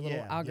triggers their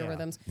little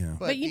algorithms. Yeah.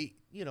 But you,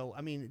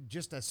 I mean,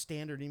 just a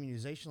standard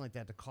immunization like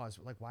that to cause,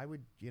 like, why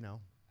would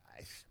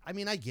I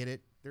mean, I get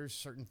it. There's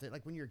certain things,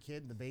 like when you're a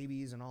kid, the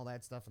babies and all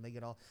that stuff, and they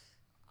get all.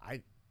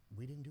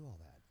 We didn't do all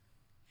that.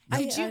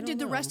 Did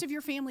the rest of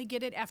your family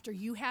get it after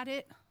you had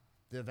it?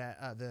 The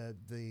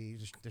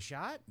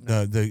shot?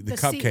 The The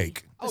cupcake.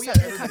 C. Oh The yeah,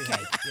 the everybody,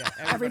 cupcake. yeah,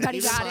 Everybody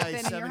Even got it my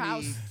then in your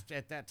house?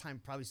 At that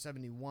time, probably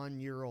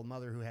 71-year-old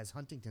mother who has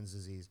Huntington's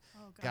disease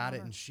God, got it,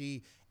 love her. and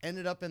she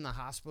ended up in the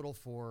hospital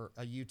for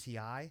a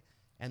UTI,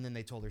 and then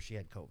they told her she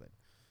had COVID.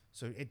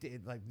 So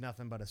it like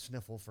nothing but a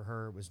sniffle for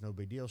her. It was no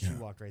big deal. She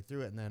walked right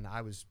through it, and then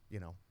I was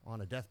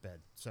on a deathbed,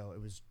 so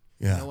it was.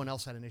 Yeah. No one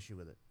else had an issue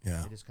with it.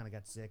 Yeah. They just kind of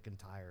got sick and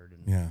tired.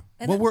 And Yeah.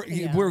 And Well,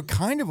 then- we're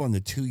kind of on the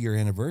 2-year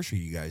anniversary,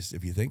 you guys,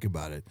 if you think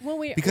about it. Well,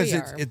 we because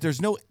are.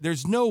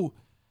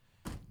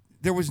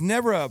 there was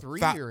never a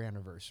 3-year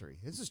anniversary.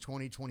 This is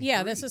 2023.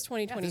 Yeah, this is This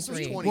 2023. is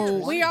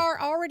 2020. We are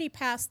already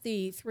past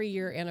the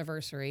 3-year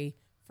anniversary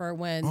for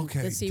when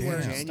the C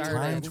word damn.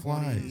 started. Time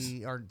flies.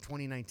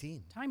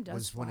 2019. Time does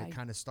was when fly. it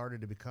kind of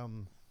started to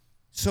become.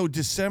 So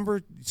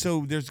December.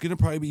 So there's going to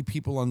probably be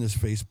people on this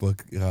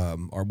Facebook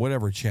or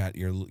whatever chat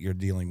you're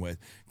dealing with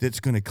that's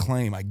going to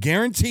claim. I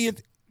guarantee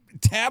it.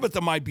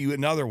 Tabitha might be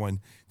another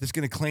one that's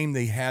going to claim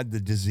they had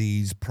the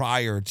disease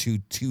prior to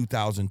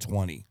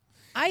 2020.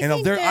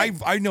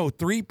 I know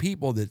 3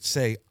 people that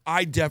say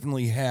I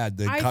definitely had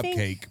the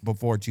cupcake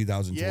before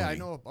 2020. Yeah, I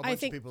know a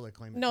bunch of people that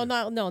claim it. No,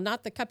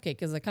 not the cupcake,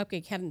 because the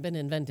cupcake hadn't been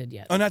invented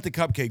yet. Oh, not the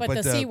cupcake, but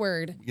the C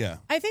word. Yeah.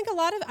 I think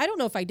I don't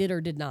know if I did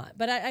or did not,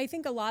 but I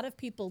think a lot of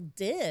people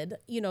did,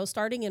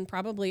 starting in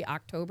probably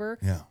October.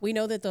 Yeah. We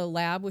know that the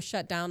lab was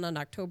shut down on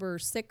October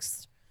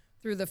 6th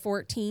through the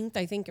 14th.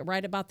 I think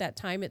right about that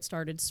time it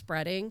started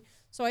spreading.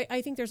 So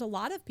I think there's a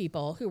lot of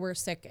people who were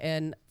sick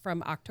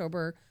from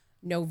October,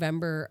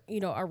 November,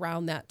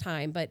 around that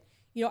time. But,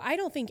 I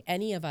don't think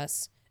any of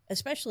us,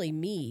 especially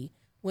me,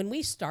 when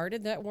we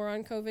started that War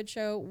on COVID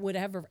show, would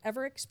have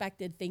ever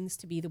expected things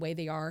to be the way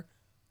they are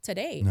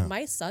today. No.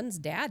 My son's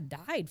dad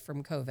died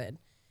from COVID.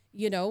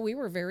 We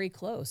were very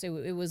close.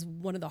 It was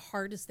one of the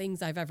hardest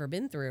things I've ever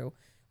been through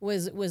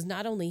was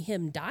not only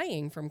him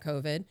dying from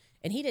COVID,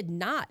 and he did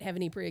not have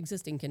any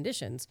pre-existing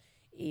conditions,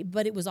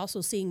 but it was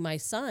also seeing my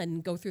son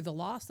go through the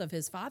loss of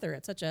his father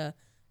at such a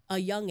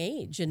young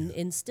age.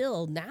 And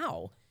still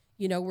now,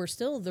 we're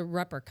still the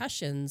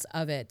repercussions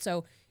of it.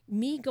 So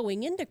me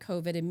going into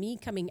COVID and me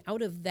coming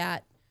out of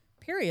that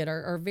period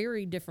are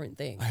very different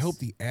things. I hope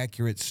the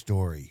accurate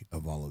story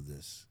of all of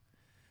this,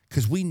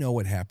 because we know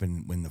what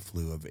happened when the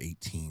flu of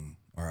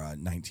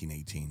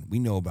 1918. We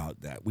know about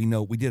that. We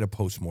did a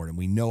postmortem.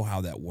 We know how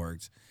that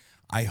works.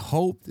 I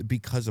hope that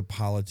because of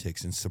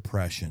politics and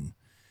suppression,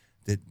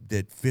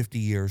 that 50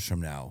 years from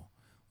now,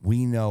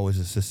 we know as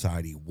a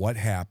society what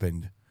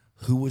happened,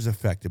 who was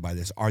affected by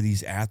this. Are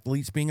these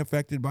athletes being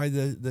affected by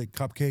the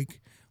cupcake?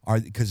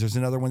 Because there's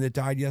another one that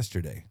died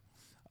yesterday.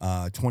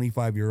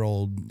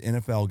 25-year-old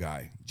NFL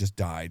guy just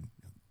died.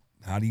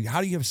 How do you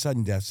have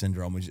sudden death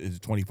syndrome as a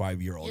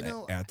 25-year-old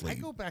athlete?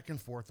 I go back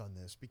and forth on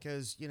this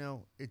because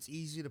it's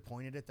easy to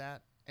point it at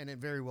that, and it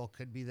very well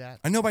could be that.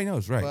 And nobody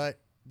knows, right? But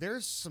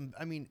there's some.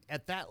 I mean,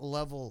 at that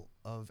level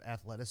of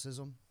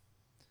athleticism,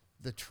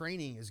 the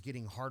training is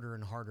getting harder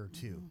and harder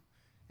too,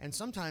 and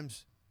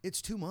sometimes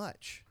it's too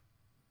much.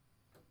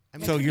 I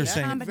mean, So you're that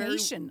saying- could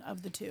Combination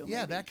of the two.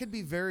 Yeah, that could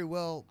be very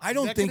well. I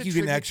don't that think could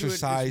you can attribute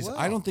to it as exercise. well.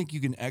 I don't think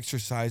you can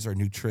exercise or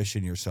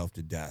nutrition yourself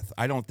to death.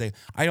 I don't think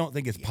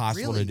it's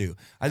possible Really? to do.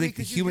 I think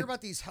the because you human. hear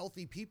about these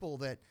healthy people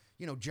that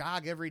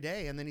jog every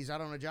day, and then he's out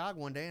on a jog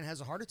one day and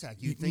has a heart attack.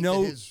 You think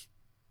no, that his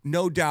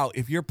no doubt,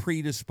 if you're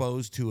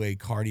predisposed to a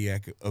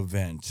cardiac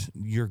event,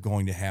 you're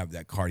going to have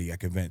that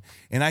cardiac event.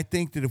 And I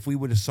think that if we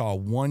would have saw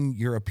one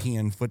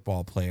European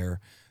football player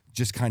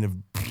just kind of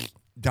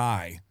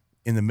die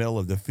in the middle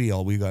of the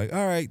field, we go,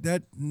 all right,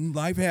 that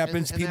life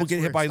happens. and People that's get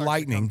where hit it by starts to come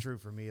lightning. True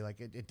for me, like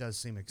it does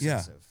seem Yeah,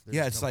 excessive.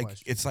 yeah. There's no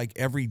question. It's like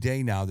every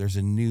day now. There's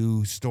a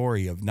new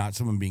story of not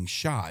someone being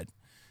shot,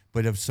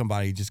 but of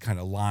somebody just kind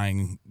of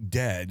lying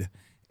dead.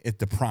 at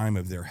the prime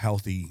of their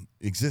healthy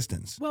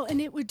existence. Well,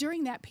 and it was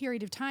during that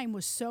period of time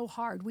was so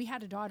hard. We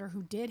had a daughter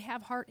who did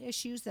have heart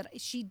issues that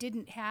she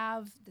didn't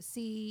have the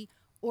C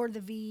or the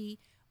V,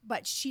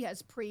 but she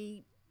has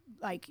pre-existing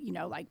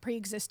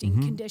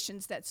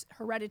conditions that's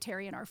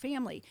hereditary in our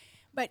family.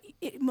 But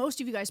most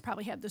of you guys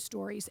probably have the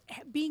stories.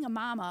 Being a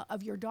mama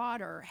of your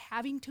daughter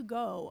having to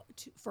go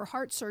for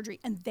heart surgery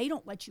and they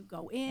don't let you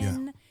go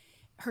in. Yeah.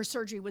 Her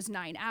surgery was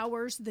 9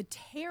 hours. The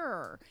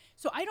terror.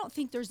 So I don't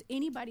think there's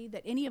anybody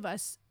that any of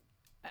us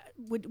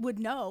would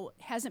know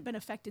hasn't been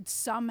affected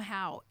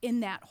somehow in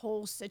that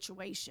whole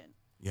situation.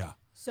 Yeah.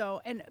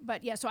 So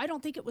I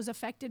don't think it was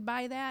affected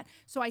by that.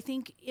 So I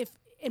think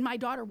and my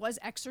daughter was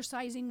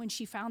exercising when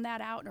she found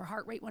that out, and her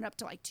heart rate went up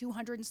to like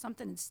 200 and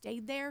something and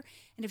stayed there.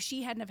 And if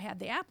she hadn't have had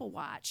the Apple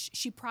Watch,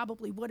 she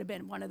probably would have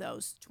been one of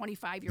those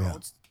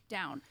 25-year-olds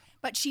down.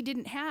 But she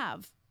didn't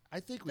have.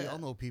 I think we all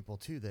know people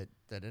too that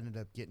ended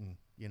up getting,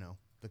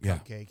 the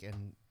cupcake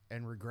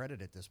and regret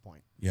it at this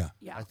point. Yeah.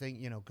 I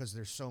think, because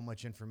there's so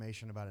much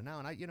information about it now.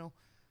 And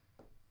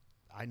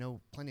I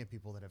know plenty of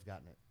people that have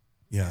gotten it.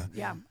 Yeah.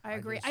 Yeah, I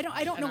agree. I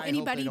don't know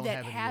anybody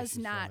that has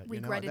not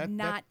regretted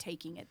not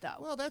taking it though.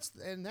 Well,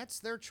 that's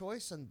their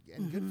choice and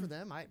good for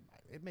them.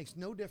 It makes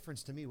no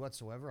difference to me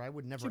whatsoever. I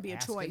would never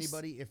ask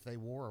anybody if they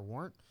wore or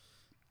weren't.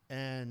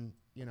 And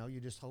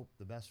you just hope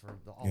the best for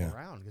all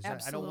around,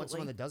 because I don't want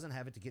someone that doesn't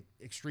have it to get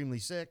extremely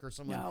sick, or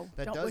someone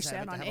that does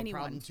have it to have a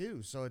problem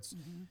too. So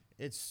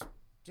it's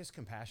just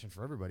compassion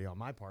for everybody on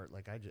my part.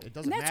 Like it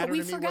doesn't matter to me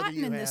whether you have. That's what we've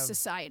forgotten in this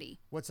society.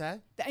 What's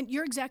that? And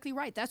you're exactly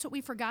right. That's what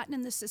we've forgotten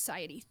in this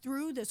society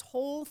through this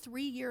whole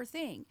 3-year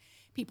thing.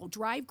 People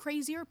drive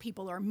crazier.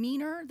 People are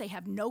meaner. They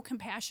have no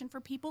compassion for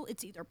people.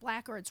 It's either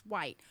black or it's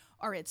white,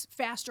 or it's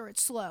fast or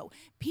it's slow.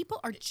 People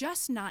are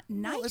just not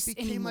nice anymore. It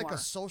became like a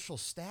social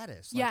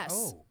status. Like, yes.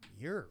 Oh,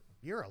 you're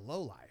a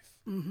lowlife.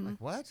 Like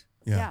what?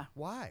 Yeah.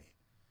 Why?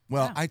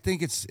 Well, I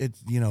think it's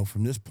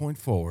from this point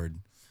forward,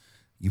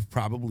 you've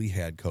probably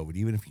had COVID.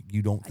 Even if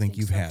you don't think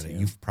you've had it,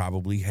 you've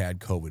probably had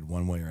COVID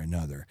one way or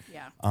another.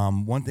 Yeah.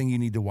 One thing you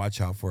need to watch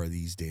out for are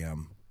these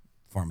damn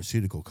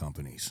pharmaceutical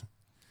companies.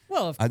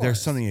 Well, of course.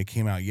 There's something that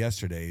came out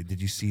yesterday.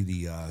 Did you see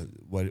the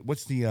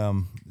what's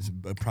the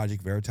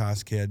Project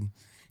Veritas kid?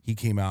 He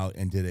came out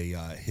and did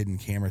a hidden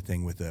camera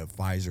thing with a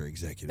Pfizer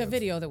executive. The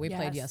video that we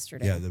played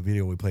yesterday. Yeah, the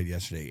video we played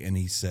yesterday, and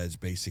he says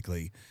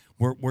basically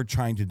we're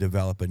trying to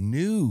develop a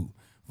new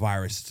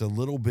virus. It's a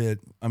little bit.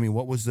 I mean,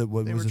 what was they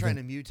were trying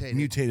to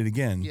mutate it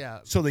again.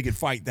 Yeah, so they could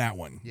fight that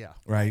one. Yeah,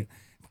 right.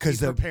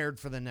 Because they're prepared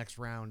for the next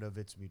round of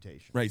its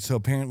mutation. Right. So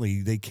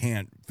apparently they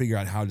can't figure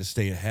out how to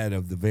stay ahead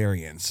of the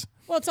variants.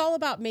 Well, it's all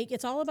about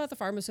the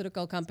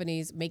pharmaceutical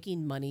companies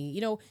making money,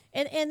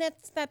 and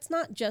that's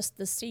not just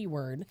the C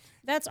word.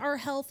 That's our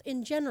health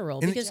in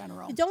general. Because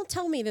don't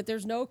tell me that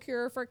there's no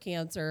cure for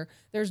cancer,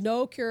 there's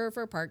no cure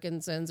for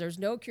Parkinson's, there's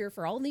no cure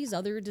for all these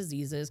other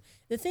diseases.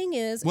 The thing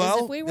is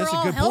if we were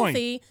all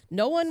healthy,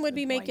 no one would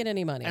be making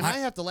any money. And I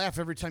have to laugh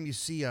every time you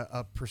see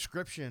a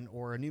prescription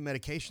or a new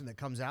medication that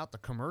comes out. The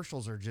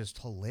commercials are just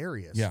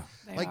hilarious. Yeah,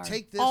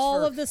 take this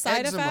all for of the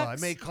side eczema.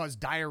 effects. It may cause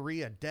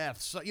diarrhea,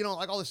 death. So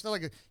like all this stuff.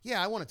 Like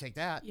I want to take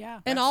that. Yeah,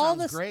 and that all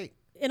sounds great.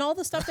 And all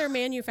the stuff they're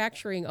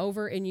manufacturing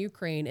over in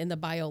Ukraine in the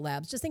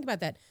biolabs. Just think about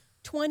that.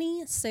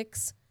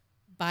 26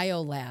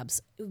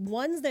 biolabs,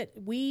 ones that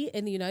we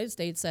in the United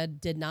States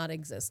said did not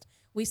exist.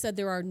 We said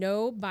there are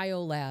no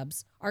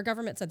biolabs. Our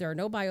government said there are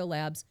no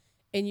biolabs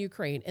in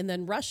Ukraine. And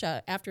then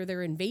Russia, after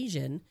their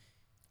invasion,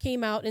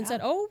 came out and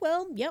said, oh,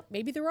 well, yep,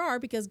 maybe there are,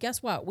 because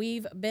guess what?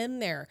 We've been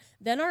there.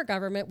 Then our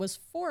government was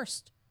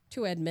forced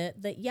to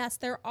admit that, yes,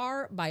 there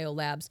are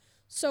biolabs.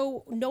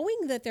 So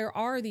knowing that there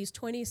are these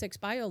 26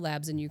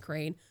 biolabs in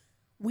Ukraine,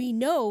 we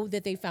know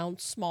that they found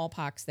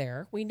smallpox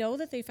there. We know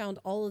that they found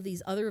all of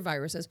these other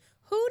viruses.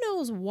 Who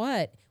knows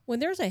what? When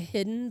there's a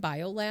hidden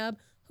biolab,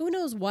 who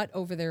knows what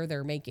over there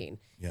they're making?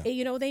 Yeah.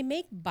 They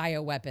make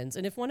bioweapons.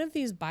 And if one of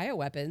these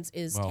bioweapons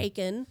is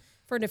taken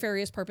for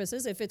nefarious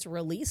purposes, if it's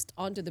released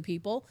onto the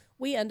people,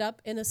 we end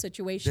up in a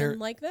situation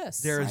like this.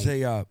 There's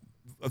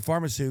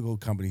pharmaceutical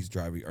companies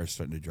are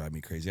starting to drive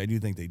me crazy. I do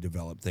think they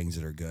develop things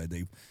that are good.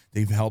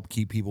 They've helped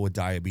keep people with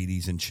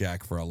diabetes in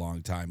check for a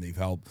long time. They've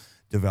helped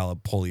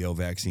develop polio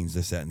vaccines,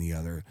 this, that, and the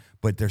other.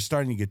 But they're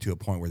starting to get to a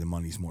point where the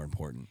money's more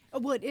important.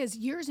 Well, it is.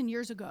 Years and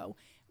years ago,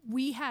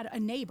 we had a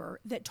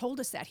neighbor that told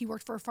us that. He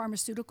worked for a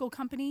pharmaceutical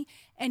company,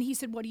 and he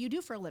said, what do you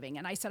do for a living?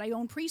 And I said, I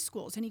own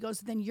preschools. And he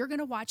goes, then you're going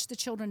to watch the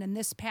children in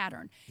this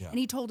pattern. Yeah. And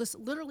he told us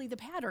literally the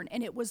pattern,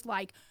 and it was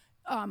like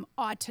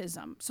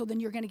autism. So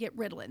then you're going to get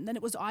Ritalin. Then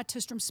it was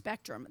autism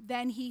spectrum.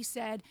 Then he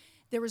said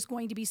there was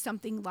going to be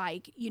something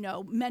like,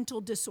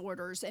 mental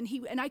disorders. And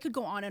I could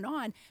go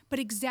on. But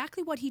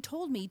exactly what he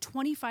told me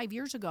 25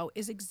 years ago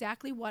is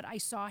exactly what I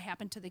saw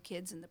happen to the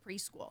kids in the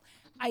preschool.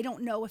 I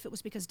don't know if it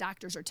was because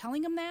doctors are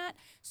telling them that,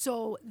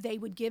 so they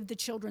would give the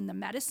children the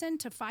medicine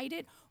to fight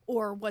it,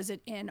 or was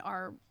it in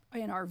our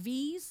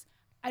V's?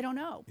 I don't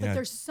know. But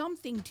there's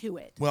something to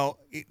it. Well,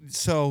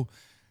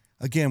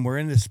 again, we're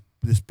in this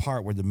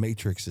part where the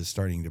matrix is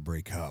starting to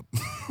break up.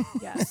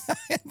 Yes.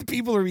 The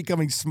people are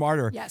becoming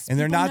smarter. Yes, and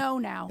they're people not know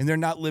now. And they're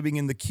not living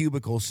in the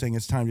cubicle saying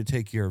it's time to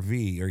take your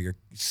V or your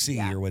C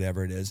or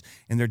whatever it is,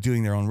 and they're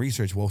doing their own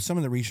research. Well, some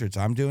of the research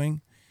I'm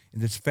doing,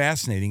 and it's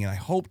fascinating, and I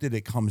hope that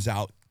it comes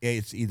out,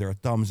 it's either a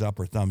thumbs up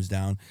or thumbs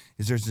down,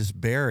 is there's this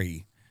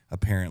berry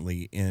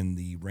apparently in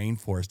the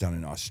rainforest down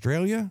in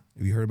Australia.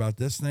 Have you heard about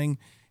this thing?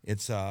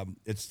 It's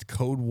the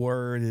code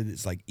word.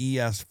 It's like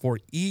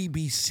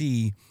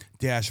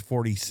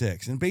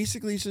EBC-46, and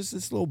basically it's just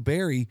this little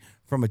berry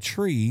from a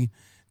tree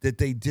that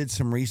they did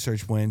some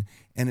research when,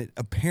 and it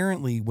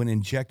apparently, when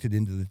injected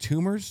into the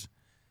tumors,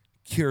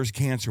 cures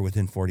cancer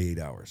within 48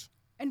 hours.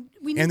 And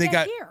we need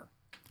that here.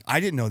 I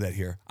didn't know that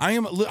here.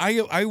 I'm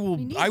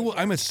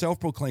a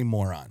self-proclaimed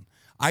moron.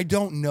 I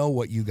don't know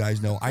what you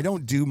guys know. I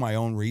don't do my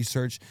own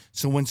research.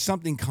 So when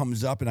something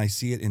comes up and I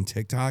see it in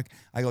TikTok,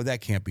 I go,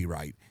 that can't be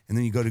right. And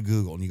then you go to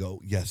Google and you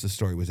go, yes, the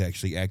story was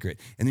actually accurate.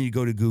 And then you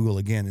go to Google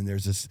again and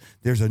there's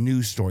a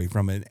news story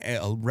from a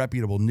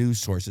reputable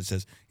news source that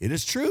says, it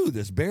is true,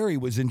 this berry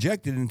was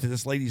injected into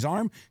this lady's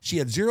arm. She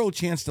had zero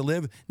chance to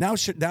live. Now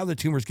the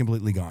tumor's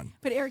completely gone.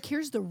 But Eric,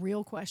 here's the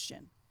real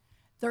question.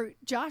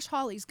 Josh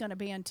Hawley's going to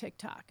ban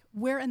TikTok.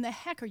 Where in the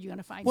heck are you going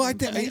to find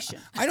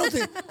information? I don't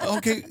think.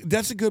 Okay,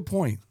 that's a good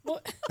point.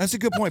 That's a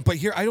good point. But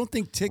here, I don't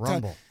think TikTok.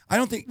 Rumble. I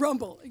don't think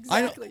Rumble.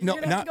 Exactly. No,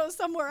 you're going to have to go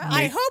somewhere else.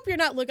 I hope you're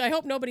not looking. I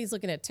hope nobody's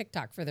looking at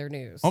TikTok for their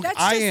news. Okay,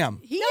 I am.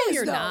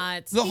 You're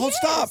not.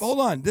 Stop. Hold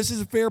on. This is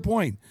a fair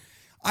point.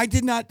 I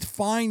did not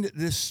find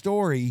this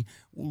story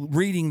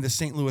reading the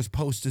St. Louis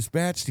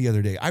Post-Dispatch the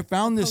other day. I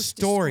found this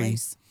story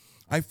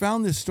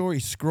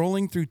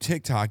scrolling through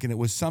TikTok, and it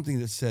was something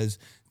that says,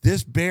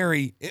 this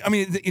berry, and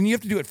you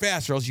have to do it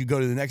fast or else you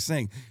go to the next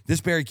thing. This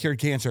berry cured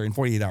cancer in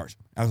 48 hours.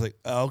 I was like,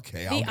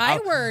 okay.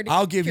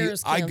 I'll give you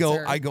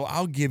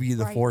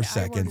the 4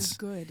 seconds. Is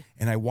good.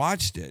 And I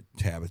watched it,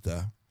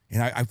 Tabitha,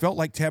 and I felt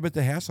like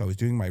Tabitha Hass. I was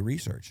doing my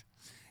research.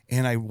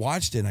 And I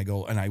watched it,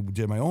 and I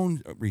did my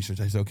own research.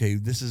 I said, okay,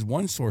 this is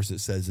one source that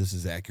says this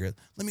is accurate.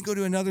 Let me go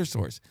to another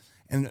source.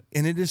 And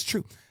it is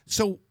true.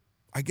 So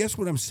I guess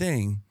what I'm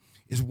saying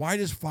is, why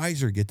does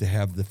Pfizer get to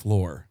have the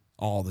floor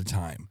all the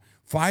time?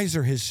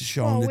 Pfizer has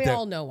shown we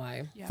all know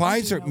why. Yeah,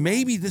 Pfizer,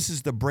 maybe this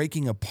is the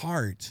breaking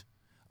apart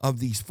of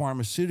these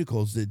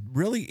pharmaceuticals that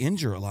really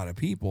injure a lot of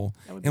people.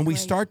 And we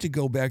start to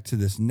go back to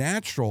this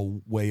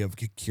natural way of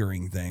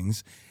curing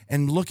things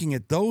and looking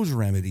at those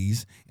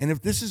remedies. And if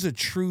this is a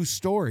true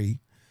story,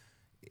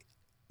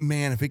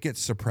 man, if it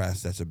gets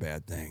suppressed, that's a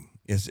bad thing,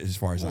 as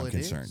far as I'm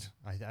concerned.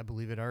 I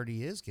believe it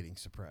already is getting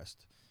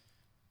suppressed.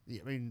 I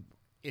mean,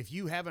 if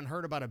you haven't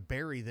heard about a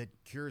berry that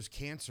cures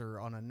cancer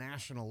on a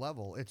national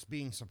level, it's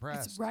being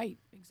suppressed. That's right,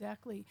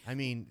 exactly. I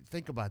mean,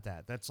 think about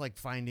that. That's like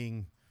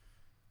finding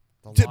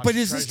the lost but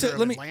is this treasure of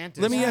let me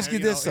Atlantis. let me ask you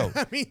this though?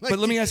 I mean, but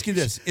let me ask you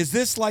this: Is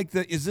this like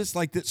the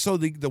so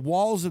the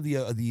walls of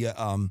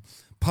the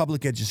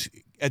public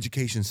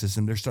education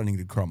system, they're starting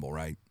to crumble,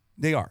 right?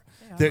 They are.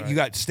 Right. You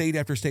got state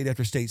after state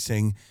after state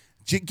saying,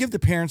 give the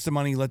parents the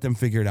money, let them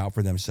figure it out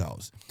for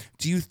themselves.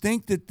 Do you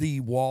think that the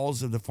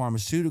walls of the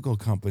pharmaceutical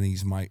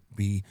companies might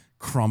be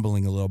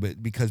crumbling a little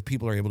bit because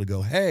people are able to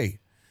go, hey,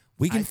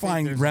 we can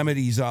find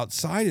remedies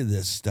outside of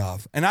this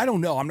stuff? And I don't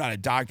know. I'm not a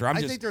doctor. I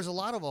think there's a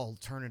lot of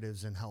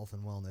alternatives in health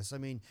and wellness. I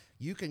mean,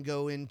 you can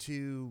go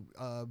into,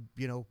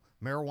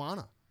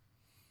 marijuana,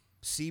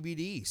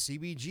 CBD,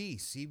 CBG,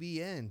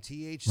 CBN,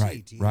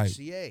 THC,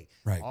 THCA.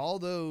 Right. All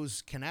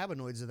those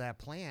cannabinoids of that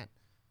plant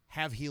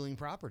have healing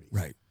properties.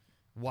 Right.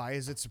 Why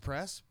is it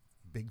suppressed?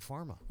 Big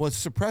pharma. Well, it's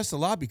suppressed a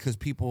lot because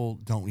people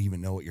don't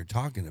even know what you're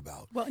talking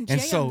about. Well, and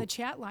Jay on the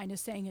chat line is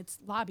saying it's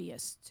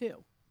lobbyists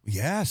too.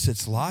 Yes,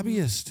 it's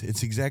lobbyists.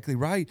 It's exactly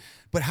right.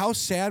 But how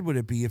sad would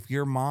it be if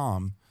your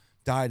mom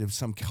died of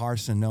some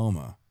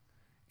carcinoma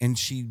and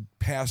she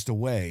passed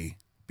away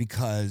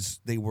because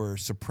they were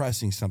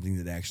suppressing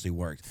something that actually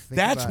worked?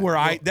 That's where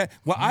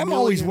I'm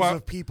always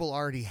of people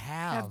already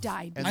have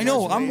died. I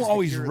know. I'm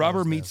always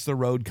rubber meets the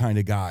road kind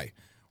of guy.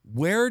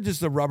 Where does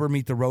the rubber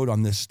meet the road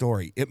on this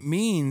story? It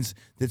means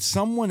that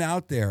someone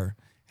out there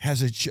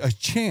has a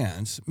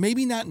chance,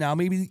 maybe not now,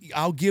 maybe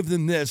I'll give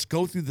them this,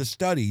 go through the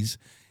studies,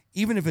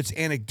 even if it's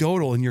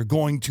anecdotal and you're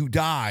going to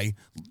die,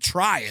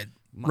 try it,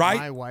 right?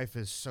 My wife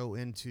is so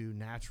into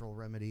natural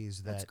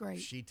remedies that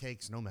she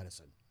takes no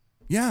medicine.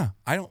 Yeah,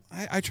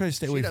 I try to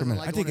stay away from it.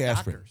 I take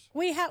aspirin.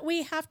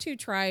 We have to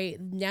try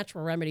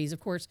natural remedies. Of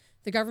course,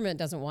 the government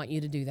doesn't want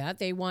you to do that.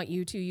 They want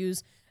you to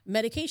use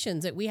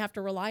medications that we have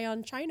to rely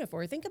on China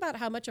for. Think about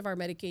how much of our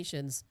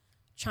medications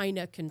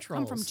China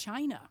controls. Come from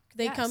China.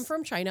 They come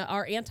from China.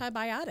 Our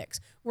antibiotics.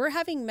 We're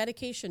having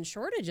medication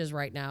shortages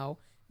right now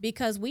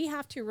because we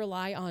have to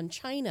rely on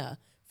China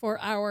for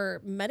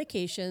our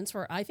medications,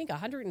 for I think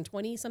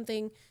 120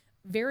 something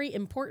very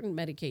important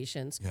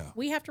medications. Yeah.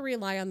 We have to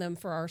rely on them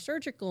for our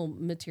surgical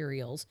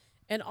materials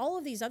and all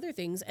of these other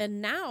things.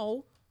 And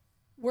now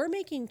we're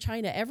making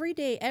China every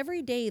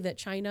day that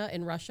China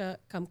and Russia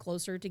come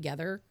closer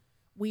together,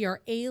 we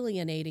are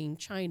alienating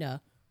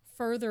China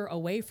further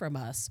away from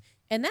us.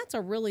 And that's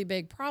a really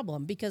big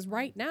problem because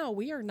right now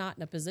we are not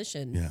in a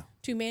position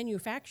to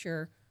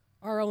manufacture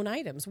our own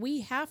items.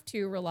 We have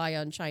to rely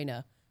on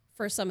China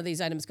for some of these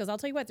items because I'll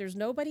tell you what, there's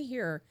nobody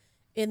here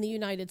in the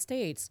United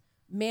States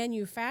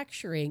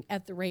manufacturing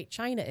at the rate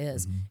China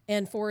is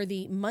and for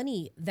the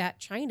money that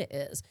China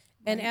is.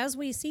 And as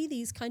we see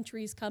these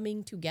countries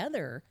coming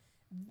together,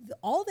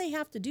 all they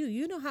have to do,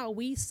 you know how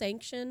we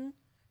sanction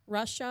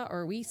Russia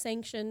or we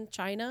sanction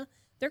China,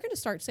 they're going to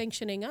start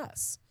sanctioning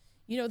us.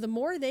 You know, the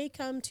more they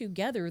come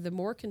together, the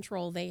more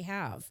control they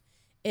have.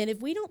 And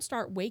if we don't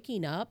start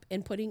waking up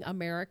and putting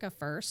America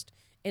first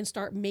and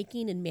start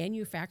making and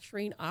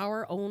manufacturing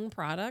our own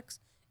products,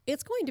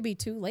 it's going to be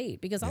too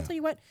late because I'll tell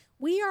you what,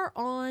 we are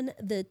on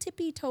the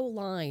tippy-toe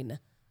line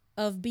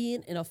of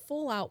being in a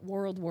full-out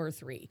World War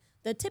III.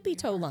 The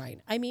tippy-toe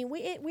line. I mean,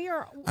 we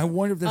are. I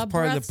wonder if that's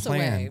part of the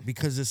plan away.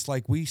 because it's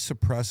like we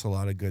suppress a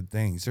lot of good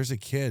things. There's a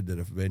kid that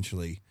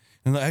eventually,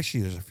 and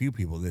actually there's a few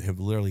people that have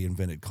literally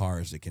invented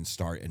cars that can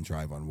start and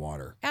drive on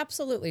water.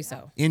 Absolutely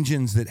so.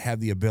 Engines that have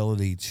the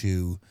ability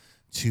to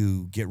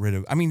get rid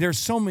of. I mean, there's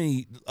so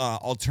many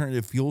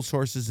alternative fuel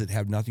sources that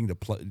have nothing to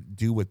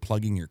do with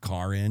plugging your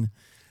car in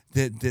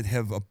that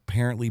have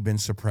apparently been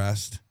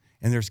suppressed.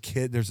 And there's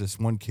this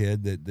one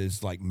kid that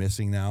is like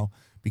missing now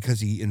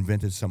because he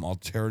invented some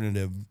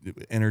alternative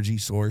energy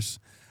source.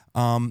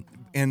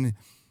 And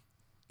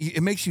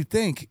it makes you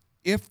think,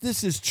 if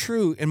this is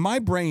true, and my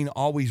brain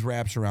always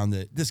wraps around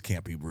that this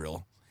can't be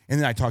real. And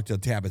then I talk to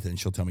Tabitha and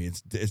she'll tell me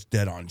it's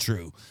dead on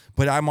true.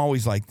 But I'm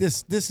always like,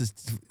 this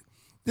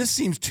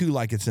seems too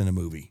like it's in a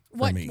movie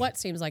for me. What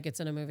seems like it's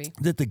in a movie?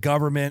 That the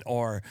government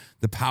or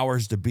the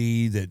powers to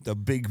be, that the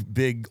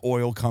big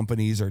oil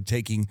companies are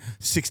taking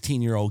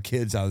 16-year-old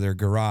kids out of their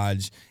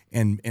garage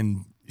and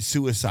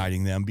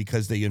suiciding them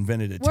because they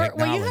invented a technology.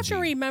 Well, you have to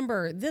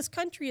remember, this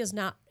country is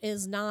not.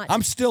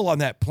 I'm still on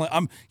that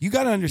plan. You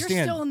got to understand.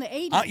 You're still in the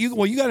 80s.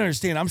 You got to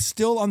understand. I'm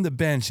still on the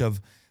bench of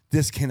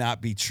this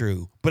cannot be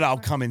true, but I'll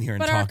come in here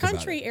and talk about it. But our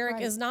country, Eric,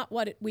 is not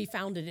what we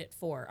founded it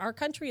for. Our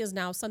country is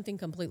now something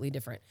completely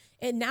different.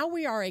 And now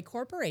we are a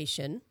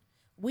corporation.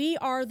 We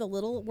are the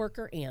little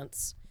worker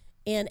ants.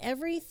 And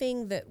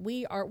everything that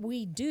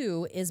we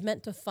do is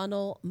meant to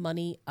funnel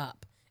money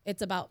up.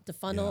 It's about to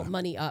funnel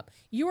money up.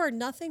 You are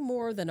nothing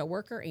more than a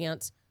worker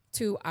ant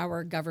to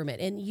our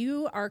government, and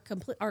you are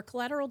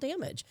collateral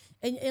damage.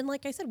 And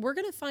like I said, we're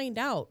going to find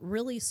out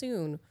really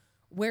soon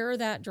where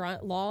that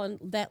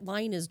that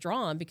line is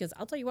drawn, because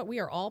I'll tell you what, we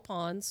are all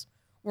pawns.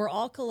 We're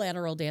all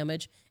collateral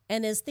damage.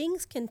 And as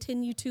things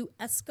continue to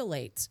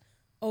escalate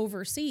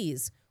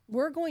overseas,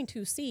 we're going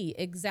to see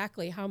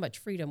exactly how much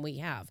freedom we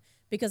have.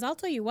 Because I'll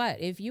tell you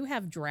what, if you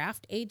have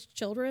draft-aged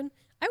children,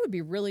 I would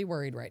be really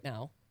worried right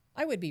now.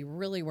 I would be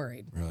really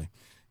worried. Really?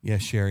 Yeah,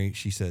 Sherry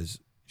says,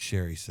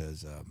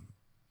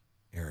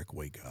 Eric,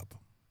 wake up.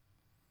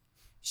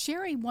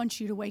 Sherry wants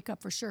you to wake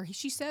up for sure.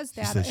 She says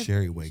that. She says,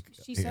 Sherry, wake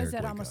up. She says Eric,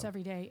 that wake almost up.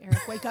 every day.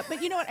 Eric, wake up.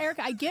 But you know what, Eric?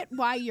 I get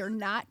why you're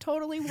not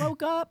totally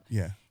woke up.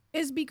 Yeah.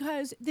 Is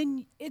because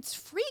then it's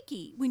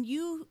freaky when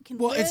you can.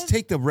 Well, it's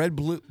take the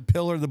blue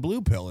pill or the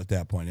blue pill at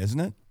that point, isn't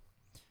it?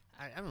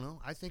 I don't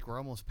know. I think we're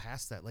almost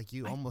past that. Like,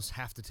 you almost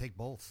have to take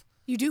both.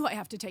 You do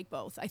have to take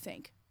both, I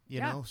think. You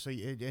know, so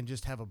and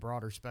just have a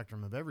broader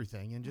spectrum of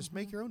everything, and just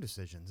make your own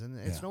decisions. And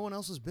it's no one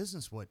else's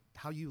business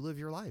how you live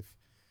your life.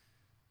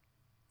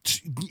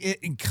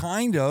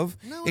 Kind of,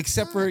 No,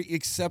 except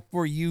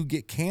for you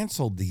get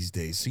canceled these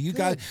days. So you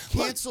got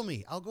cancel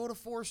me. I'll go to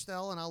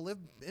Forestell and I'll live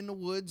in the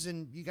woods,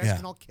 and you guys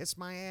can all kiss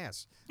my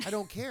ass. I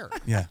don't care.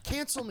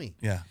 Cancel me.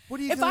 Yeah.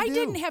 What are you? If gonna I do?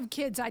 didn't have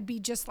kids, I'd be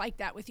just like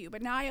that with you.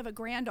 But now I have a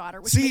granddaughter.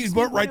 Which See, makes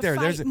me right there.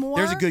 wanna There's fight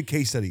more. a good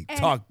case study.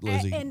 Talk,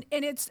 Lizzie. And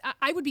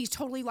I would be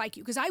totally like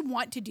you because I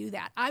want to do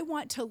that. I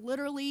want to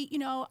literally,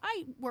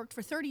 I worked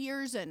for 30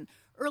 years in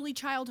early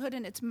childhood,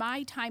 and it's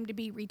my time to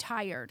be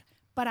retired.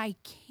 But I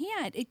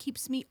can't. It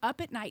keeps me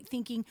up at night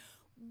thinking,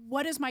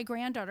 what is my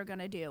granddaughter going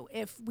to do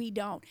if we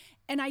don't?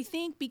 And I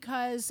think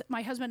because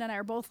my husband and I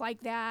are both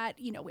like that,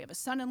 we have a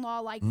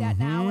son-in-law like that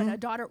now and a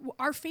daughter.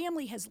 Our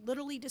family has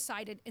literally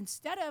decided,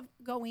 instead of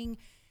going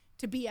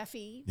to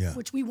BFE,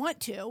 which we want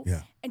to,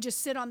 and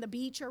just sit on the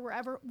beach or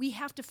wherever, we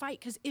have to fight,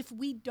 because if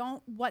we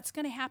don't, what's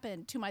going to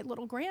happen to my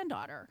little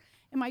granddaughter?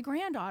 And my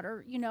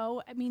granddaughter,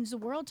 it means the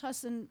world to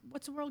us, and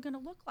what's the world going to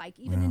look like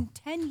even in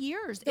 10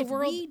 years if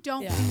we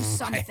don't do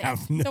something? I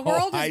have no the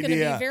world is going to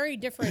idea. be very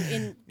different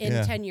in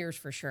 10 years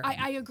for sure.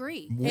 I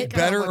agree.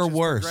 Better or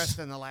worse? Progressed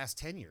in the last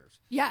 10 years.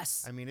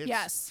 Yes. I mean, it's,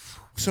 yes.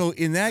 So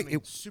in that,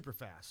 super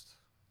fast.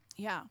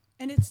 Yeah,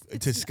 and it's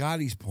to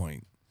Scotty's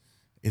point,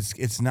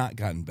 it's not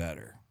gotten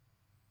better.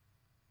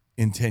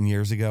 In 10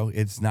 years ago,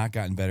 it's not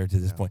gotten better to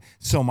this point.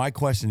 So my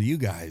question to you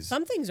guys: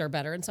 some things are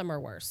better and some are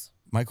worse.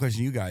 My question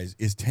to you guys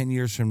is: 10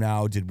 years from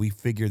now, did we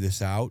figure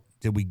this out?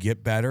 Did we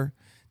get better?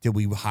 Did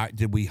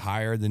we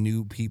hire the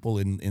new people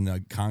in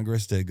the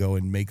Congress to go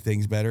and make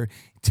things better?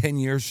 10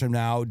 years from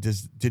now,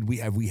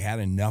 have we had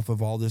enough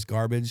of all this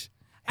garbage?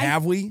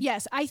 Have we?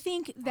 Yes, I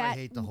think that. I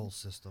hate the whole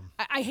system.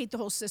 I hate the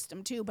whole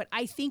system too, but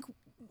I think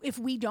if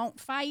we don't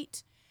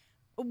fight,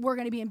 we're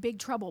going to be in big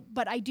trouble.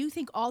 But I do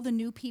think all the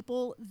new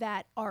people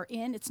that are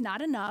in, it's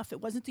not enough.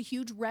 It wasn't the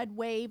huge red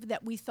wave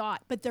that we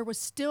thought, but there was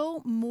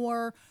still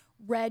more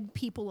red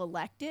people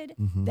elected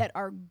that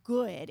are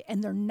good,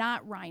 and they're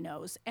not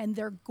rhinos, and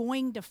they're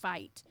going to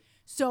fight.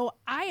 So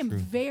I am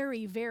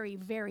very, very,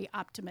 very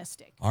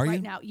optimistic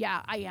right now.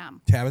 Yeah, I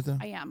am. Tabitha?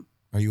 I am.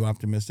 Are you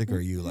optimistic, or are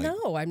you like?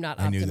 No, I'm not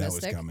I optimistic. knew that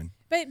was coming.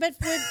 But with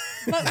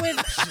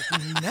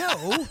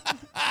No.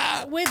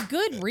 with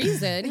good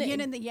reason. The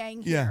yin and the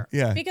yang Yeah, here.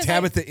 yeah. Because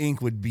Tabitha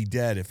Inc. would be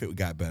dead if it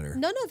got better.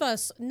 None of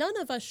us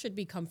should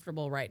be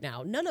comfortable right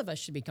now. None of us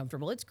should be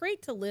comfortable. It's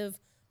great to live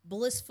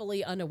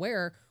blissfully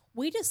unaware.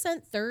 We just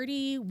sent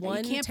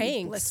 31 You can't be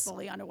tanks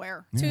blissfully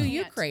unaware to You can't.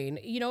 Ukraine.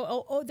 You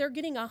know, they're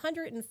getting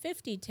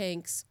 150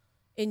 tanks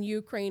in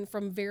Ukraine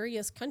from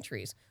various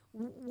countries.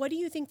 What do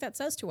you think that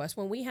says to us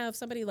when we have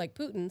somebody like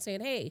Putin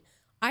saying, "Hey,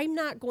 I'm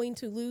not going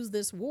to lose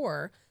this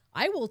war.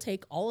 I will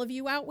take all of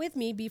you out with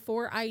me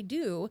before I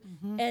do."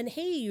 And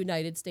hey,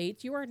 United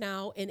States, you are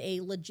now in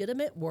a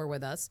legitimate war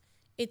with us.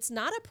 It's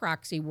not a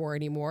proxy war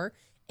anymore.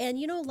 And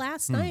you know,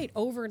 last night,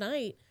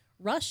 overnight,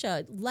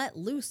 Russia let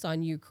loose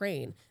on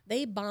Ukraine.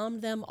 They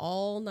bombed them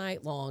all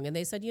night long. And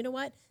they said, you know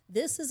what?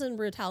 This is in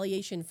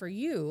retaliation for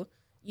you,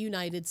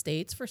 United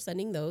States, for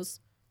sending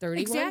those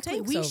 31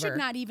 tanks We over. should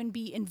not even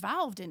be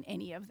involved in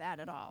any of that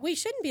at all. We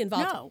shouldn't be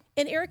involved. No.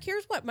 And Eric,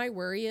 here's what my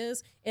worry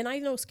is. And I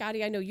know,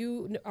 Scotty, I know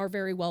you are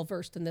very well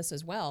versed in this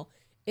as well,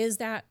 is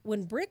that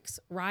when BRICS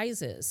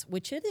rises,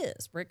 which it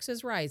is, BRICS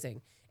is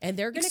rising, and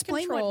they're going to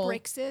Explain control. what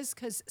BRICS is,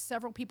 because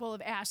several people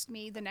have asked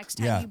me the next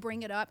time you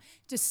bring it up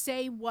to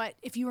say what,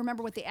 if you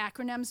remember what the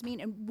acronyms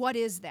mean, and what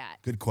is that?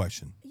 Good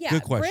question. Yeah,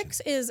 Good question.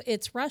 BRICS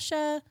it's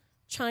Russia,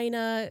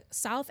 China,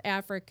 South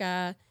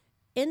Africa,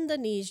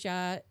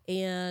 India,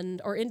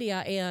 and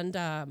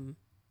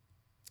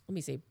let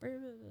me see.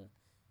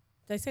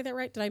 Did I say that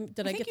right? Did I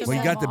get them Well,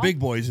 you all? got the big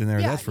boys in there.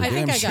 Yeah, that's for I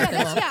damn think I sure. got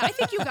them all. Yeah, I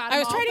think you got them I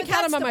was all, trying to but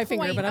count that's them on the my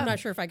finger, point but I'm of- not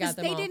sure if I got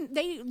them all.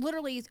 They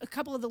literally, a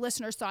couple of the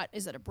listeners thought,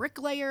 is it a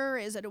bricklayer?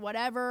 Is it a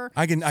whatever?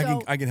 I can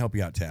So- help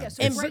you out, Tab. Yeah,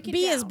 so And break it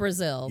B is down.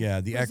 Brazil.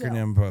 Yeah, the Brazil.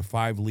 acronym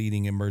 5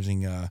 leading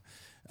emerging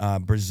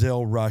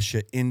Brazil,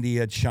 Russia,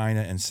 India, China,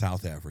 and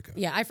South Africa.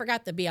 Yeah, I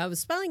forgot the B. I was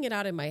spelling it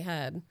out in my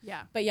head.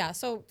 Yeah. But yeah,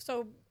 so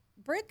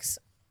BRICS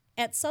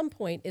at some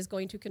point is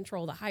going to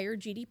control the higher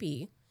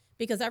GDP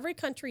because every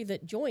country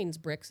that joins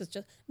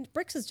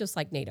BRICS is just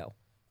like NATO,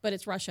 but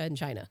it's Russia and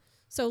China.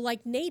 So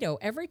like NATO,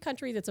 every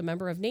country that's a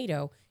member of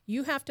NATO,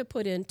 you have to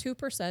put in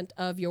 2%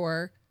 of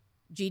your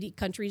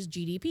country's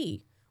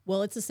GDP.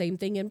 Well, it's the same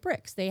thing in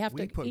BRICS. They have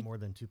We to put more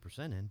than 2%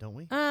 in, don't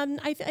we?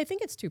 I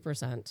think it's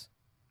 2%.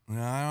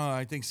 No,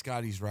 I think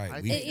Scotty's right.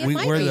 I We, think it we,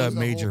 might we're be. the whole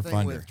major thing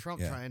funder. With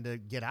Trump Yeah. trying to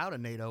get out of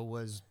NATO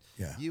was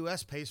Yeah.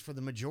 U.S. pays for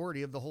the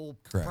majority of the whole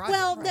Correct. project.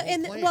 Well, the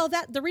whole plan.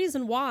 that the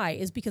reason why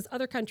is because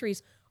other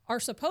countries are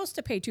supposed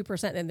to pay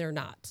 2% and they're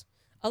not.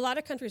 A lot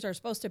of countries are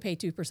supposed to pay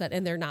 2%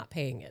 and they're not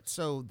paying it.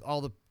 So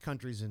all the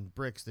countries in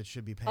BRICS that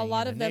should be paying,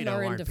 lot into of them NATO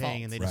are in aren't default.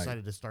 paying, and they Right.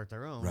 decided to start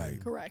their own.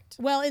 Right. Correct.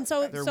 Well, and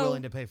so They're so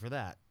willing to pay for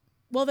that.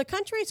 well, the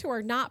countries who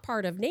are not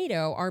part of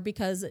NATO are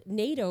because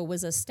NATO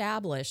was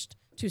established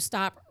to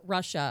stop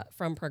Russia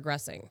from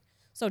progressing.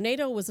 So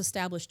NATO was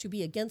established to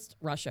be against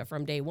Russia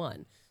from day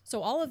one.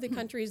 So all of the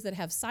countries that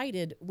have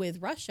sided with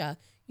Russia,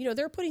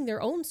 they're putting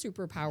their own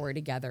superpower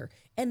together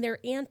and they're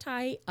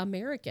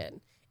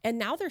anti-American. And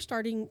now they're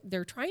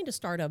trying to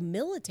start a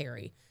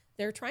military.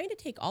 They're trying to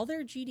take all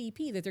their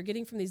GDP that they're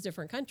getting from these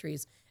different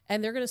countries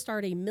and they're going to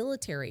start a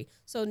military.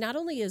 So not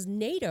only is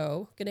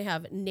NATO going to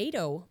have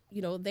NATO,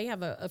 they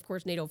have, of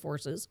course, NATO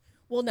forces.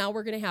 Well, now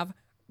we're going to have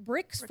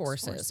BRICS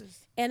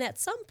forces. And at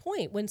some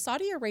point, when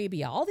Saudi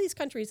Arabia, all these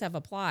countries have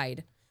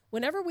applied,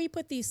 whenever we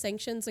put these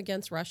sanctions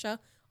against Russia,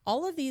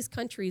 all of these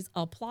countries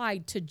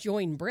applied to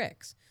join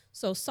BRICS.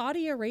 So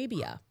Saudi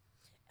Arabia,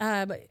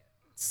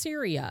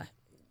 Syria,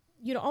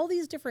 all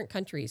these different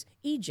countries,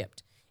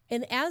 Egypt.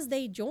 And as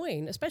they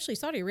join, especially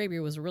Saudi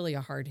Arabia was really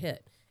a hard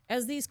hit.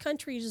 As these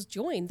countries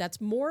join,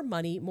 that's more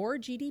money, more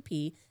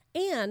GDP,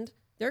 and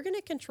they're going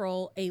to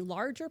control a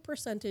larger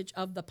percentage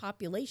of the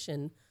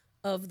population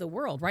of the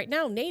world. Right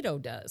now, NATO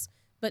does,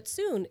 but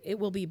soon it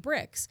will be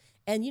BRICS.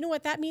 And you know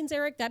what that means,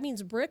 Eric? That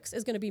means BRICS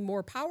is going to be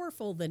more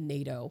powerful than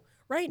NATO.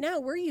 Right now,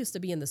 we're used to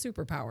being the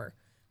superpower.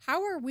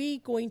 How are we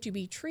going to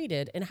be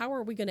treated and how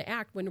are we going to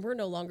act when we're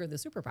no longer the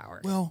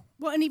superpower? Well,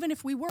 and even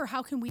if we were,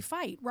 how can we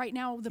fight? Right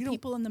now, the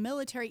people in the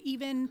military,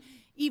 even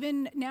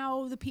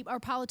now, our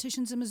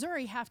politicians in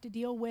Missouri have to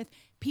deal with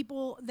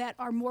people that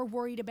are more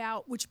worried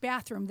about which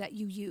bathroom that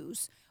you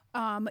use.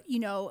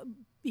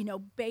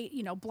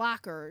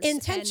 Blockers.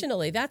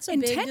 Intentionally. That's a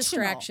big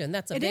distraction.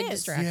 That's a big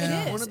distraction.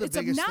 It is. One of the It's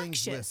biggest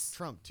obnoxious. things with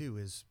Trump, too,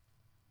 is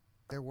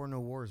there were no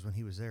wars when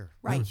he was there.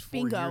 Right. There was 4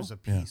 Bingo. years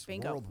of peace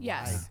Bingo.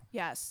 worldwide.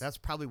 Yes. That's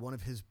probably one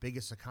of his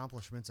biggest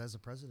accomplishments as a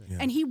president.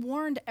 And he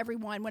warned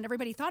everyone when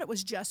everybody thought it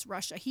was just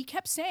Russia. He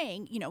kept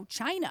saying,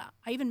 China.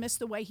 I even missed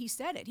the way he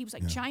said it. He was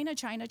like, China,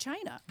 China,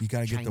 China. You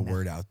got to get the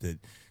word out that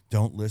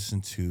don't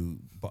listen to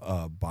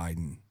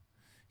Biden.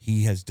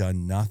 He has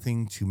done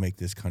nothing to make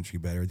this country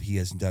better. He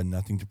has done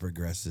nothing to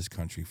progress this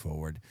country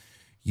forward.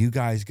 You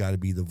guys got to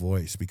be the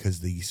voice, because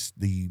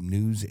the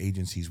news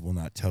agencies will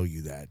not tell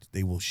you that.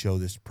 They will show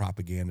this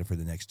propaganda for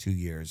the next 2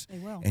 years. They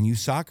will. And you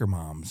soccer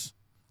moms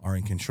are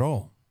in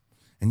control.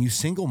 And you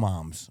single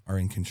moms are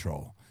in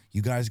control.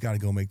 You guys got to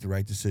go make the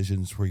right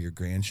decisions for your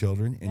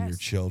grandchildren and your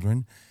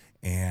children.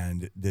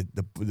 And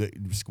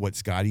what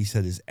Scotty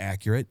said is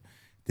accurate,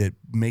 that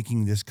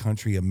making this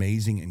country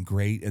amazing and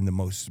great and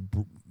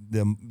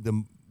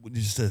the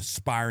just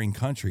aspiring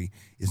country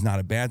is not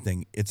a bad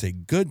thing. It's a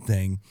good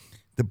thing.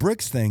 The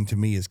BRICS thing to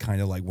me is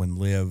kind of like when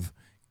Liv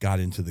got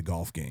into the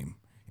golf game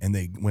and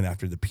they went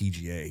after the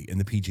PGA, and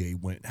the PGA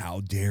went,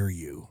 "How dare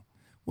you?"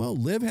 Well,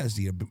 Liv has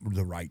the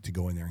right to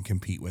go in there and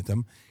compete with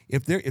them.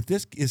 If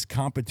this is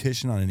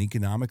competition on an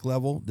economic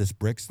level, this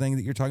BRICS thing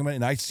that you're talking about,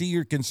 and I see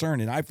your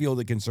concern, and I feel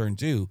the concern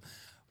too.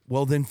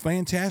 Well, then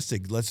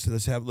fantastic. Let's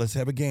have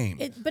a game.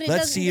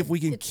 Let's see if we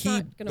can it's keep.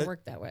 It's not going to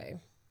work that way.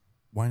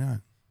 Why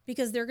not?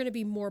 Because they're going to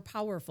be more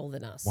powerful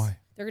than us. Why?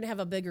 They're going to have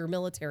a bigger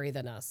military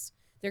than us.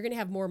 They're going to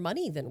have more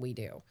money than we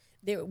do.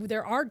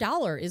 Our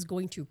dollar is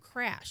going to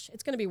crash.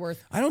 It's going to be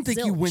worth. I don't think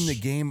you zilch. win the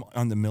game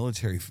on the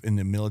military in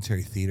the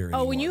military theater.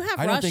 Oh, when anymore. you have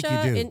I don't Russia,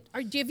 think you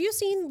do. have you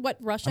seen what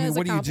Russia I mean, has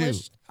what do you do?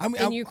 accomplished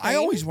in Ukraine? I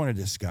always wanted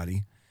this,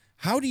 Scotty.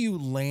 How do you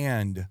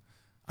land?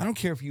 I don't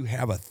care if you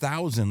have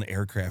 1,000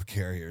 aircraft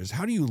carriers.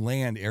 How do you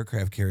land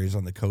aircraft carriers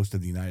on the coast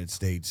of the United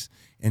States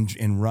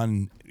and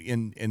run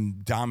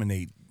and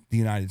dominate the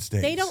United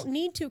States? They don't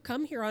need to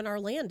come here on our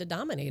land to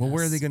dominate us. Well,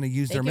 where are they going to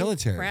use their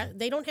military?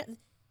 They don't have.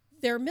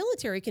 Their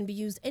military can be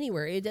used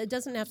anywhere. It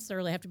doesn't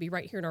necessarily have to be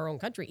right here in our own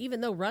country,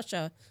 even though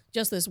Russia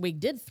just this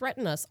week did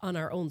threaten us on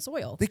our own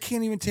soil. They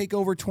can't even take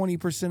over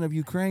 20% of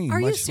Ukraine,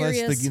 Are you much less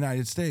serious? the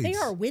United States. They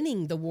are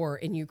winning the war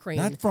in Ukraine.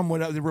 Not from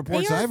what the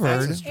reports They are I've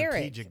heard. It's a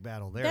strategic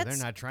battle there. That's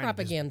They're not trying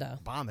propaganda. to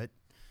just bomb it.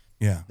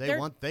 Yeah.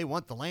 They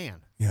want the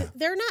land. Yeah.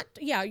 They're not.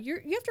 Yeah, you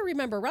have to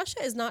remember,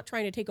 Russia is not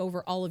trying to take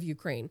over all of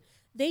Ukraine.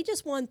 They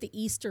just want the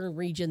eastern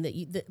region,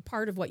 the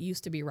part of what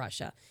used to be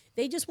Russia.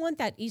 They just want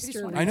that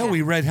eastern region. I know.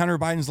 We read Hunter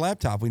Biden's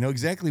laptop. We know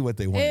exactly what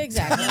they want.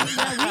 Exactly.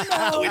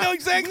 We know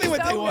exactly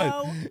what they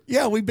want.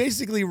 Yeah, we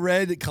basically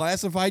read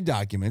classified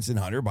documents in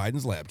Hunter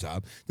Biden's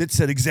laptop that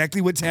said exactly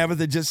what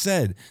Tabitha just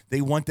said. They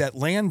want that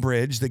land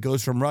bridge that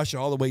goes from Russia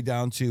all the way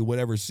down to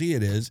whatever sea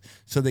it is,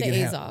 so they can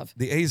have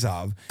the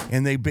Azov,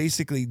 and they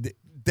basically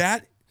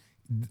that.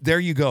 There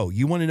you go.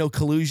 You want to know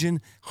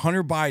collusion?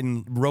 Hunter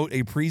Biden wrote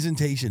a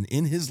presentation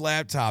in his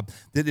laptop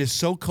that is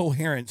so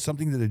coherent,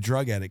 something that a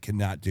drug addict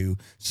cannot do.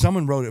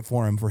 Someone wrote it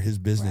for him for his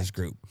business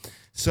group.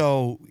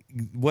 So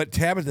what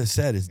Tabitha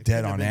said is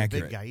dead on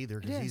accurate. Big guy either,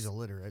 because he's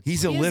illiterate.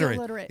 He's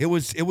illiterate.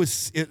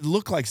 It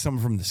looked like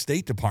someone from the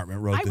State Department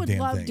wrote the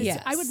damn thing.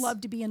 I would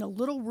love to be in a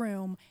little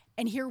room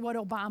and hear what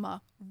Obama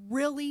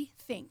really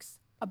thinks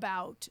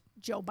about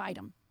Joe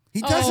Biden. He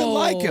doesn't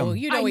like him.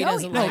 You know he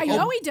doesn't like him. I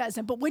know he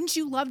doesn't, but wouldn't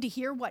you love to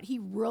hear what he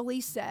really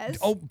says?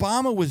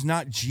 Obama was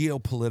not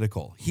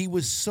geopolitical. He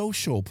was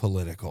social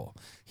political.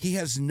 He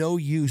has no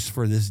use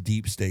for this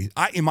deep state.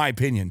 In my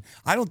opinion,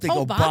 I don't think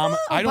Obama.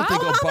 I don't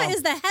think Obama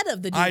is the head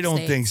of the deep state. I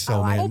don't think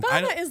so, man.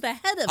 Obama is the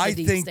head of the deep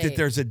state. I think that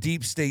there's a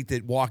deep state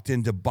that walked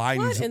into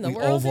Biden's in the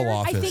world Oval there?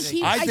 Office.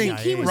 I think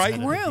he was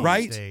groomed.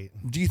 Right?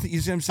 Do you think you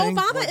see what I'm saying?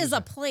 Obama is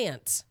a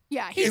plant.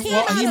 Yeah, he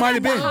might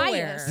have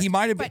been. He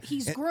might have been. But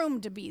he's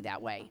groomed to be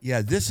that way.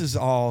 Yeah, this is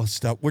all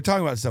stuff. We're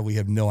talking about stuff we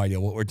have no idea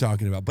what we're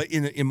talking about. But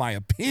in my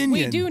opinion,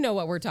 we do know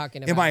what we're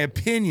talking about. In my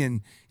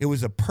opinion, it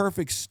was a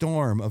perfect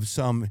storm of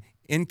some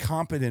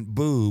incompetent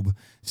boob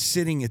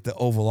sitting at the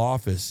Oval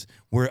Office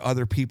where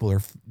other people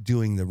are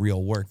doing the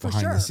real work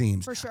behind the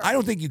scenes. For sure. I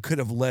don't think you could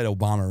have led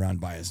Obama around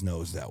by his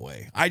nose that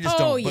way. I just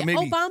don't. Oh, yeah. But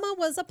maybe, Obama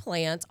was a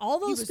plant. All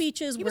those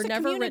speeches were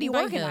never written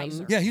by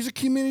him. Yeah, he's a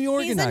community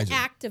organizer. He's an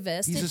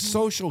activist. He's a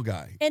social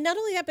guy. And not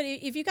only that, but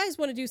if you guys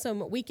want to do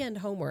some weekend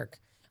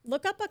homework,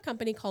 look up a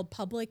company called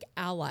Public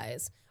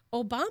Allies.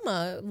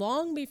 Obama,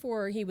 long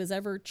before he was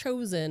ever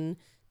chosen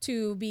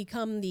to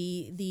become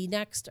the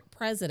next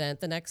president,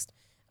 the next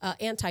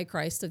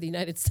Antichrist of the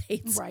United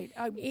States. Right,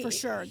 for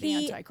sure,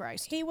 the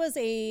Antichrist. He was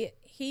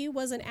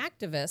an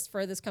activist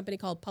for this company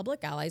called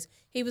Public Allies.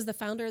 He was the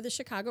founder of the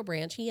Chicago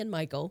branch, he and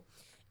Michael.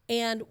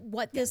 And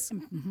what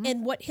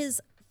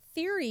his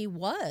theory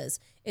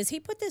is he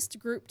put this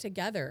group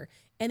together,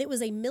 and it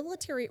was a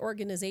military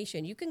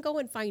organization. You can go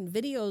and find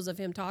videos of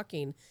him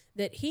talking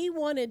that he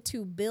wanted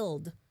to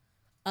build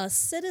a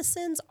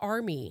citizens'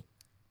 army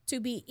to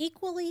be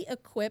equally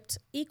equipped,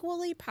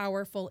 equally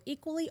powerful,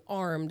 equally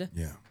armed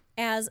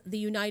as the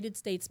United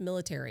States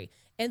military.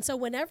 And so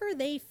whenever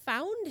they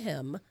found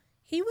him,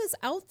 he was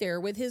out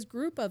there with his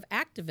group of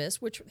activists,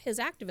 which his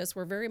activists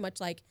were very much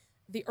like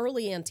the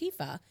early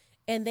Antifa,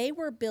 and they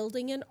were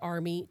building an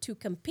army to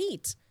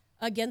compete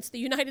against the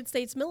United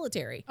States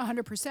military.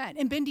 100%.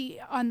 And Bindi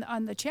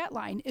on the chat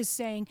line is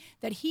saying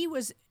that he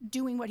was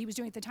doing what he was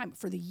doing at the time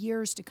for the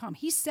years to come.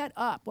 He set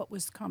up what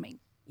was coming.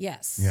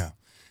 Yes. Yeah.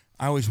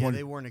 I always wondered.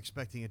 They weren't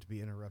expecting it to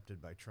be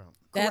interrupted by Trump.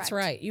 That's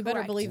right. You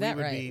better believe that,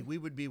 right? We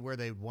would be where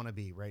they want to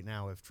be right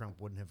now if Trump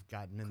wouldn't have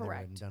gotten in there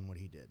and done what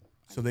he did.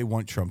 So they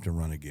want Trump to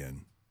run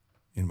again,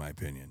 in my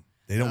opinion.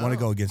 They don't want to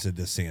go against a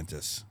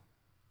DeSantis,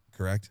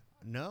 correct?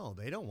 No,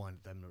 they don't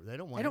want them. They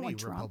don't want They don't any want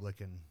Trump.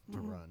 Republican to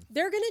run.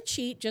 They're going to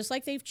cheat just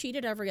like they've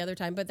cheated every other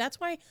time. But that's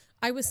why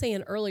I was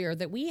saying earlier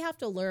that we have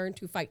to learn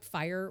to fight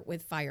fire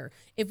with fire.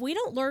 If we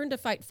don't learn to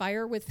fight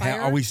fire with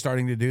fire, Are we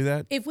starting to do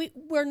that? if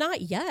we're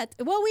not yet.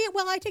 Well,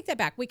 I take that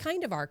back. We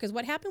kind of are, because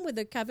what happened with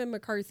the Kevin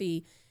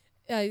McCarthy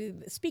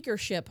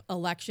speakership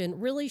election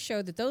really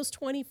showed that those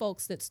 20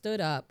 folks that stood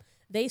up,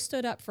 they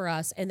stood up for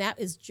us, and that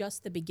is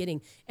just the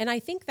beginning. And I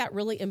think that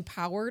really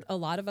empowered a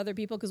lot of other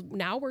people, because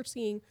now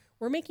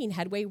we're making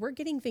headway. We're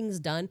getting things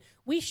done.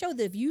 We show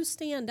that if you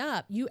stand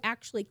up, you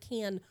actually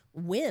can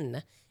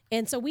win.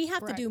 And so we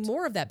have to do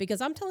more of that,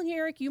 because I'm telling you,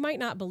 Eric, you might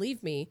not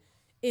believe me.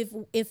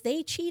 If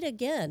they cheat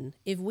again,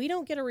 if we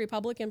don't get a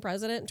Republican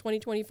president in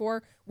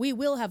 2024, we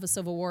will have a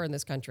civil war in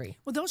this country.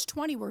 Well, those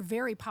 20 were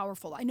very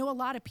powerful. I know a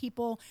lot of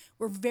people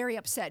were very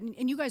upset,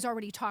 and you guys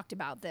already talked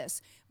about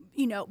this,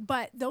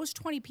 but those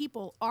 20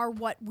 people are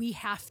what we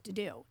have to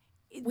do.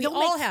 We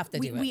all have to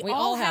do it. We We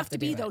all all have have to to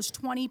be do it. those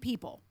 20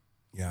 people.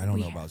 Yeah, I don't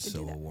know about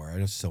Civil War. I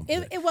just don't.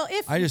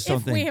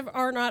 If we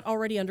are not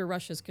already under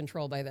Russia's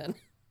control by then.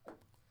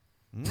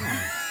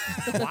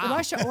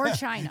 Russia or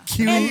China.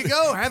 There you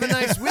go. Have a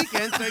nice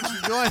weekend. Thanks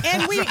for joining.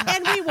 And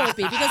we won't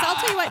be, because I'll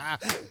tell you what,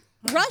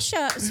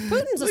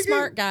 Putin's a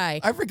smart guy.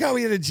 I forgot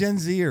we had a Gen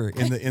Zer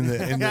in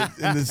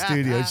the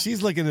studio.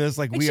 She's looking at us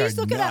like we are nuts.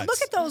 Look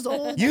at those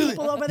old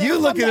people over there. You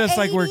look from at the us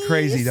like we're 80s.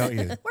 crazy, don't you?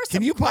 We're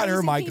Can some you put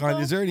her crazy mic on? people.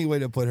 Is there any way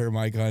to put her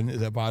mic on? Is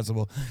that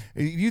possible?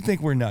 You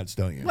think we're nuts,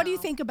 don't you? What do you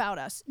think about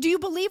us? Do you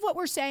believe what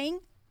we're saying?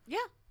 Yeah.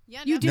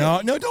 Yeah, You do.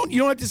 No, don't. You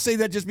don't have to say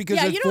that just because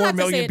there's 4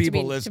 million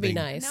people listening. To be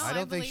nice. I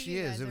don't think she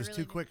is. It was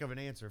too quick of an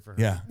answer for her.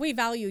 Yeah. We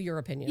value your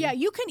opinion. Yeah,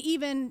 you can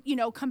even,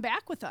 come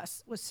back with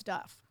us with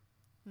stuff.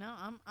 No,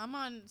 I'm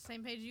on the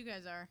same page you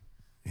guys are.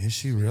 Is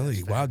she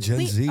really? Wow,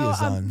 Gen Z is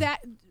on. That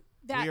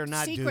We are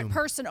not secret doomed.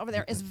 person over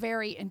there is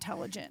very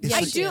intelligent. Yes,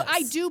 I she do. is.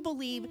 I do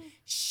believe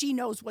she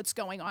knows what's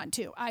going on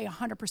too. I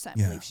 100%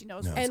 believe she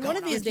knows. What's And going one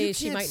of these on. days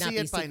she might not see be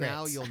it by secrets.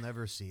 now, you'll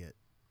never see it.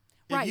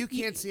 Right. If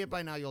you can't see it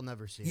by now, you'll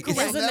never see it. Correct.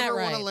 You'll Isn't that never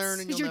want right? to learn,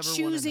 and Because you'll you're never want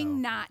to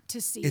choosing know. not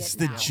to see It's it.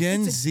 the now.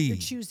 Gen Z. You're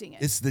choosing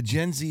it. It's the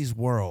Gen Z's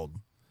world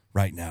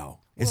right now.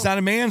 It's not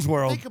a man's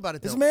world. Think about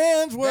it. It's though. a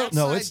man's world. That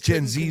No, side it's Gen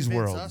couldn't Z's convince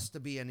world. Us to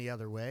be any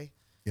other way.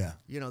 Yeah.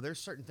 There's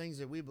certain things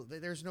that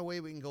there's no way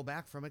we can go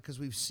back from it, because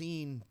we've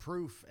seen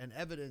proof and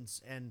evidence,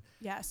 and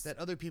Yes. that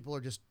other people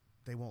are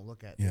they won't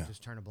look at. Yeah. They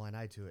just turn a blind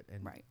eye to it,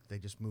 and Right. they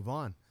just move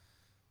on.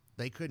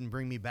 They couldn't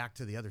bring me back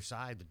to the other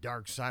side, the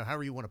dark side,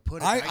 however you want to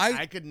put it.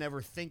 I I could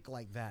never think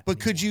like that. But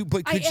could you?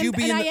 But could I, you and,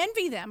 be? and in I the,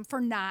 envy them for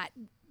not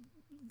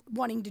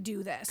wanting to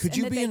do this. Could and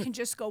you that be they in- can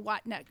just go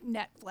watch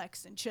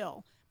Netflix and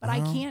chill. But I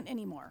can't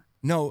anymore.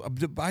 No,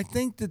 I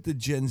think that the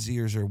Gen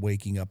Zers are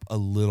waking up a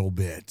little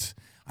bit.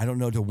 I don't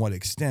know to what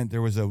extent.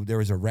 There was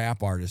a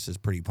rap artist that's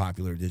pretty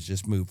popular that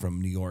just moved from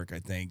New York, I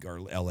think,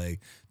 or L.A.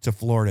 to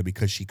Florida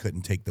because she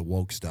couldn't take the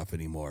woke stuff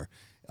anymore.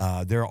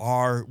 There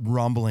are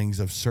rumblings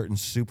of certain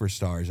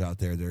superstars out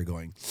there that are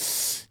going,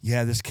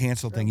 yeah, this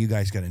cancel thing, you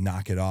guys got to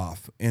knock it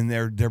off. And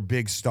they're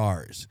big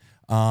stars.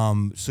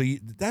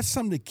 That's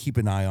something to keep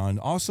an eye on.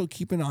 Also,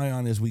 keep an eye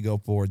on as we go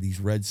forward, these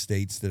red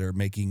states that are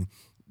making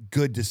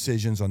good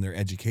decisions on their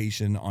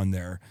education, on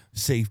their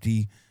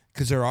safety.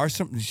 Because there are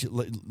some,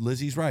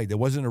 Lizzie's right. There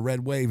wasn't a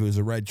red wave; it was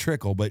a red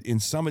trickle. But in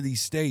some of these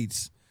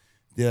states,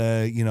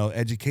 the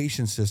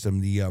education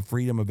system, the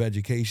freedom of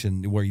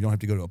education, where you don't have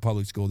to go to a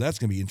public school, that's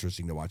going to be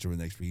interesting to watch over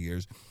the next few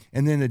years.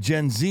 And then the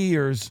Gen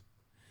Zers,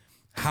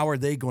 how are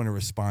they going to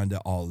respond to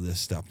all of this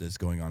stuff that's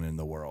going on in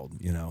the world?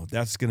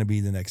 That's going to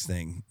be the next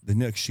thing, the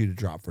next shoe to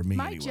drop for me.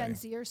 My anyway. Gen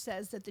Zer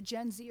says that the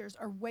Gen Zers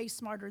are way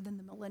smarter than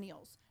the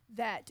millennials.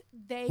 That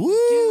they Woo,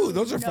 do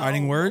those are know-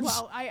 fighting words.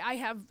 Well, I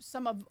have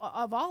some of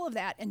all of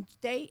that,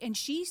 and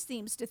she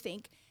seems to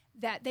think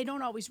that they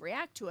don't always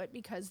react to it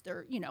because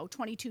they're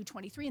 22,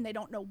 23, and they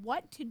don't know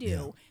what to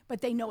do, but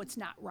they know it's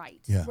not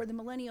right. Yeah. Where the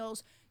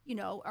millennials,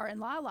 are in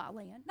la la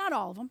land. Not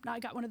all of them. I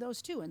got one of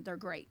those too, and they're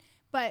great.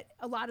 But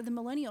a lot of the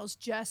millennials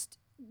just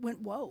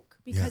went woke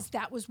because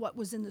that was what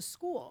was in the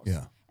schools.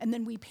 Yeah. And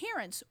then we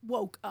parents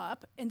woke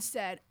up and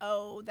said,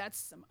 "Oh, that's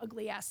some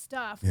ugly ass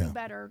stuff. Yeah. We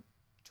better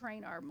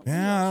train our millennials."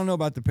 Yeah, I don't know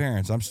about the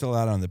parents. I'm still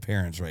out on the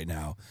parents right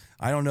now.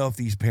 I don't know if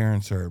these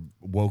parents are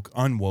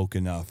unwoke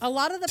enough. A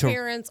lot of the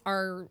parents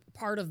are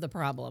part of the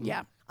problem.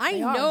 Yeah, I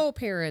they are. know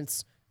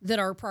parents that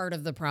are part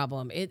of the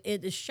problem. It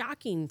is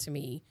shocking to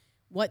me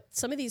what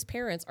some of these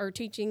parents are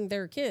teaching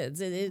their kids.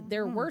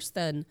 They're worse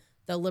than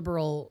the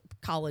liberal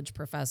college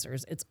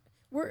professors.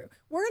 We're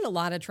in a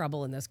lot of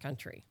trouble in this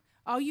country.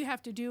 All you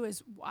have to do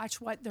is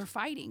watch what they're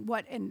fighting,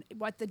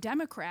 what the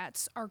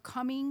Democrats are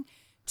coming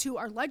to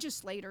our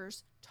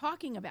legislators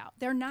talking about.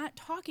 They're not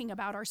talking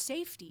about our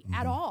safety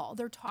at all.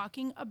 They're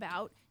talking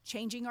about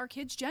changing our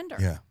kids' gender.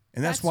 Yeah.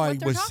 And that's why what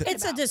they're talking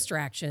It's a about.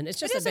 distraction. It's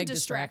just It a is big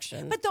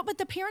distraction. But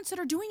the parents that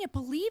are doing it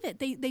believe it.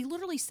 They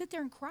literally sit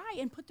there and cry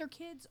and put their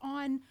kids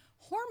on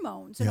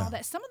hormones and Yeah. all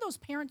that. Some of those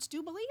parents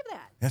do believe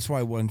that. That's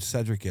why when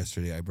Cedric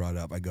yesterday I brought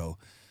up, I go,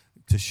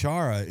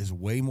 Tashara is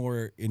way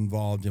more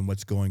involved in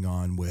what's going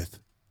on with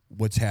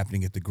what's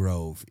happening at the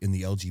Grove in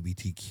the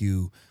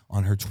LGBTQ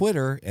on her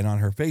Twitter and on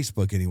her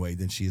Facebook anyway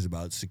than she is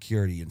about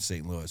security in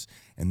St. Louis.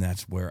 And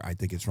that's where I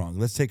think it's wrong.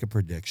 Let's take a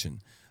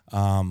prediction.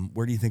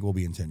 Where do you think we'll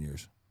be in 10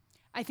 years?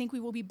 I think we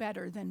will be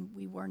better than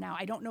we were now.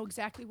 I don't know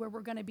exactly where we're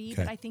going to be,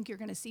 Okay. but I think you're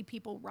going to see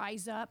people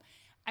rise up.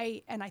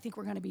 I think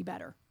we're going to be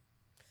better.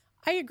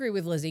 I agree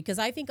with Lizzie because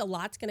I think a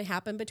lot's going to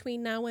happen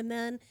between now and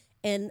then.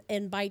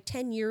 And by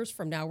 10 years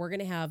from now, we're going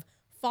to have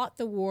fought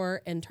the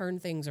war and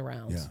turned things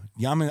around.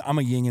 Yeah, I'm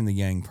a yin and the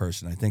yang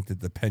person. I think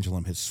that the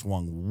pendulum has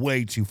swung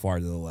way too far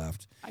to the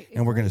left,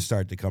 and we're going to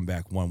start to come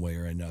back one way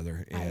or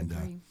another.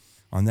 And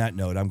on that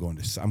note, I'm going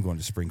to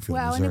Springfield,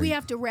 Well, Missouri. and we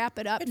have to wrap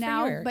it up Good for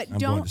now, you. but I'm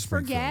going don't to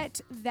Springfield. forget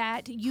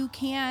that you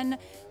can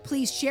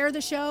please share the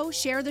show,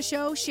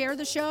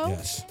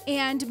 Yes.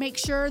 and make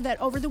sure that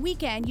over the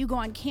weekend you go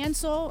on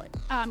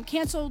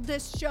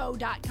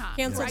cancelthisshow.com.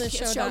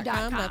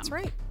 Cancelthisshow.com. That's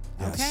right.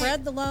 Yes. Okay.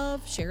 Spread the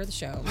love, share the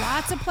show.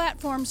 Lots of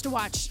platforms to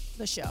watch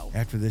the show.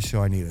 After this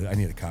show, I need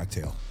a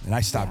cocktail, and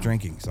I stopped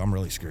drinking, so I'm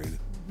really screwed.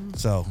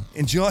 So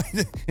enjoy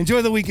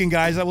the weekend,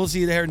 guys. I will see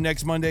you there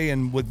next Monday,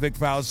 and with Vic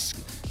Faust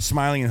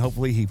smiling, and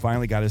hopefully he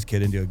finally got his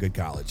kid into a good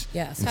college.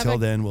 Yes. Until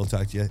then, we'll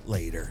talk to you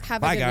later.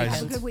 Have a Bye, good guys.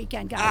 weekend. Have a good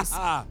weekend, guys.